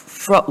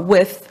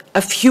 with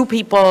a few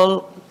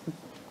people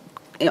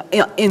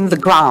in the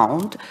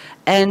ground,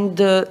 and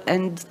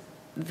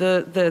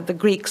the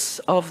Greeks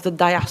of the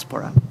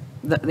diaspora,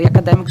 the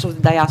academics of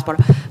the diaspora.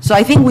 So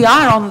I think we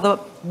are on the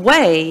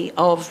way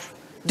of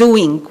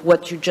doing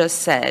what you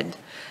just said.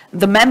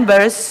 The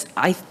members,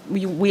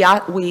 we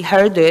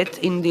heard it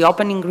in the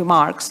opening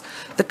remarks,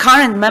 the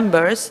current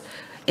members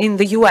in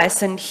the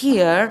US and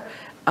here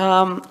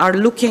are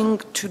looking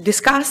to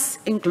discuss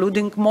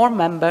including more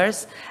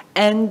members,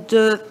 and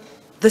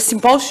the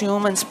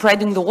symposium and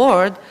spreading the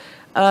word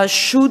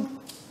should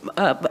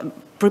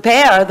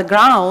prepare the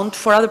ground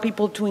for other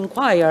people to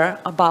inquire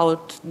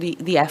about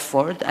the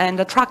effort and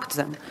attract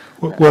them.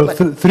 Well,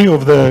 three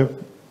of the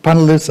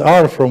panelists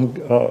are from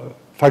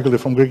faculty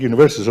from Greek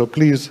universities, so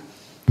please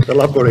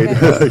elaborate.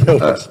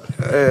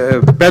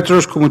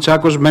 Petros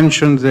Koumoutsakos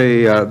mentioned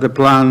the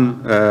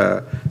plan,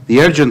 the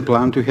urgent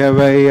plan to have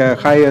a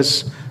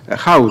HIAS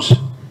house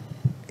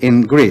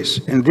in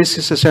Greece, and this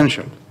is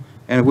essential,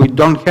 and we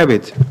don't have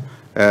it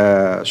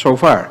so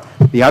far.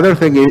 The other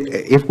thing is,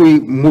 if we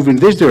move in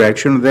this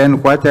direction,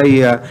 then what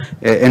I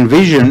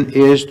envision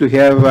is to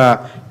have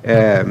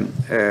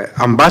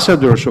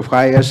ambassadors of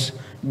HIAS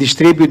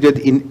distributed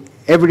in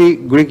every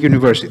Greek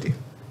university.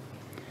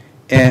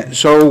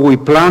 So we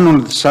plan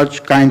on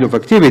such kind of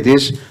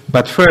activities,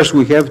 but first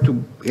we have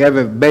to have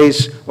a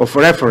base of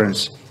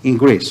reference in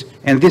Greece,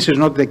 and this is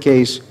not the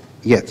case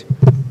yet.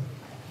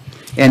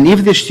 And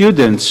if the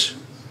students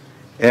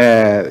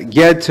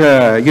get,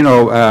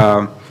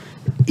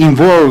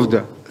 involved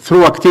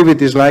through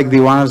activities like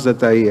the ones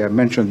that I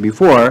mentioned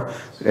before,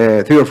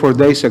 3 or 4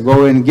 days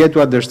ago, and get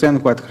to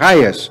understand what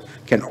HIAS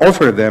can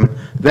offer them,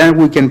 then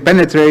we can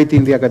penetrate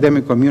in the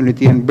academic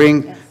community and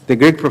bring the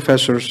Greek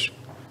professors,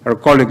 our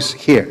colleagues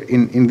here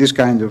in this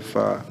kind of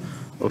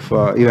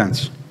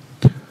events.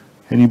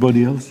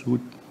 Anybody else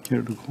would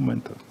care to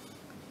comment?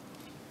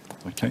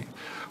 Okay.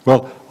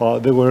 Well,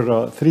 there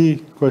were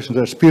 3 questions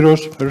there.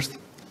 Spyros first.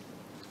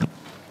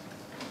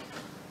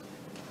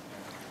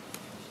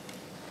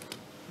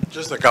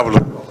 Just a couple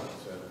of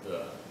comments, and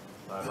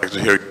I'd like to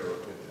hear your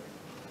opinion.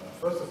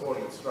 First of all,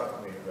 it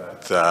struck me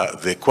that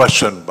the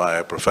question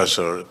by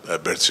Professor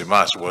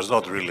Bertsimas was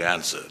not really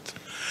answered.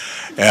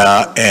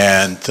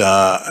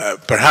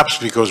 Perhaps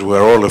because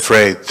we're all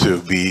afraid to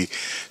be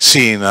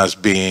seen as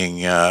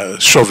being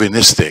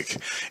chauvinistic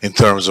in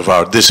terms of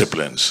our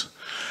disciplines.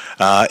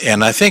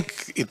 And I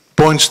think it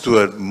points to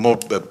a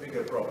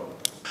bigger problem.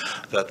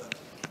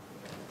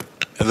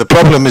 And the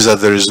problem is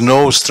that there is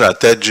no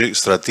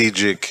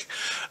strategic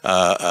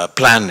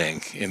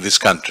planning in this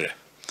country.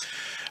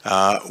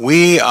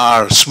 We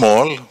are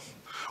small.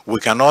 We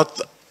cannot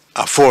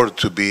afford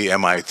to be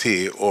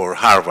MIT or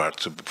Harvard,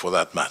 for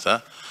that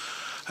matter.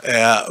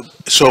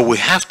 So we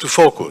have to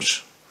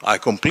focus. I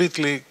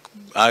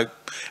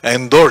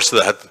endorse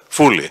that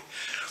fully.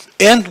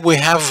 And we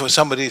have,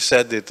 somebody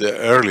said it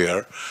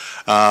earlier,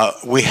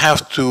 we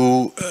have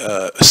to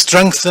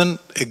strengthen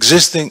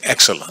existing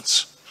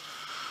excellence.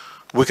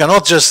 We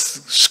cannot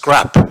just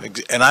scrap,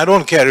 and I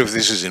don't care if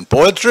this is in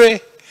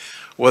poetry,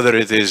 whether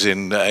it is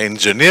in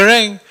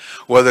engineering,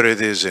 whether it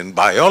is in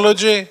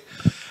biology.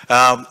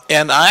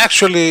 And I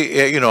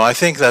actually, I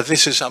think that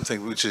this is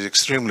something which is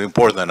extremely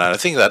important, and I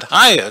think that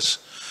HIAS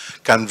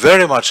can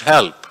very much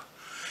help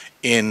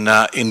in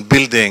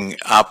building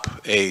up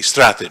a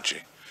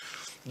strategy,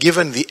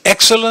 given the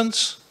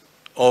excellence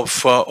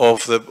of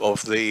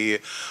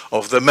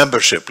the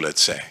membership,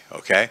 let's say,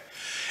 okay?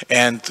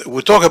 And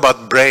we talk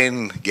about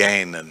brain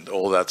gain and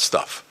all that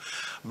stuff.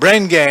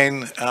 Brain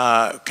gain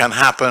can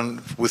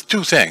happen with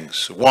 2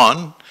 things.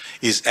 One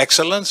is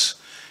excellence.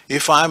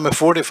 If I'm a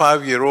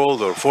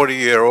 45-year-old or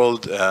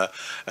 40-year-old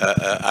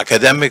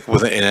academic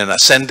in an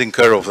ascending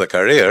curve of the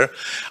career,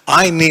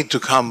 I need to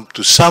come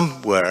to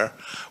somewhere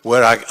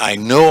where I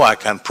know I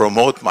can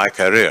promote my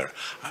career.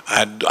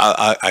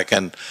 I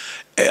can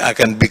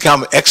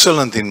become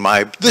excellent in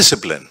my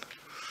discipline.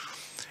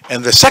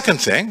 And the second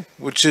thing,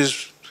 which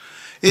is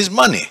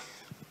money.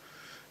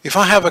 If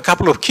I have a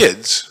couple of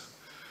kids,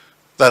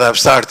 that have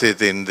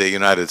started in the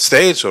United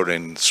States or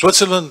in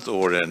Switzerland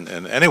or in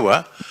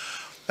anywhere,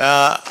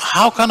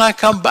 how can I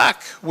come back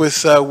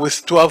with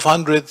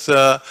 1,200?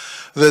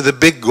 The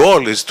big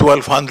goal is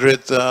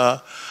 1,200,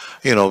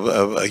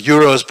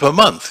 euros per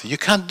month. You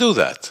can't do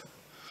that.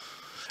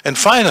 And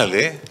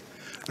finally,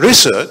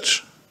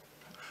 research,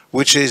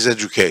 which is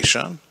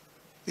education,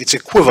 it's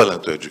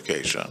equivalent to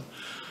education.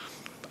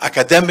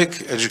 Academic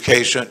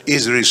education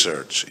is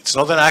research. It's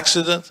not an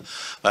accident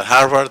that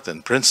Harvard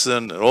and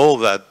Princeton and all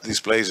that, these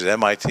places,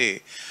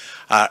 MIT,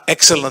 are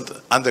excellent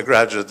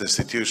undergraduate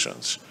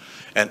institutions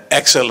and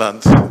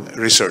excellent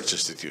research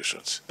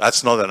institutions.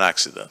 That's not an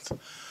accident.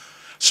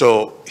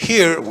 So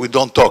here we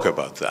don't talk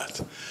about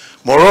that.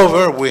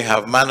 Moreover, we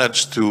have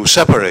managed to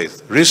separate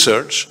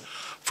research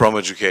from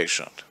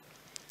education.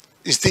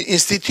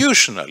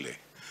 Institutionally.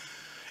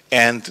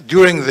 And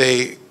during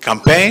the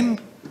campaign,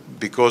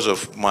 because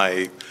of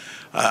my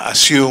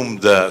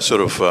assumed as head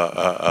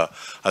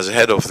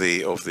of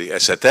the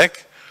ESETEC,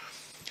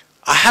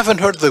 I haven't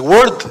heard the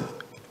word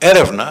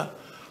Erevna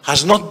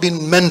has not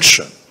been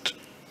mentioned.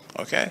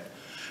 Okay?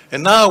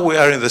 And now we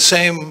are in the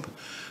same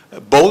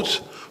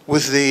boat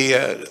with the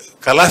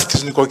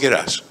Καλάθης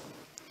Νοικοκυράς.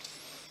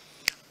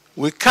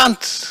 We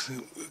can't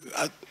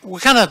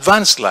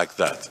advance like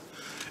that,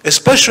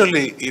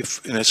 especially if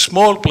in a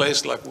small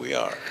place like we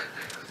are.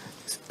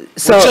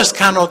 So we just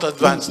cannot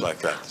advance like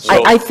that.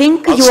 So I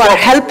think you are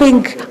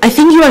helping. I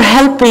think you are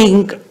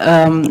helping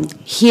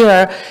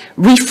here,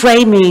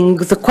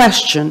 reframing the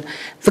question.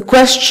 The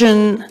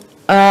question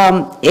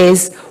is,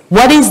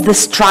 what is the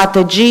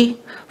strategy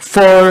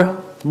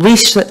for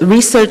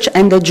research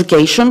and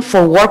education,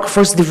 for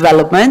workforce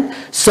development,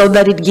 so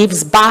that it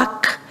gives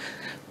back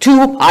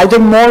to either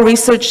more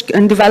research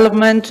and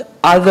development,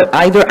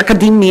 either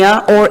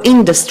academia or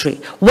industry?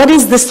 What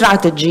is the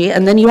strategy?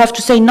 And then you have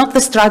to say not the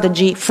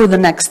strategy for the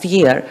next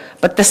year,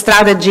 but the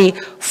strategy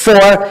for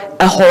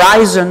a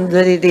horizon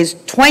that it is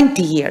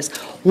 20 years.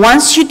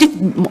 Once you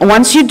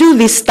do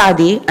this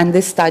study, and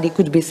this study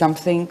could be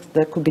something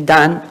that could be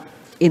done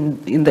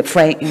in the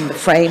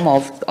frame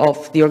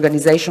of the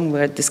organization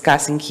we're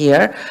discussing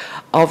here,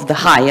 of the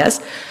HIAS.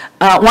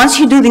 Once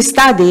you do this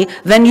study,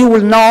 then you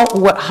will know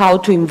how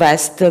to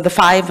invest the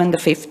 5 and the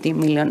 50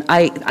 million.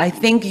 I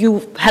think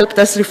you helped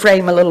us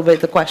reframe a little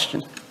bit the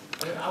question.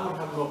 I would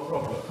have no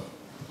problem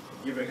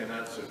giving an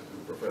answer to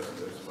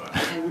Professor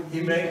Spyros.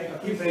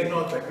 He may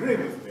not agree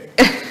with me,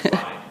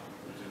 fine,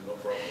 which is no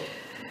problem.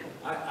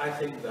 I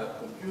think that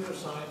computer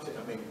science,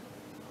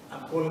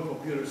 I'm calling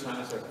computer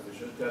science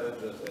artificial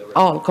intelligence.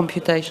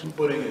 Computation.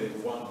 Putting it in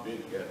one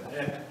big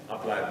and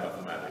applied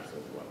mathematics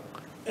as well.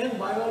 And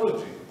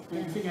biology. I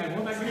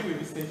don't agree with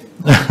this statement.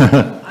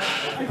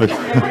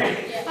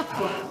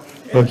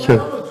 Okay.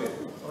 Biology,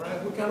 all right?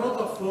 We cannot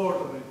afford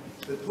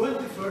the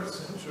 21st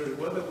century,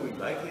 whether we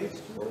like it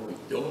or we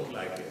don't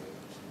like it,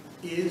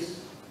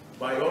 is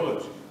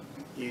biology.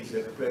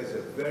 It plays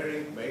a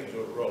very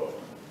major role,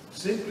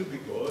 simply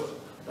because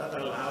that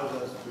allows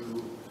us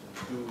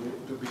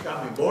to become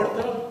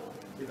immortal.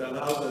 It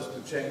allows us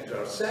to change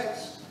our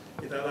sex.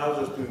 It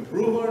allows us to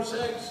improve our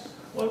sex.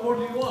 What more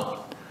do you want?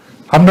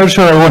 I'm not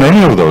sure I want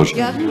any of those.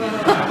 Yeah.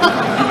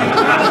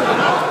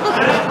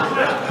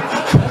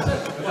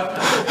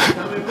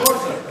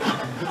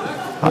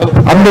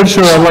 I'm not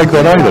sure I like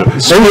that either.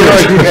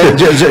 Spyro,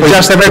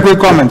 just a very quick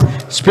comment.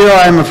 Spyro,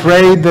 I'm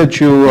afraid that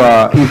you,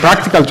 in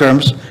practical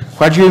terms,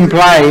 what you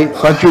imply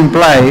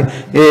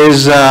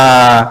is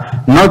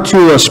not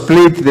to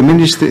split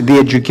the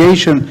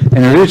education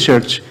and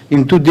research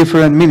in two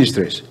different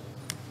ministries.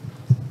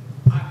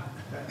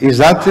 Is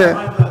that?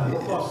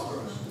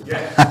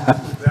 Yes,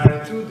 there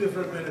are two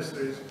different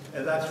ministries,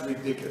 and that's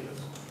ridiculous.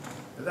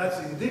 And that's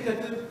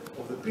indicative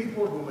of the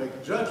people who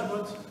make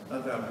judgments,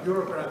 and they are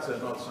bureaucrats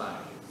and not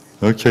scientists.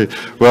 Okay,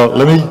 well,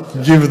 let me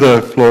give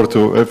the floor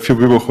to a few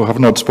people who have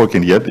not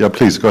spoken yet. Yeah,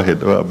 please, go ahead,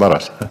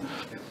 Baras.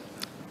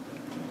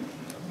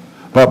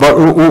 But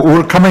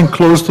we're coming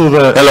close to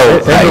the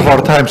end of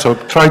our time, so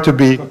try to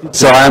be...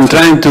 So I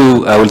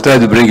will try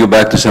to bring you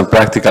back to some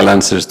practical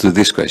answers to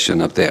this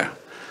question up there,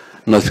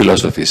 not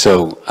philosophy.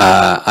 So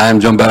I am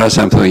John Baras,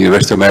 I'm from the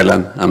University of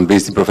Maryland. I'm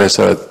visiting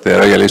professor at the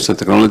Royal Institute of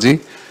Technology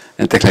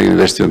and Technical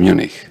University of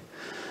Munich.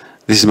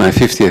 This is my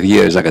 50th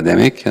year as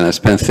academic, and I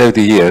spent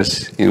 30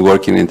 years in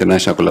working in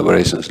international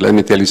collaborations. Let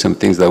me tell you some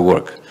things that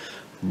work.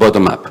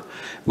 Bottom up.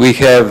 We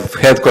have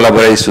had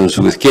collaborations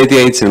with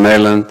KTH in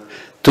Maryland,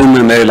 TUM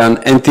in Maryland,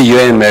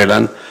 NTUA in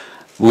Maryland,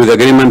 with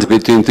agreements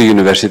between two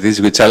universities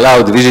which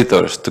allowed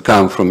visitors to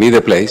come from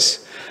either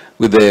place,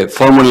 with the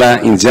formula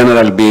in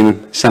general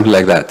being something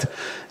like that.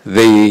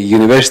 The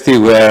university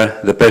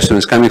where the person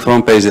is coming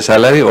from pays the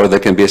salary, or there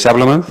can be a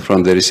supplement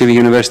from the receiving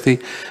university,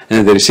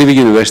 and the receiving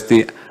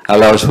university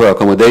allows for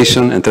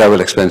accommodation and travel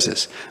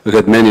expenses. We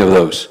had many of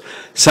those.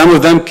 Some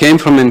of them came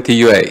from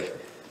NTUA,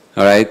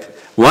 all right?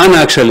 One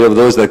actually of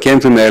those that came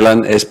to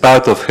Maryland as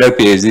part of her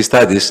PhD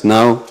studies,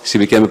 now she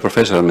became a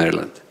professor at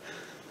Maryland,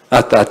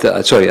 at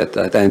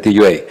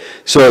NTUA.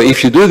 So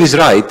if you do this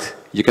right,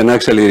 you can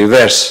actually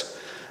reverse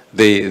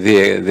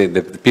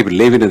the people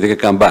leaving and they can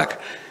come back.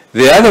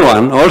 The other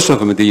one, also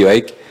from the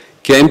UA,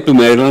 came to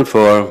Maryland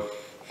for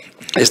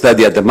a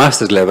study at the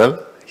master's level.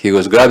 He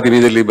was grabbed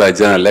immediately by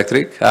General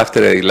Electric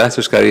after a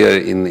illustrious career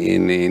in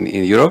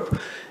Europe.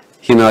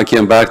 He now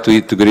came back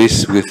to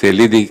Greece with a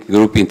leading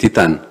group in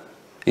Titan,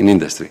 in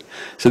industry.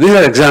 So these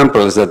are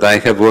examples that I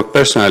have worked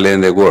personally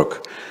and they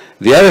work.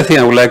 The other thing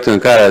I would like to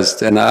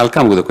encourage, and I'll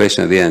come with a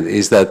question at the end,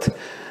 is that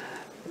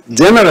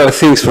general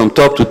things from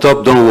top to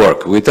top don't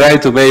work. We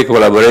tried to make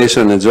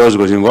collaboration, and George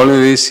was involved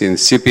in this, in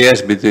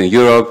CPS between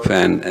Europe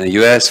and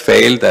US,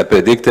 failed. I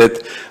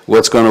predicted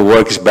what's going to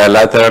work is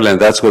bilateral, and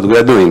that's what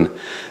we're doing.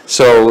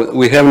 So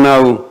we have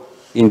now,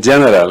 in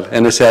general,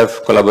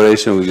 NSF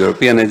collaboration with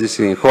European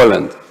agency in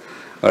Holland,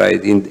 all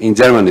right, in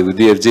Germany with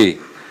DFG,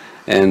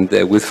 and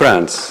with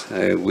France,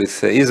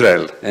 with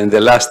Israel, and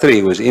the last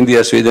three was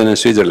India, Sweden, and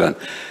Switzerland.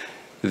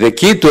 The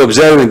key to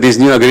observing these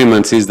new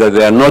agreements is that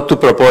there are not two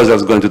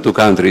proposals going to two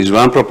countries,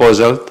 one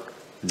proposal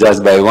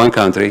just by one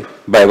country,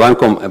 by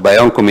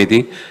one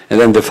committee, and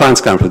then the funds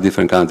come from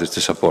different countries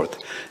to support.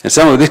 And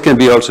some of this can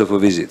be also for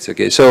visits,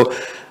 okay? So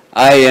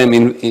I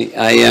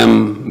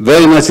am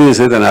very much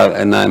interested,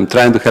 and I'm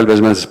trying to help as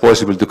much as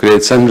possible to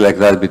create something like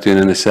that between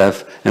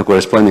NSF and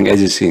corresponding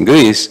agency in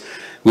Greece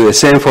with the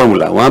same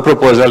formula. One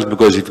proposal,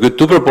 because if you get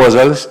two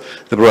proposals,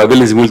 the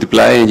probabilities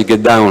multiply and you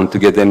get down to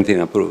get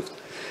anything approved.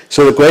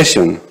 So the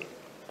question,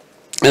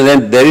 and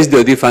then there is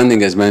DoD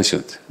funding as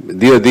mentioned.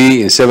 DoD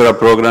in several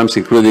programs,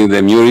 including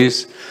the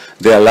MURIs,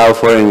 they allow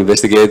foreign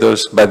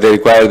investigators, but they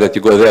require that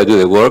you go there and do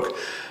the work.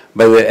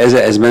 But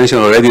as mentioned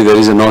already, there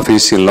is an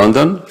office in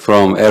London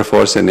from Air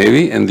Force and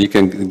Navy, and you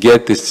can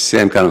get this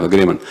same kind of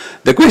agreement.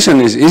 The question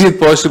is it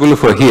possible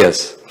for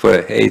HIAS,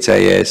 for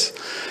HIAS,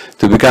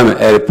 to become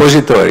a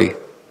repository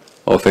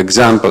of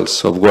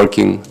examples of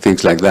working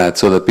things like that,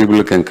 so that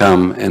people can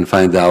come and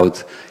find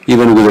out,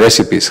 even with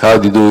recipes, how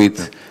do you do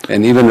it,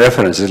 and even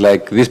references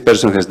like this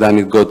person has done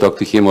it, go talk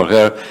to him or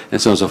her,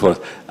 and so on and so forth.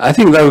 I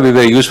think that would be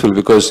very useful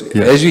because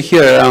as you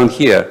hear around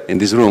here in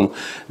this room,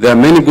 there are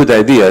many good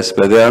ideas,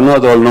 but they are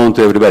not all known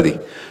to everybody.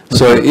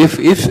 So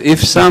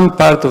if some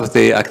part of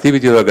the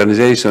activity of the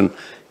organization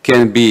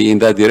can be in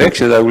that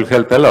direction, that will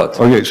help a lot.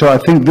 Okay, so I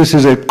think this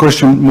is a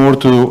question more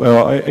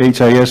to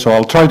HIS, so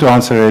I'll try to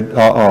answer it.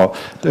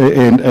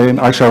 And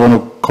actually, I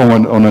want to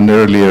comment on an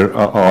earlier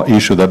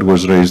issue that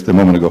was raised a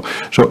moment ago.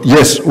 So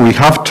yes, we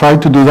have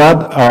tried to do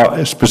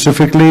that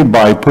specifically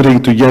by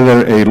putting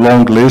together a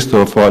long list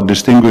of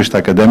distinguished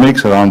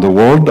academics around the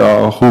world,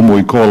 whom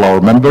we call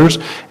our members,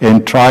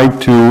 and try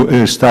to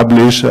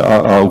establish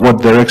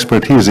what their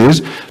expertise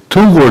is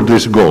toward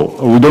this goal.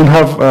 We don't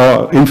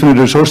have infinite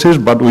resources,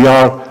 but we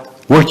are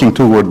working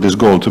toward this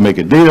goal to make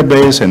a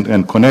database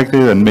and connect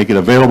it and make it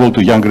available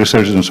to young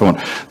researchers and so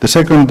on. The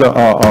second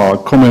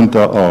comment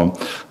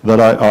that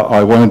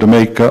I wanted to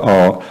make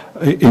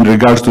in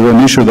regards to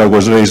an issue that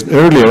was raised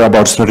earlier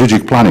about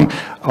strategic planning.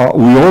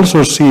 We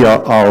also see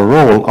our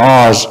role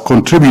as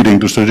contributing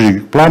to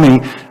strategic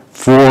planning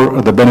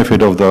for the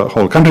benefit of the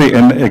whole country.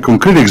 And a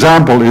concrete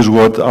example is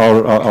what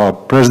our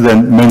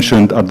president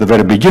mentioned at the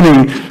very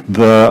beginning,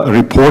 the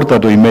report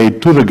that we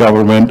made to the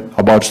government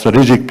about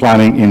strategic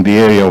planning in the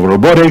area of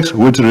robotics,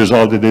 which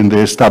resulted in the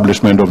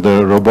establishment of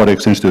the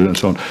Robotics Institute and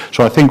so on.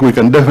 So I think we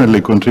can definitely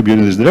contribute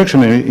in this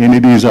direction, and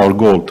it is our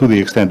goal to the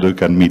extent we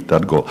can meet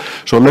that goal.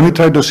 So let me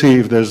try to see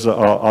if there's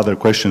other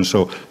questions.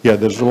 So yeah,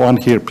 there's one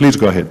here. Please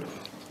go ahead.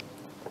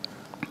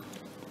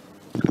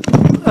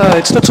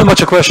 It's not so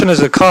much a question as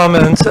a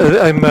comment.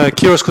 I'm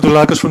Kyros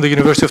Koutoulakos from the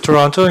University of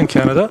Toronto in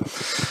Canada.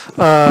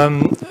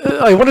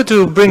 I wanted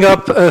to bring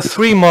up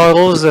three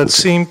models that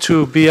seem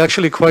to be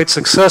actually quite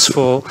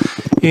successful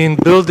in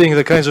building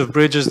the kinds of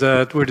bridges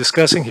that we're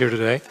discussing here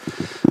today.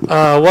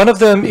 One of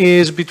them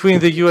is between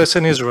the US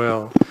and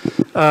Israel.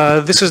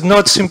 This is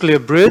not simply a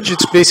bridge,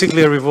 it's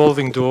basically a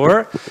revolving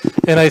door,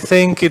 and I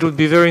think it would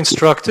be very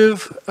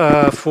instructive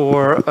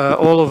for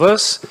all of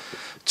us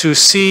to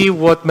see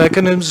what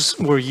mechanisms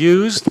were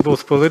used,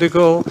 both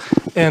political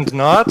and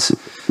not,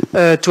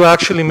 to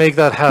actually make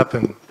that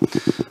happen.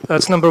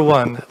 That's number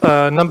one.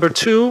 Number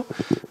two,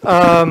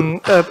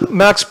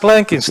 Max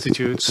Planck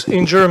Institutes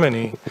in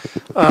Germany,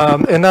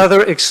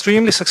 another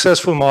extremely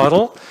successful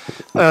model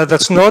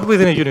that's not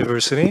within a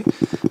university,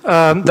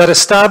 that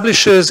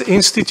establishes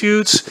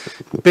institutes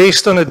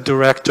based on a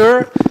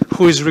director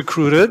who is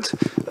recruited,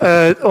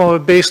 or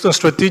based on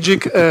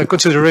strategic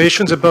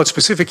considerations about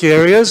specific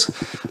areas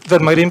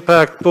that might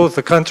impact both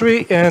the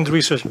country and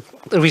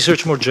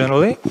research more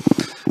generally.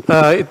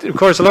 It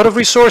requires a lot of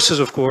resources,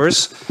 of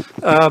course,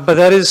 but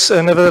that is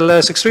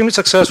nevertheless extremely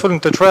successful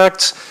and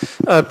attracts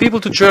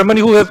people to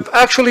Germany who have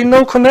actually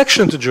no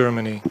connection to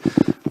Germany,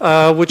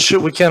 which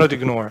we cannot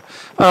ignore.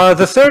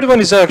 The third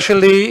one is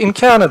actually in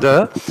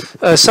Canada.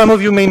 Some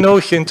of you may know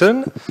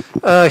Hinton.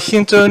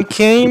 Hinton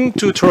came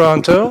to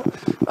Toronto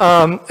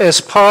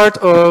as part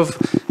of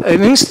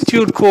an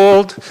institute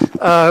called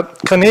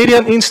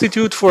Canadian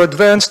Institute for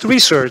Advanced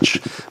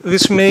Research.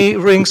 This may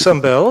ring some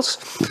bells.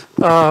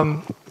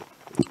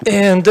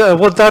 And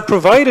what that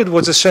provided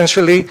was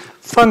essentially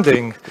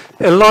funding,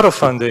 a lot of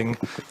funding,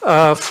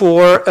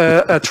 for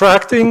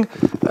attracting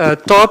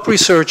top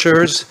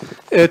researchers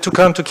to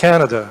come to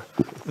Canada.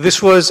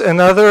 This was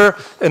another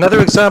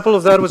example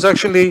of that was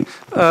actually,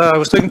 I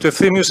was talking to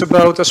Efthimios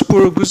about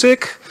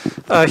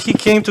Spiropulu. He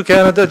came to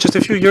Canada just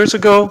a few years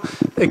ago,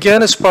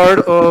 again as part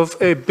of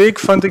a big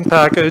funding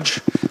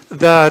package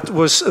that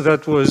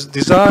was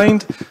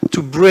designed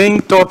to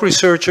bring top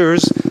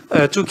researchers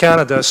to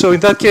Canada. So in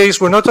that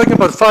case, we're not talking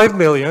about 5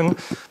 million,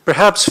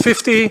 perhaps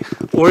 50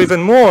 or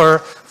even more,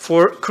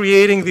 for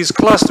creating these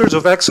clusters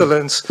of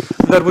excellence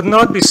that would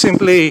not be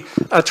simply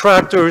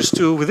attractors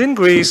to within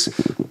Greece,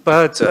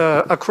 but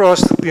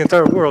across the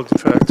entire world, in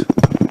fact.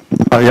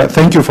 Yeah,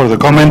 thank you for the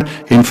comment.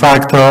 In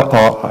fact,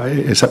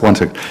 one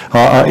second.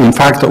 In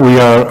fact, we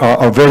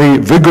are very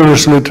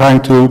vigorously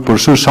trying to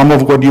pursue some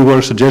of what you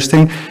were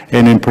suggesting,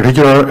 and in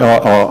particular,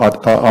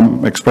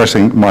 I'm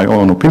expressing my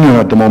own opinion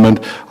at the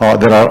moment.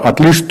 There are at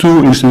least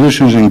 2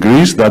 institutions in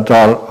Greece that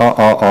are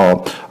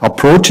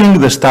approaching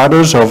the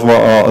status of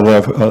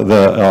the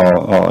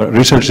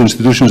research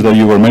institutions that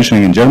you were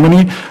mentioning in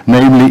Germany,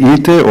 namely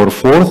ITE or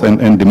Fourth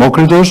and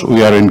Democritos.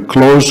 We are in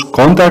close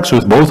contacts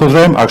with both of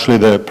them. Actually,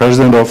 the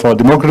president of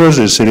Democritos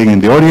is sitting in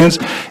the audience,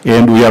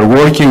 and we are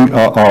working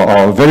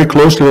very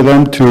closely with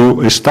them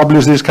to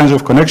establish these kinds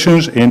of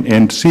connections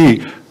and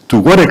see to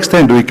what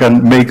extent we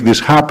can make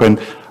this happen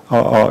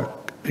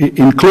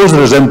in close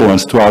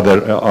resemblance to other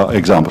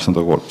examples in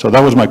the world. So that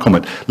was my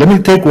comment. Let me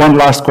take one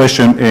last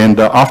question, and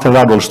after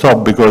that we'll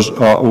stop because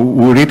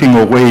we're eating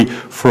away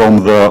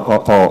from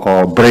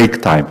the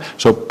break time.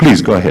 So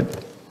please go ahead.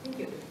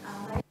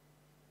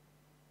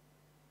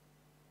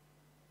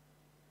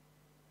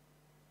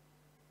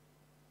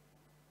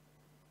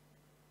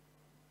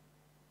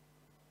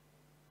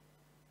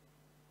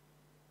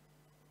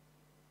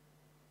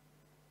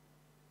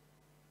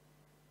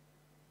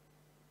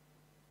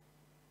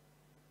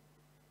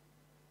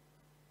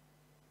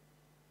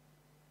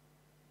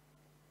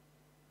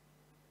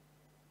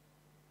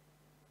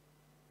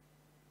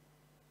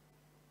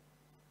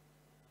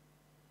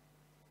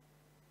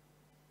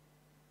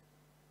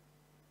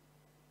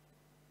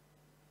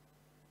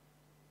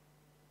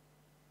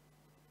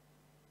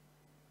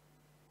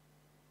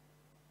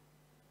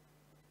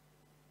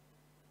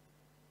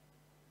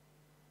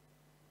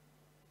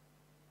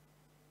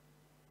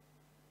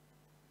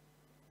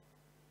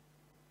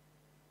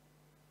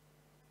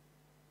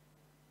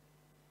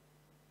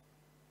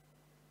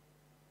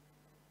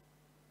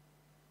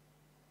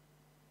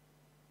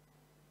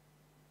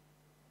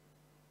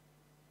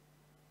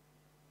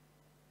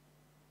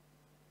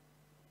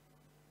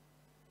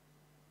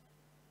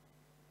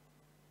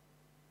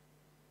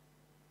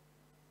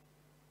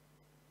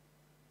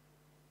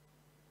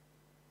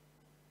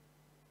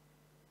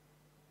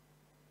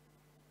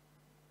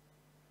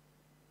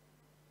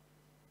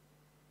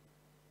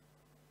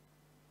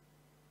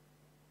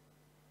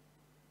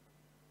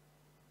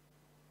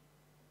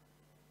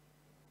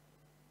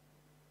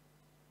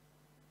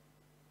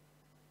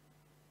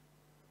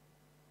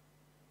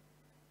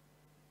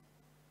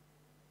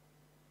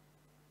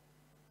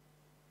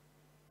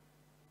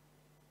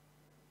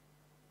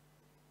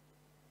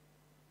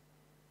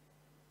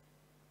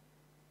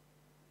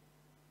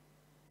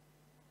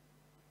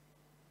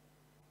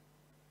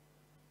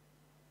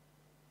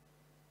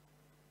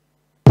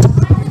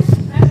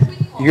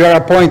 You are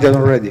appointed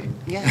already.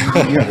 Yeah.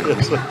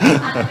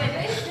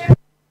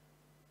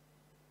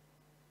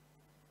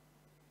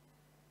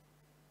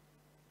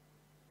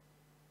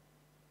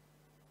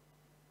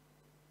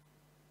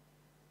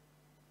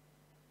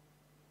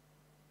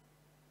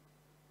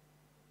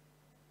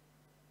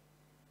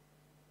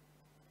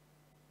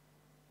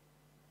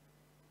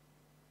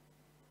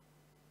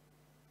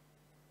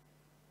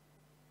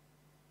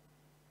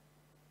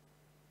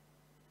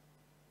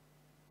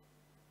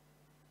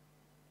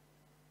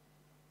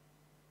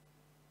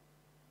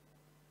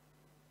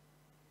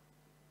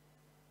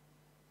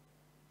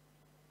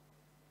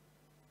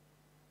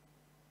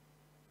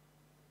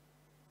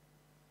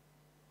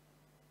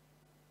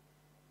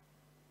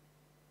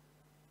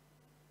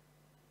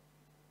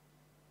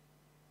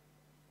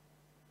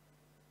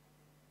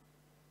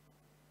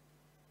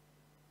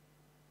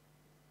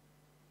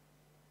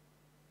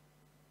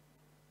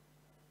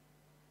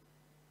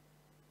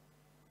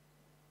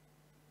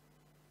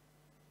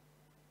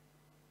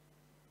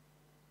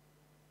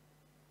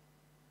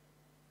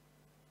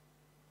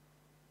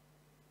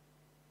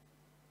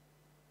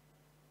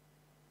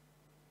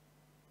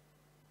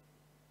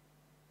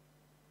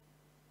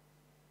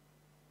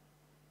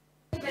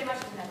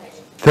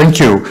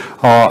 Thank you.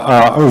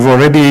 We've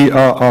already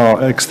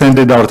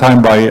extended our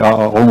time by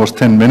almost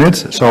 10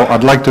 minutes, so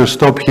I'd like to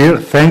stop here,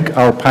 thank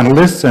our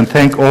panelists, and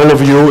thank all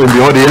of you in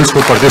the audience who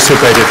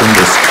participated in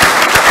this.